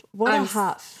 What a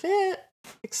hot fit.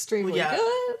 Extremely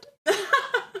good.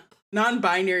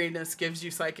 Non-binariness gives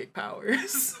you psychic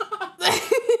powers.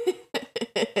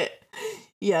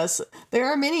 Yes, there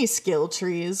are many skill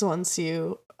trees once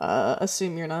you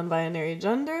assume your non-binary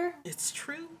gender. It's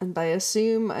true. And by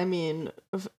assume, I mean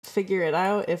figure it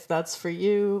out if that's for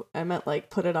you. I meant like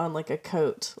put it on like a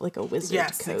coat, like a wizard coat.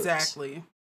 Yes, exactly.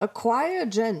 Acquire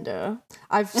agenda.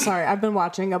 I've been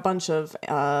watching a bunch of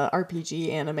RPG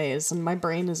animes, and my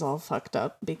brain is all fucked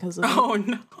up because of Oh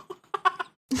no.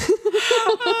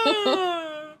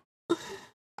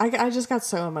 I just got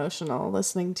so emotional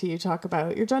listening to you talk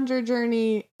about your gender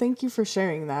journey. Thank you for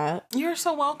sharing that. You're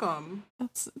so welcome.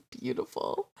 That's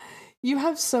beautiful. You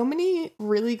have so many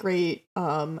really great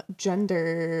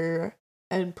gender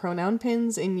and pronoun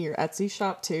pins in your Etsy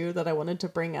shop too that I wanted to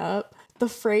bring up. The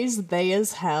phrase "they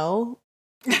as hell."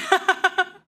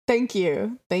 Thank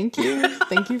you. Thank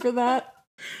you for that.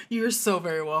 You're so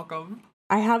very welcome.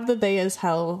 I have the "they as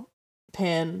hell"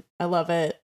 pin. I love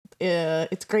it.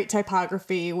 It's great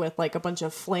typography with like a bunch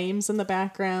of flames in the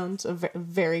background. A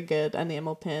very good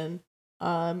enamel pin.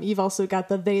 You've also got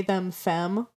the they them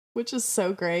femme, which is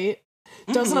so great.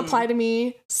 Doesn't apply to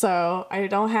me, so I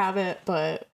don't have it,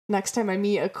 but next time I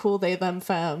meet a cool they them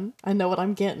femme, I know what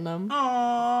I'm getting them.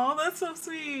 Oh, that's so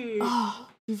sweet. Oh,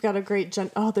 you've got a great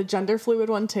the gender fluid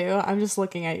one too. I'm just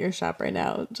looking at your shop right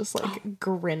now, just like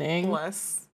grinning.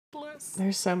 Bless.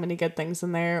 There's so many good things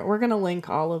in there. We're gonna link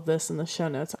all of this in the show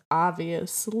notes,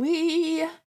 obviously.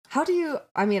 How do you,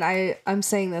 I mean, I'm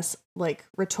saying this like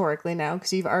rhetorically now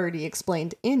because you've already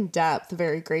explained in depth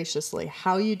very graciously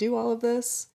how you do all of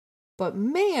this. But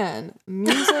man,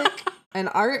 music and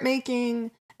art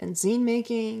making and zine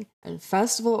making and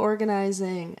festival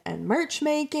organizing and merch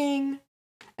making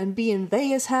and being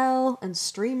they as hell and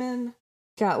streaming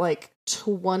got like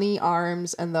 20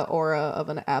 arms and the aura of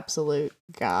an absolute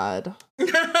god.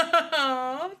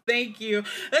 Thank you.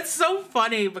 That's so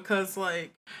funny because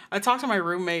like I talked to my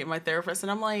roommate and my therapist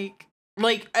and I'm like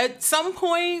at some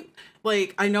point,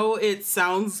 like I know it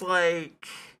sounds like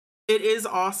it is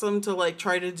awesome to like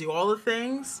try to do all the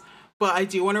things, but I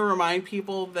do want to remind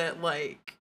people that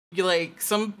like you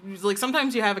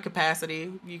sometimes you have a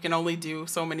capacity. You can only do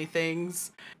so many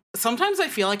things. Sometimes I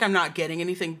feel like I'm not getting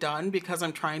anything done because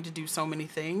I'm trying to do so many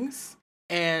things.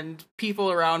 And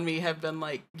people around me have been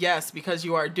like, yes, because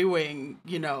you are doing,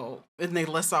 and they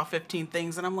list off 15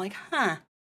 things. And I'm like, huh,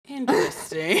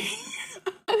 interesting.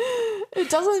 It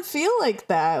doesn't feel like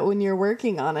that when you're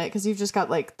working on it because you've just got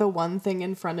like the one thing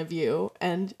in front of you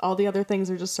and all the other things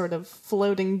are just sort of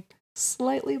floating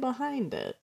slightly behind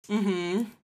it. Mm-hmm.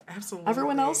 Absolutely.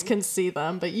 Everyone else can see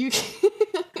them, but you can't.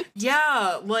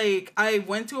 Yeah, like I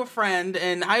went to a friend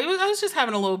and I was just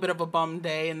having a little bit of a bum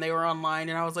day and they were online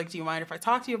and I was like, do you mind if I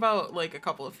talk to you about like a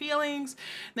couple of feelings?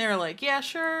 And they were like, yeah,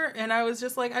 sure. And I was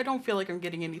just like, I don't feel like I'm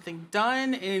getting anything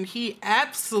done. And he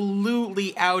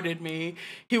absolutely outed me.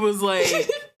 He was like,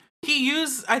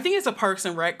 I think it's a Parks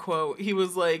and Rec quote. He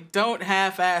was like, don't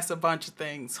half-ass a bunch of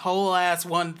things, whole ass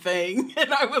one thing.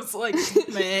 And I was like,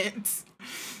 man,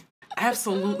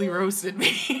 absolutely roasted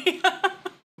me.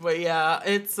 But yeah,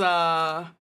 it's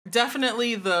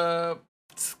definitely the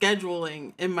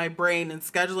scheduling in my brain and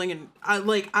scheduling. And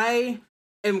I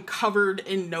am covered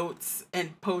in notes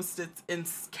and Post-its and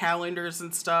calendars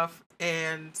and stuff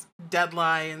and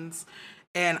deadlines.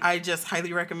 And I just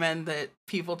highly recommend that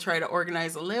people try to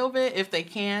organize a little bit if they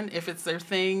can, if it's their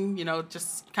thing,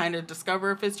 just kind of discover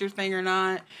if it's your thing or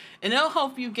not. And it'll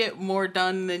help you get more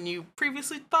done than you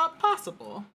previously thought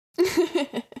possible.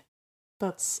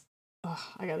 That's...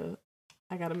 Oh, I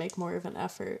gotta make more of an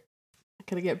effort. I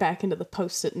gotta get back into the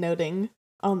Post-it noting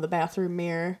on the bathroom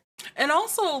mirror. And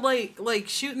also, like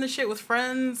shooting the shit with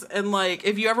friends. And, like,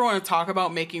 if you ever want to talk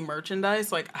about making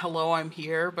merchandise, like, hello, I'm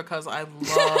here. Because I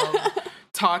love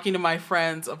talking to my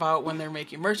friends about when they're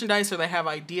making merchandise or they have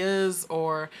ideas.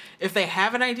 Or if they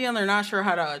have an idea and they're not sure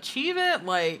how to achieve it,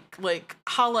 like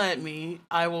holla at me.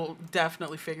 I will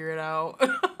definitely figure it out.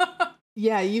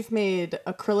 Yeah, you've made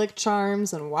acrylic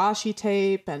charms and washi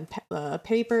tape and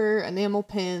paper, enamel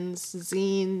pins,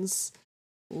 zines,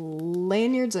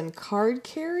 lanyards and card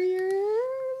carriers.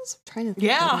 I'm trying to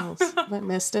think what else. Have I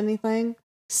missed anything?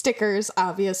 Stickers,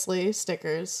 obviously.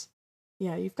 Stickers.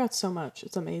 Yeah, you've got so much.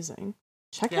 It's amazing.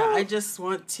 Check out. I just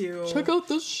want to... Check out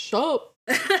this shop.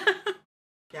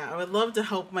 Yeah, I would love to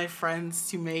help my friends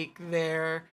to make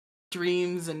their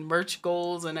dreams and merch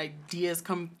goals and ideas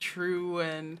come true.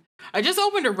 And I just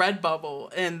opened a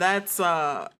Redbubble, and that's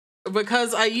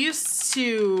because I used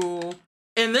to,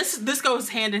 and this goes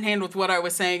hand in hand with what I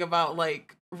was saying about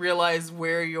like realize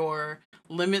where your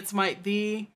limits might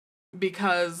be,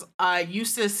 because I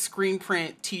used to screen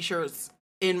print t-shirts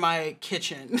in my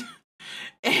kitchen.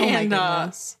 And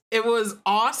it was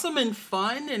awesome and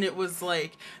fun, and it was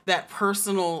like that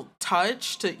personal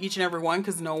touch to each and every one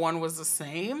because no one was the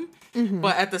same. Mm-hmm.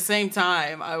 But at the same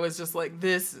time, I was just like,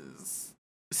 this is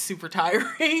super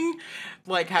tiring,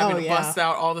 like having to bust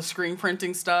out all the screen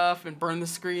printing stuff and burn the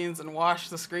screens and wash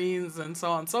the screens and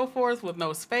so on and so forth with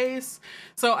no space.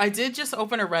 So I did just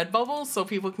open a Redbubble so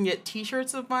people can get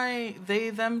t-shirts of my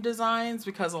they-them designs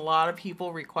because a lot of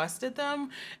people requested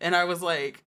them, and I was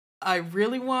like, I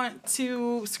really want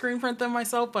to screen print them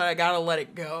myself, but I gotta let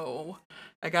it go.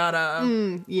 I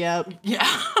gotta... Yep.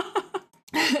 Yeah.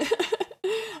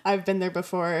 I've been there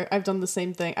before. I've done the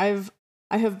same thing.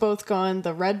 I have both gone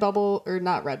the Redbubble, or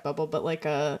not Redbubble, but like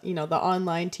the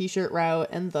online t-shirt route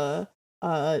and the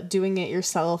doing it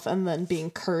yourself, and then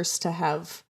being cursed to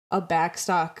have a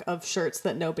backstock of shirts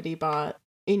that nobody bought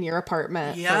in your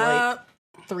apartment for like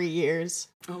 3 years.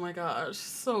 Oh my gosh,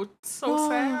 so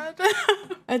sad.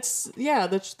 It's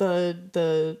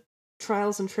the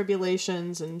trials and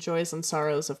tribulations and joys and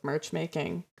sorrows of merch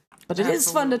making. But it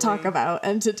is fun to talk about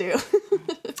and to do.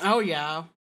 Oh yeah.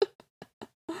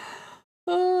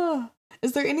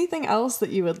 Is there anything else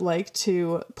that you would like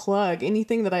to plug?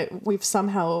 Anything that we've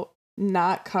somehow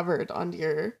not covered on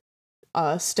your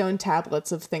stone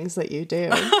tablets of things that you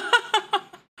do?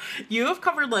 You have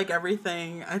covered like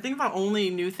everything. I think the only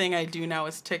new thing I do now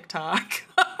is TikTok.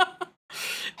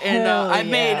 And I've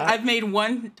made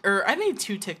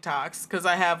two TikToks, because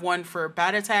I have one for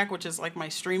Bat Attack, which is like my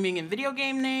streaming and video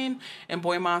game name, and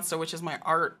Boy Monster, which is my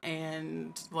art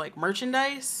and like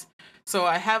merchandise. So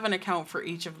I have an account for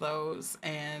each of those,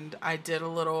 and I did a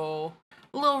little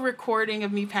recording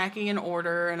of me packing an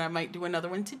order, and I might do another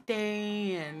one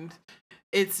today, and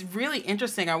it's really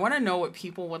interesting. I want to know what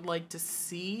people would like to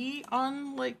see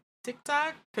on like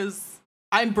TikTok, because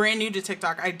I'm brand new to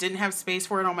TikTok. I didn't have space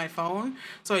for it on my phone,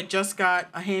 so I just got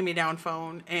a hand-me-down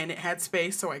phone, and it had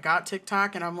space, so I got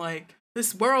TikTok, and I'm like,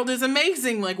 this world is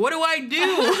amazing. Like, what do I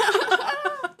do?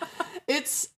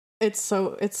 It's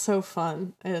so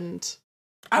fun, and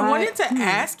I wanted to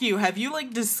ask you, have you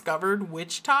like discovered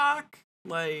Witch Talk?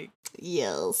 Like,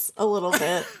 yes, a little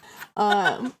bit.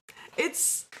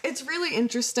 It's really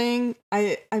interesting.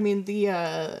 I mean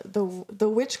the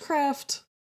witchcraft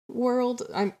world.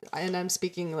 I'm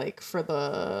speaking like for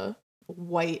the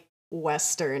white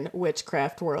Western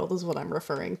witchcraft world is what I'm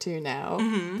referring to now.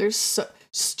 Mm-hmm. There's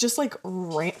just like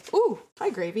hi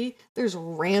Gravy. There's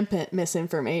rampant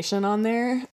misinformation on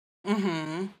there.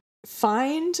 Mm-hmm.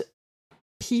 Find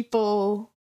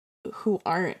people who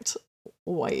aren't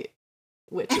white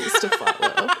witches to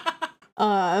follow.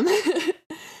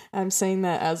 I'm saying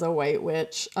that as a white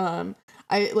witch. I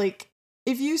like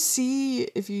if you see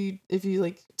a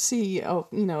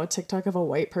TikTok of a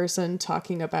white person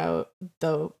talking about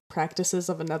the practices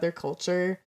of another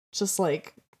culture, just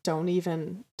like don't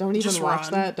even watch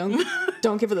that.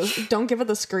 Don't give it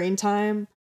the screen time.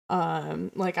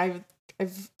 Like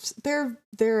there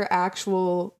are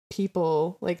actual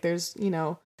people, like there's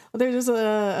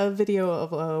a video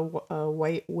of a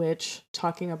white witch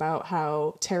talking about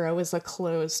how tarot is a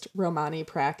closed Romani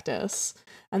practice,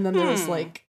 and then there was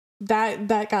like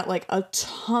that got like a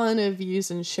ton of views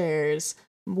and shares,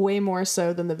 way more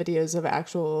so than the videos of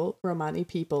actual Romani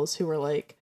peoples who were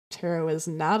like, tarot is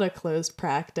not a closed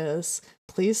practice.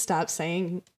 Please stop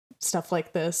saying stuff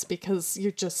like this, because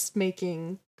you're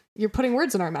putting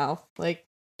words in our mouth. Like,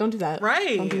 don't do that.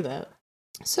 Right. Don't do that.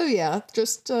 So yeah,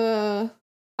 just I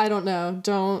don't know.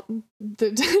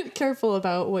 Careful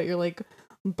about what you're like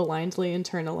blindly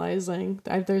internalizing.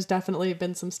 There's definitely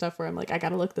been some stuff where I'm like, I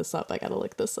gotta look this up.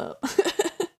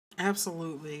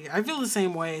 Absolutely. I feel the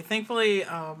same way. Thankfully,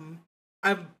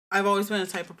 I've always been the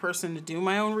type of person to do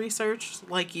my own research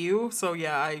like you. So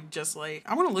yeah, I just like,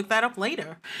 I want to look that up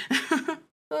later.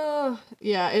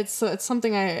 Yeah, it's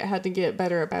something I had to get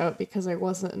better about, because I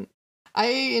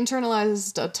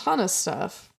internalized a ton of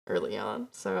stuff early on.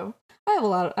 So I have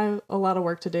a lot of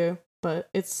work to do, but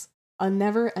it's a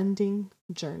never-ending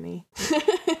journey.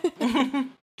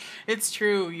 It's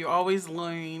true. You always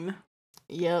learn.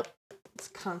 Yep. It's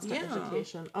constant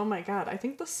education. Oh my god, I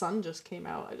think the sun just came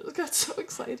out. I just got so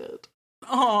excited.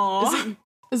 Aww.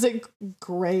 Is it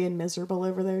gray and miserable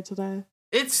over there today?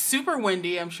 It's super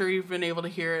windy. I'm sure you've been able to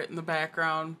hear it in the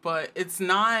background, but it's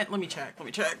not. Let me check.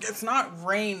 It's not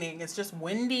raining. It's just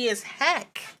windy as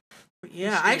heck.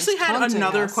 Yeah, I actually had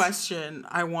another question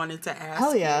I wanted to ask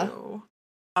Hell yeah. you.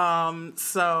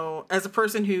 So as a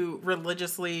person who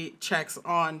religiously checks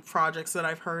on projects that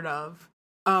I've heard of,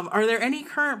 are there any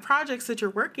current projects that you're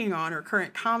working on, or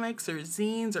current comics or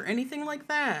zines or anything like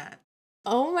that?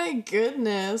 Oh my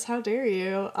goodness, how dare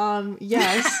you?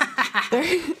 Yes.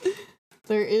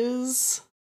 There is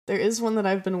one that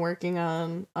I've been working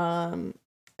on.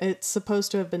 It's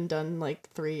supposed to have been done like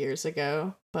 3 years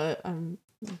ago, but I'm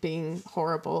being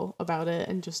horrible about it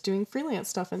and just doing freelance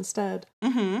stuff instead.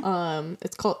 Mm-hmm.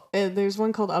 It's called there's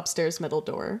one called Upstairs Middle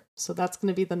Door, so that's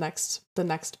gonna be the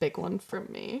next big one for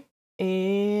me,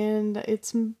 and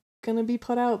it's gonna be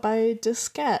put out by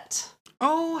Diskette.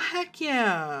 Oh heck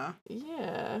yeah!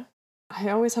 Yeah, I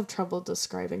always have trouble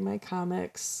describing my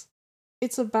comics.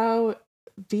 It's about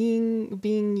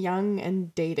being young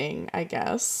and dating, I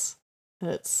guess.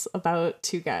 It's about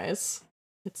two guys.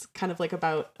 It's kind of like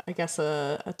about, I guess,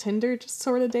 a Tinder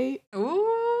sort of date.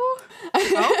 Ooh.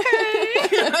 Okay.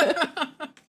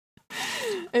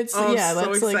 That's so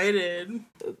excited. Like,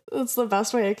 that's the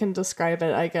best way I can describe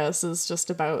it, I guess, is just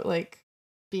about like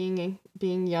being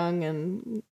young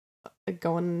and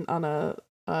going on a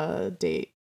a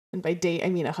date. And by date, I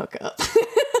mean a hookup.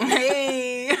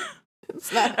 Hey!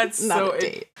 It's not a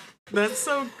date. That's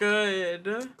so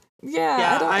good.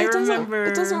 Yeah, I remember.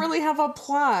 It doesn't really have a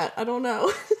plot. I don't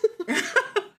know.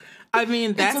 I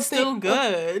mean, that's still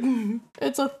good.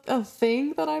 It's a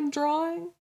thing that I'm drawing.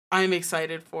 I'm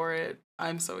excited for it.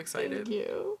 I'm so excited. Thank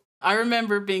you. I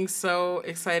remember being so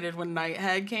excited when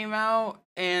Nighthag came out,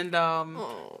 and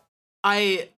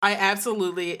I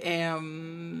absolutely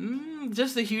am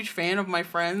just a huge fan of my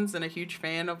friends and a huge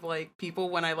fan of like people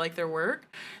when I like their work.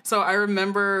 So I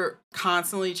remember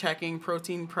constantly checking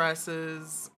Protein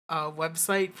Press's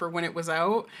website for when it was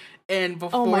out, and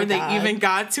before they even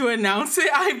got to announce it,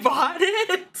 I bought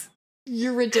it.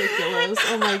 You're ridiculous.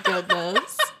 Oh my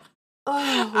goodness.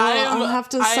 Oh, well, I'll have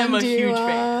to send you. Huge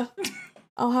fan.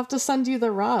 I'll have to send you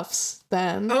the roughs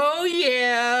then. Oh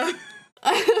yeah.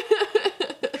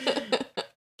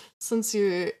 Since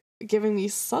you're giving me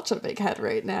such a big head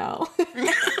right now.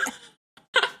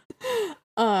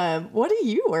 What are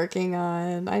you working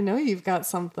on? I know you've got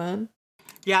something.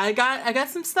 Yeah, I got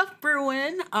some stuff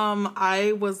brewing.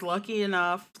 I was lucky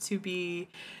enough to be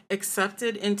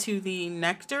accepted into the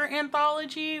Nectar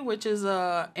Anthology, which is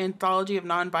a anthology of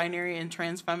non-binary and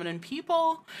trans feminine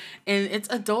people, and it's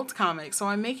adult comics. So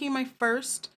I'm making my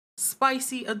first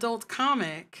spicy adult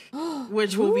comic,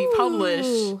 which will be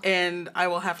published, and I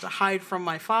will have to hide from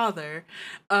my father.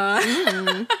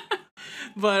 But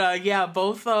yeah,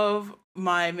 both of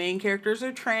my main characters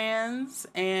are trans,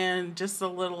 and just a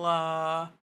little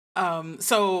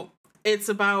so it's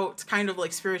about kind of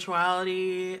like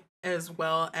spirituality as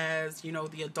well as, you know,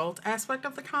 the adult aspect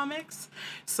of the comics.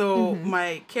 So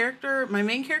my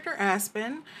main character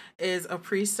Aspen is a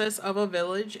priestess of a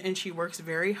village, and she works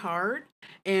very hard,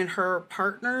 and her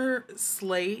partner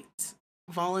Slate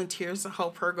volunteers to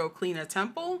help her go clean a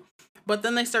temple. But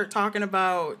then they start talking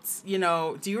about, you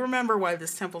know, do you remember why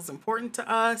this temple's important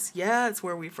to us? Yeah, it's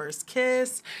where we first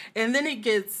kissed. And then it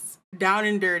gets down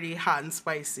and dirty, hot and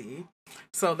spicy.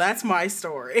 So that's my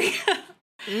story.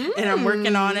 And I'm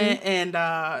working on it, and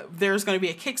there's going to be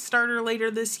a Kickstarter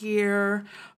later this year.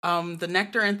 The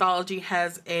Nectar Anthology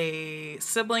has a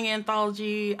sibling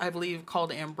anthology, I believe,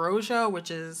 called Ambrosia, which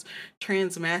is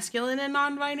trans masculine and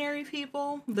non-binary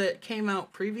people, that came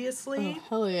out previously. Oh,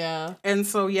 hell yeah. And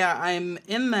so, yeah, I'm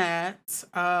in that.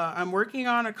 I'm working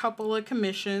on a couple of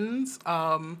commissions.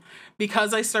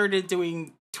 Because I started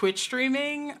doing Twitch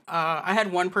streaming, I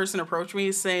had one person approach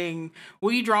me saying,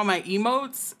 will you draw my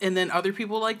emotes? And then other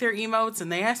people like their emotes,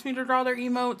 and they asked me to draw their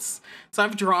emotes. So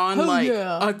I've drawn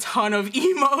a ton of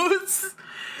emotes,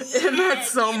 and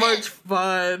that's so much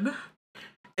fun.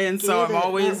 And so I'm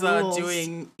always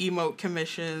doing emote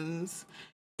commissions.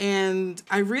 And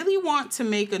I really want to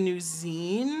make a new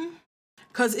zine,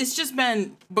 because it's just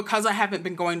been, because I haven't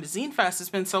been going to Zine Fest, it's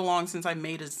been so long since I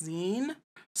made a zine.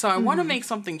 So I want to make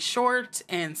something short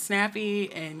and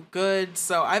snappy and good.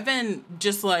 So I've been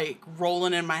just like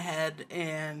rolling in my head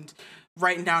and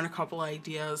writing down a couple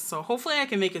ideas. So hopefully I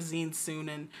can make a zine soon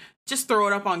and just throw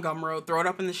it up on Gumroad, throw it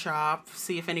up in the shop,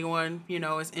 see if anyone, you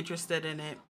know, is interested in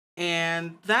it.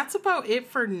 And that's about it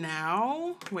for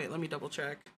now. Wait, let me double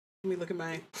check. Let me look at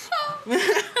my...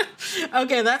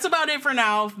 Okay, that's about it for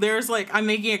now. There's like, I'm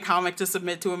making a comic to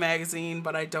submit to a magazine,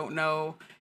 but I don't know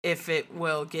if it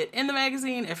will get in the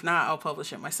magazine. If not, I'll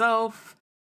publish it myself.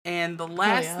 And the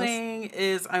last thing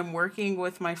is I'm working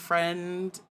with my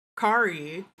friend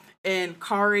Kari, and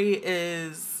Kari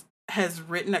has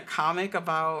written a comic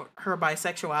about her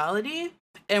bisexuality,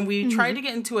 and we tried to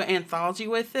get into an anthology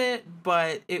with it,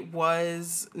 but it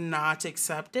was not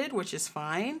accepted, which is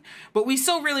fine. But we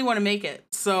still really want to make it,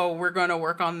 so we're going to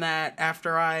work on that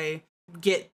after I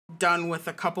get done with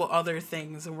a couple other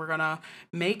things, and we're gonna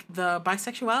make the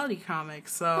bisexuality comic.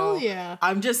 So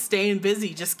I'm just staying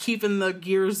busy, just keeping the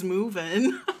gears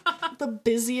moving. The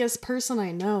busiest person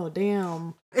I know.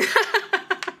 Damn.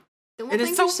 And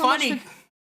it's so funny.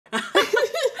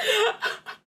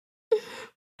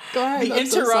 Go ahead. The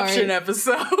interruption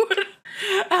episode.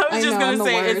 I was just gonna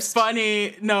say it's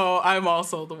funny. No, I'm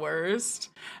also the worst.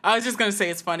 I was just gonna say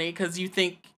it's funny because you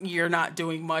think you're not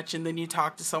doing much, and then you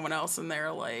talk to someone else, and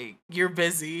they're like, "You're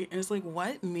busy," and it's like,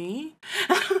 "What? Me?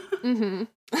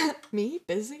 Me?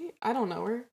 Busy? I don't know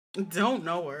her. Don't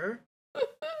know her."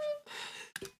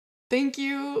 Thank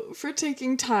you for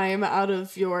taking time out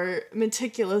of your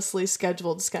meticulously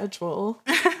scheduled schedule.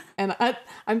 And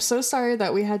I'm so sorry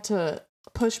that we had to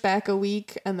push back a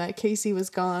week and that Casey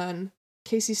was gone.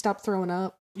 Casey, stop throwing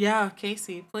up. Yeah,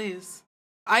 Casey, please.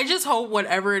 I just hope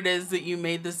whatever it is that you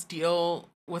made this deal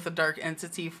with a dark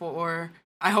entity for,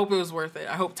 I hope it was worth it.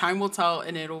 I hope time will tell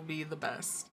and it'll be the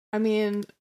best. I mean,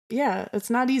 yeah, it's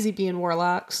not easy being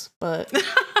warlocks, but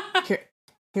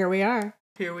here we are.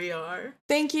 Here we are.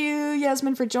 Thank you,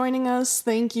 Yasmin, for joining us.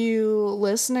 Thank you,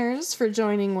 listeners, for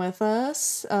joining with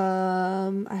us.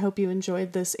 I hope you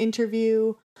enjoyed this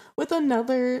interview with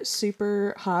another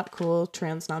super hot, cool,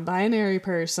 trans non-binary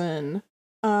person.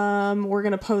 We're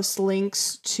going to post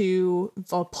links to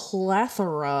the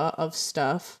plethora of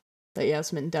stuff that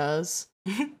Yasmin does.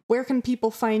 Where can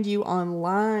people find you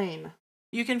online?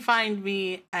 You can find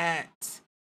me at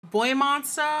Boy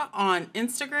Monster on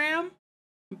Instagram,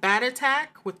 Bat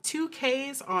Attack with 2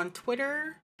 Ks on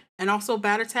Twitter, and also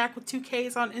Bat Attack with 2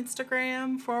 Ks on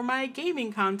Instagram for my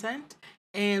gaming content.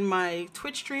 And my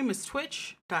Twitch stream is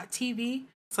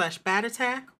twitch.tv/Bat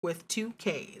Attack with 2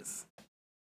 Ks.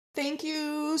 Thank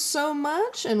you so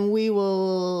much, and we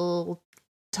will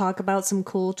talk about some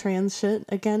cool trans shit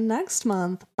again next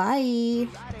month. Bye.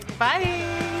 Bye.